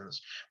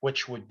 seasons,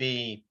 which would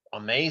be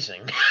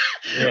amazing.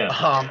 Yeah.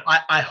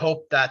 I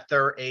hope that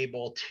they're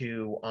able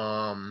to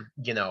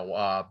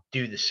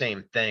do the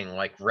same thing,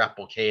 like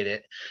replicate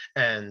it.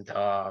 And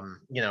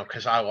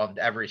because I loved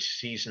every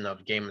season of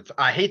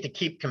I hate to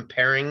keep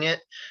comparing it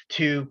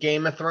to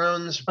Game of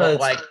Thrones, but But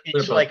like they're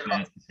it's both like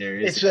fantasy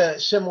series. it's a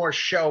similar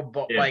show.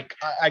 But Yeah, like,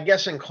 I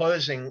guess in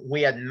closing,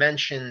 we had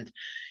mentioned,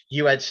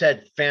 you had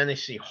said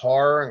fantasy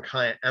horror and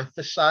kind of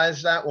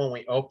emphasized that when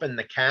we opened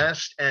the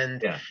cast.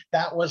 And yeah,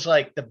 that was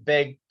like the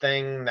big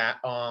thing that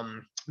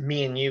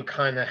me and you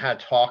kind of had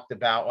talked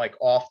about, like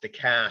off the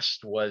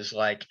cast, was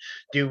like,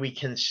 do we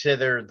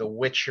consider The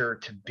Witcher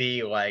to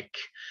be like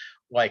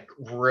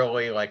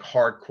really like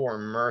hardcore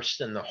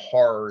immersed in the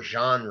horror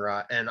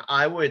genre? And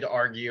I would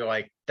argue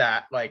like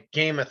that, like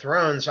Game of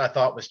Thrones, I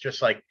thought was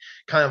just like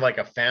kind of like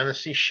a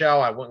fantasy show.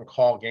 I wouldn't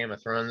call Game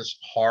of Thrones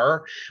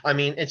horror. I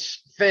mean,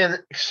 it's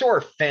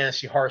sort of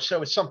fantasy horror,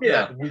 so it's something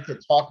yeah, that we could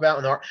talk about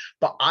in art.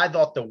 But I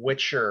thought the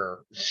Witcher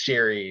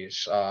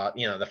series,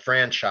 the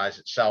franchise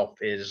itself,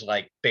 is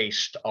like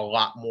based a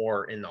lot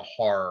more in the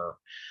horror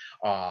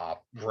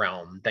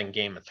realm than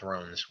Game of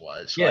Thrones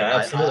was. Like, yeah.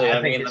 Absolutely. I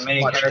I think mean, the it's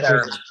main much better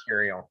characters.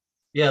 material.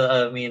 Yeah,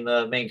 I mean,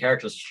 the main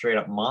character is a straight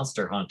up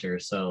monster hunter.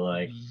 So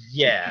like, you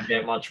Yeah. can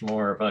get much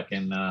more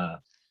fucking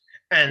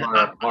And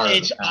horror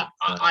than that. So.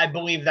 I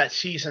believe that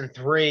season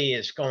 3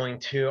 is going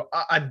to,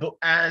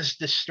 as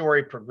the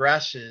story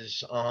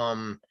progresses,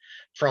 from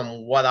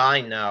what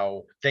I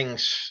know,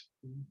 things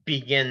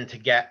begin to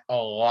get a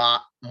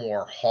lot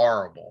more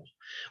horrible.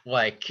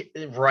 Like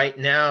right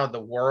now,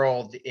 the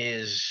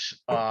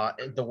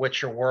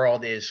Witcher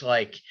world is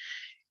like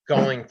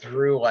going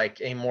through like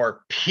a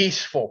more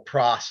peaceful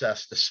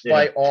process Yeah,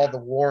 despite all the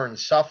war and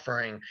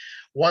suffering.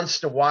 Once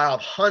the Wild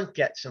Hunt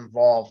gets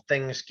involved,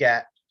 things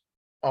get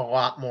a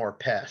lot more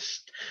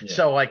pissed. yeah,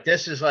 So like,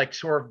 this is like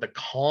sort of the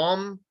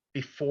calm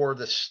before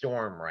the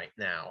storm right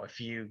now, if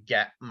you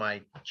get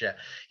my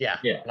yeah,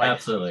 yeah. like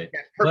Absolutely.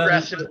 But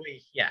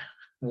progressively, yeah.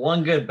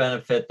 one good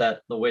benefit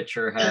that The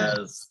Witcher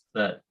has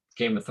that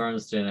Game of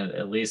Thrones didn't,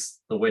 at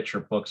least the Witcher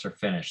books are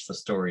finished. The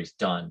story's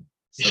done.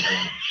 So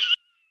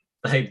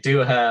they do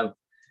have,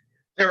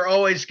 They're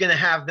always going to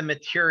have the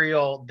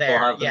material they'll there.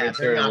 have the Yeah, they're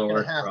material to not going to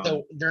work have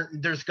from. to.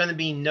 There's going to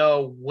be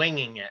no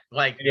winging it.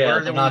 Like, Yeah, where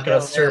do we go now?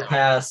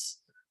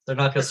 they're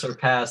not gonna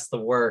surpass the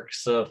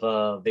works of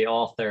the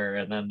author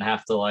and then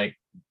have to like,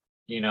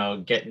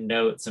 get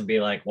notes and be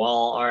like, well,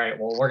 all right,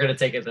 well, we're gonna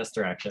take it this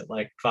direction.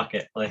 Like, fuck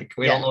it. Like,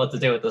 we don't Yeah. know what to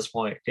do at this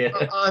point. Yeah.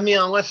 I mean,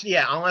 unless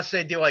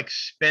they do like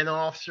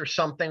spin-offs or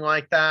something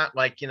like that,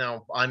 like,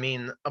 I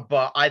mean,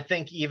 but I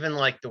think even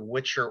like the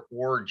Witcher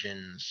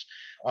Origins,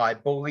 I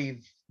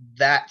believe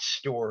that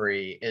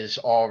story is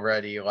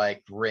already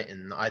like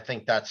written. I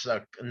think that's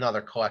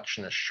another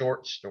collection of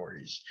short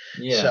stories.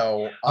 Yeah.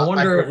 So I I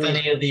wonder if believe,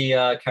 any of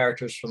the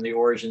characters from the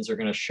Origins are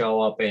going to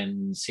show up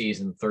in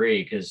season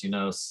 3 because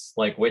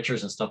like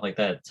Witchers and stuff like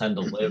that tend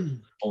to live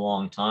a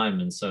long time,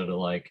 and so do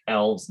like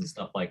elves and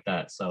stuff like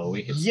that. So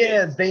we could see.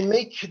 yeah,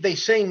 they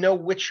say no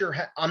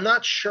Witcher. I'm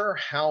not sure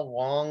how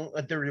long.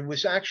 There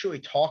was actually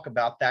talk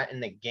about that in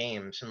the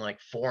games and like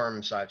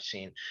forums I've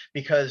seen,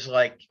 because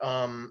like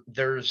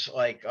there's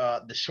like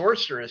the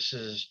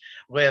sorceresses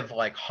live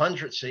like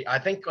hundreds. I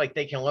think like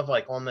they can live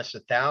like almost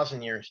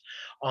 1,000 years.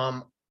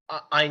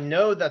 I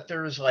know that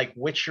there's like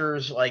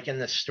Witchers like in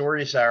the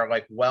stories that are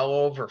like well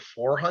over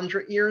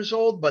 400 years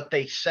old, but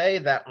they say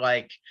that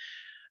like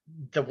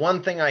the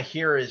one thing I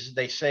hear is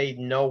they say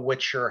no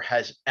Witcher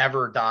has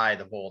ever died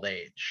of old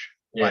age.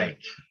 Yeah. like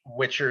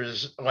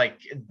Witcher's like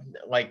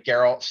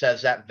Geralt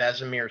says that,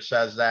 Vesemir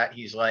says that.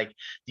 He's like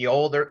the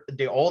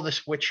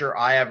oldest Witcher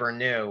I ever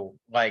knew,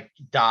 like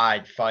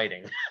died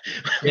fighting.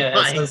 Yeah, and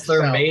Like since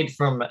they're so. made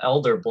from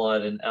elder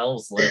blood and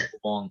elves live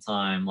a long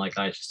time, like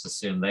I just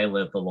assume they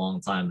lived a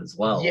long time as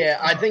well. Yeah,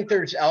 I So, think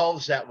there's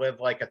elves that live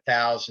like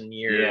 1,000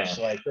 years,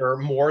 yeah. like or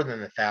more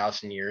than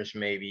 1,000 years,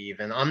 maybe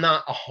even. I'm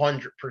not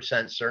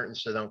 100% certain,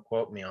 so don't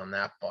quote me on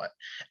that. But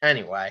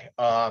anyway,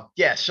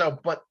 yeah. So,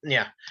 but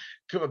yeah,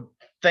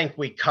 think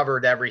we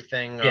covered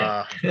everything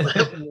Yeah.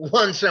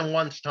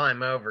 once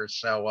time over.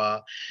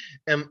 So,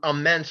 am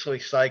immensely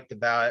psyched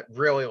about it.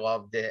 Really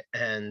loved it,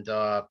 and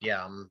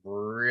yeah, I'm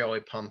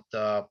really pumped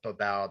up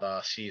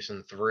about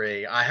season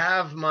 3. I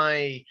have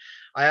my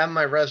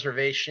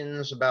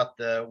reservations about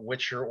the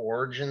Witcher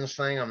Origins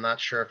thing. I'm not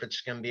sure if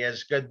it's going to be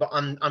as good, but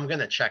I'm going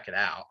to check it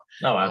out.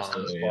 Oh,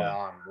 absolutely. But Yeah.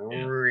 I'm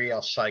Yeah. real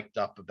psyched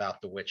up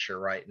about The Witcher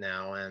right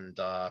now, and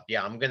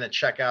yeah, I'm going to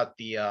check out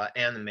the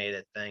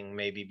animated thing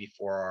maybe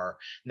before our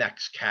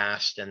next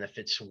cast, and if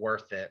it's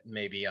worth it,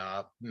 maybe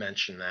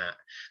mention that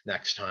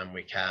next time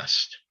we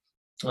cast.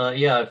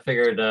 Yeah, I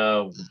figured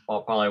I'll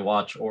probably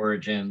watch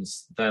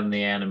Origins, then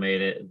the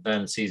animated,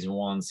 then season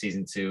 1,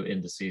 season 2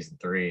 into season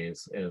 3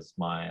 is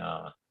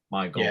my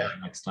my goal Yeah.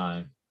 next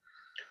time.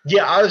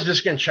 Yeah, I was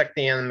just gonna check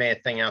the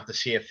animated thing out to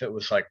see if it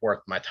was like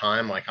worth my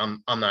time. Like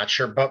I'm not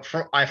sure, but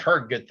I've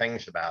heard good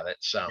things about it.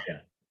 So Yeah.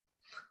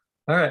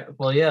 All right.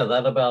 Well, yeah,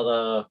 that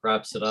about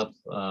wraps it up.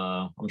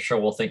 I'm sure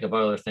we'll think of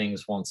other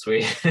things once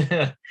we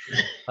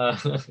uh,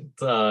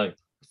 uh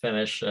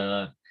finish.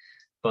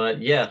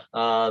 But yeah,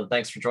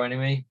 thanks for joining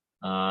me.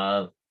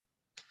 yeah,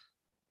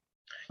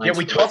 Thanks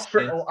for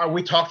listening.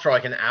 we talked for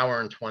like an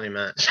hour and 20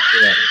 minutes.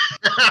 Yeah.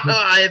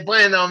 I had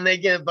planned on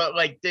making it, but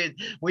like, dude,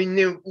 we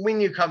knew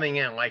coming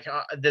in like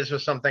this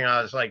was something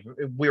I was like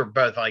we were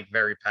both like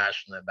very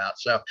passionate about.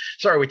 So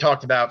sorry we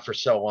talked about for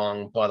so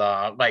long,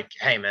 but like,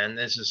 hey man,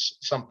 this is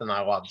something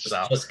I love.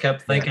 So Just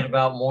kept yeah. thinking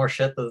about more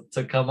shit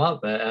to come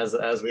up as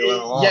we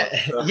went along.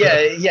 Yeah, So,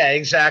 yeah,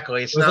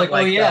 exactly. it It's was not like, oh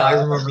like yeah, I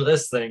remember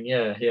this thing.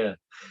 Yeah, yeah.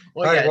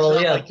 well, All yeah, right. it's Well,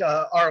 not yeah,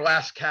 like our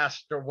last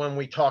cast or when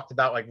we talked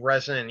about like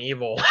Resident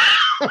Evil,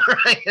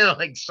 right?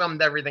 Like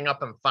summed everything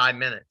up in 5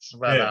 minutes.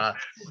 But yeah,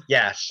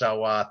 yeah,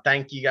 so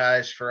thank you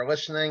guys for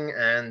listening,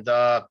 and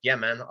yeah,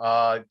 man,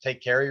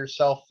 take care of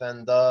yourself,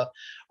 and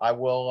I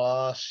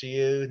will see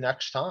you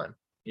next time.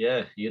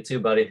 yeah. You too,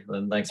 buddy.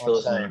 And thanks for On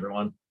listening, same.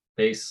 everyone.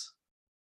 Peace.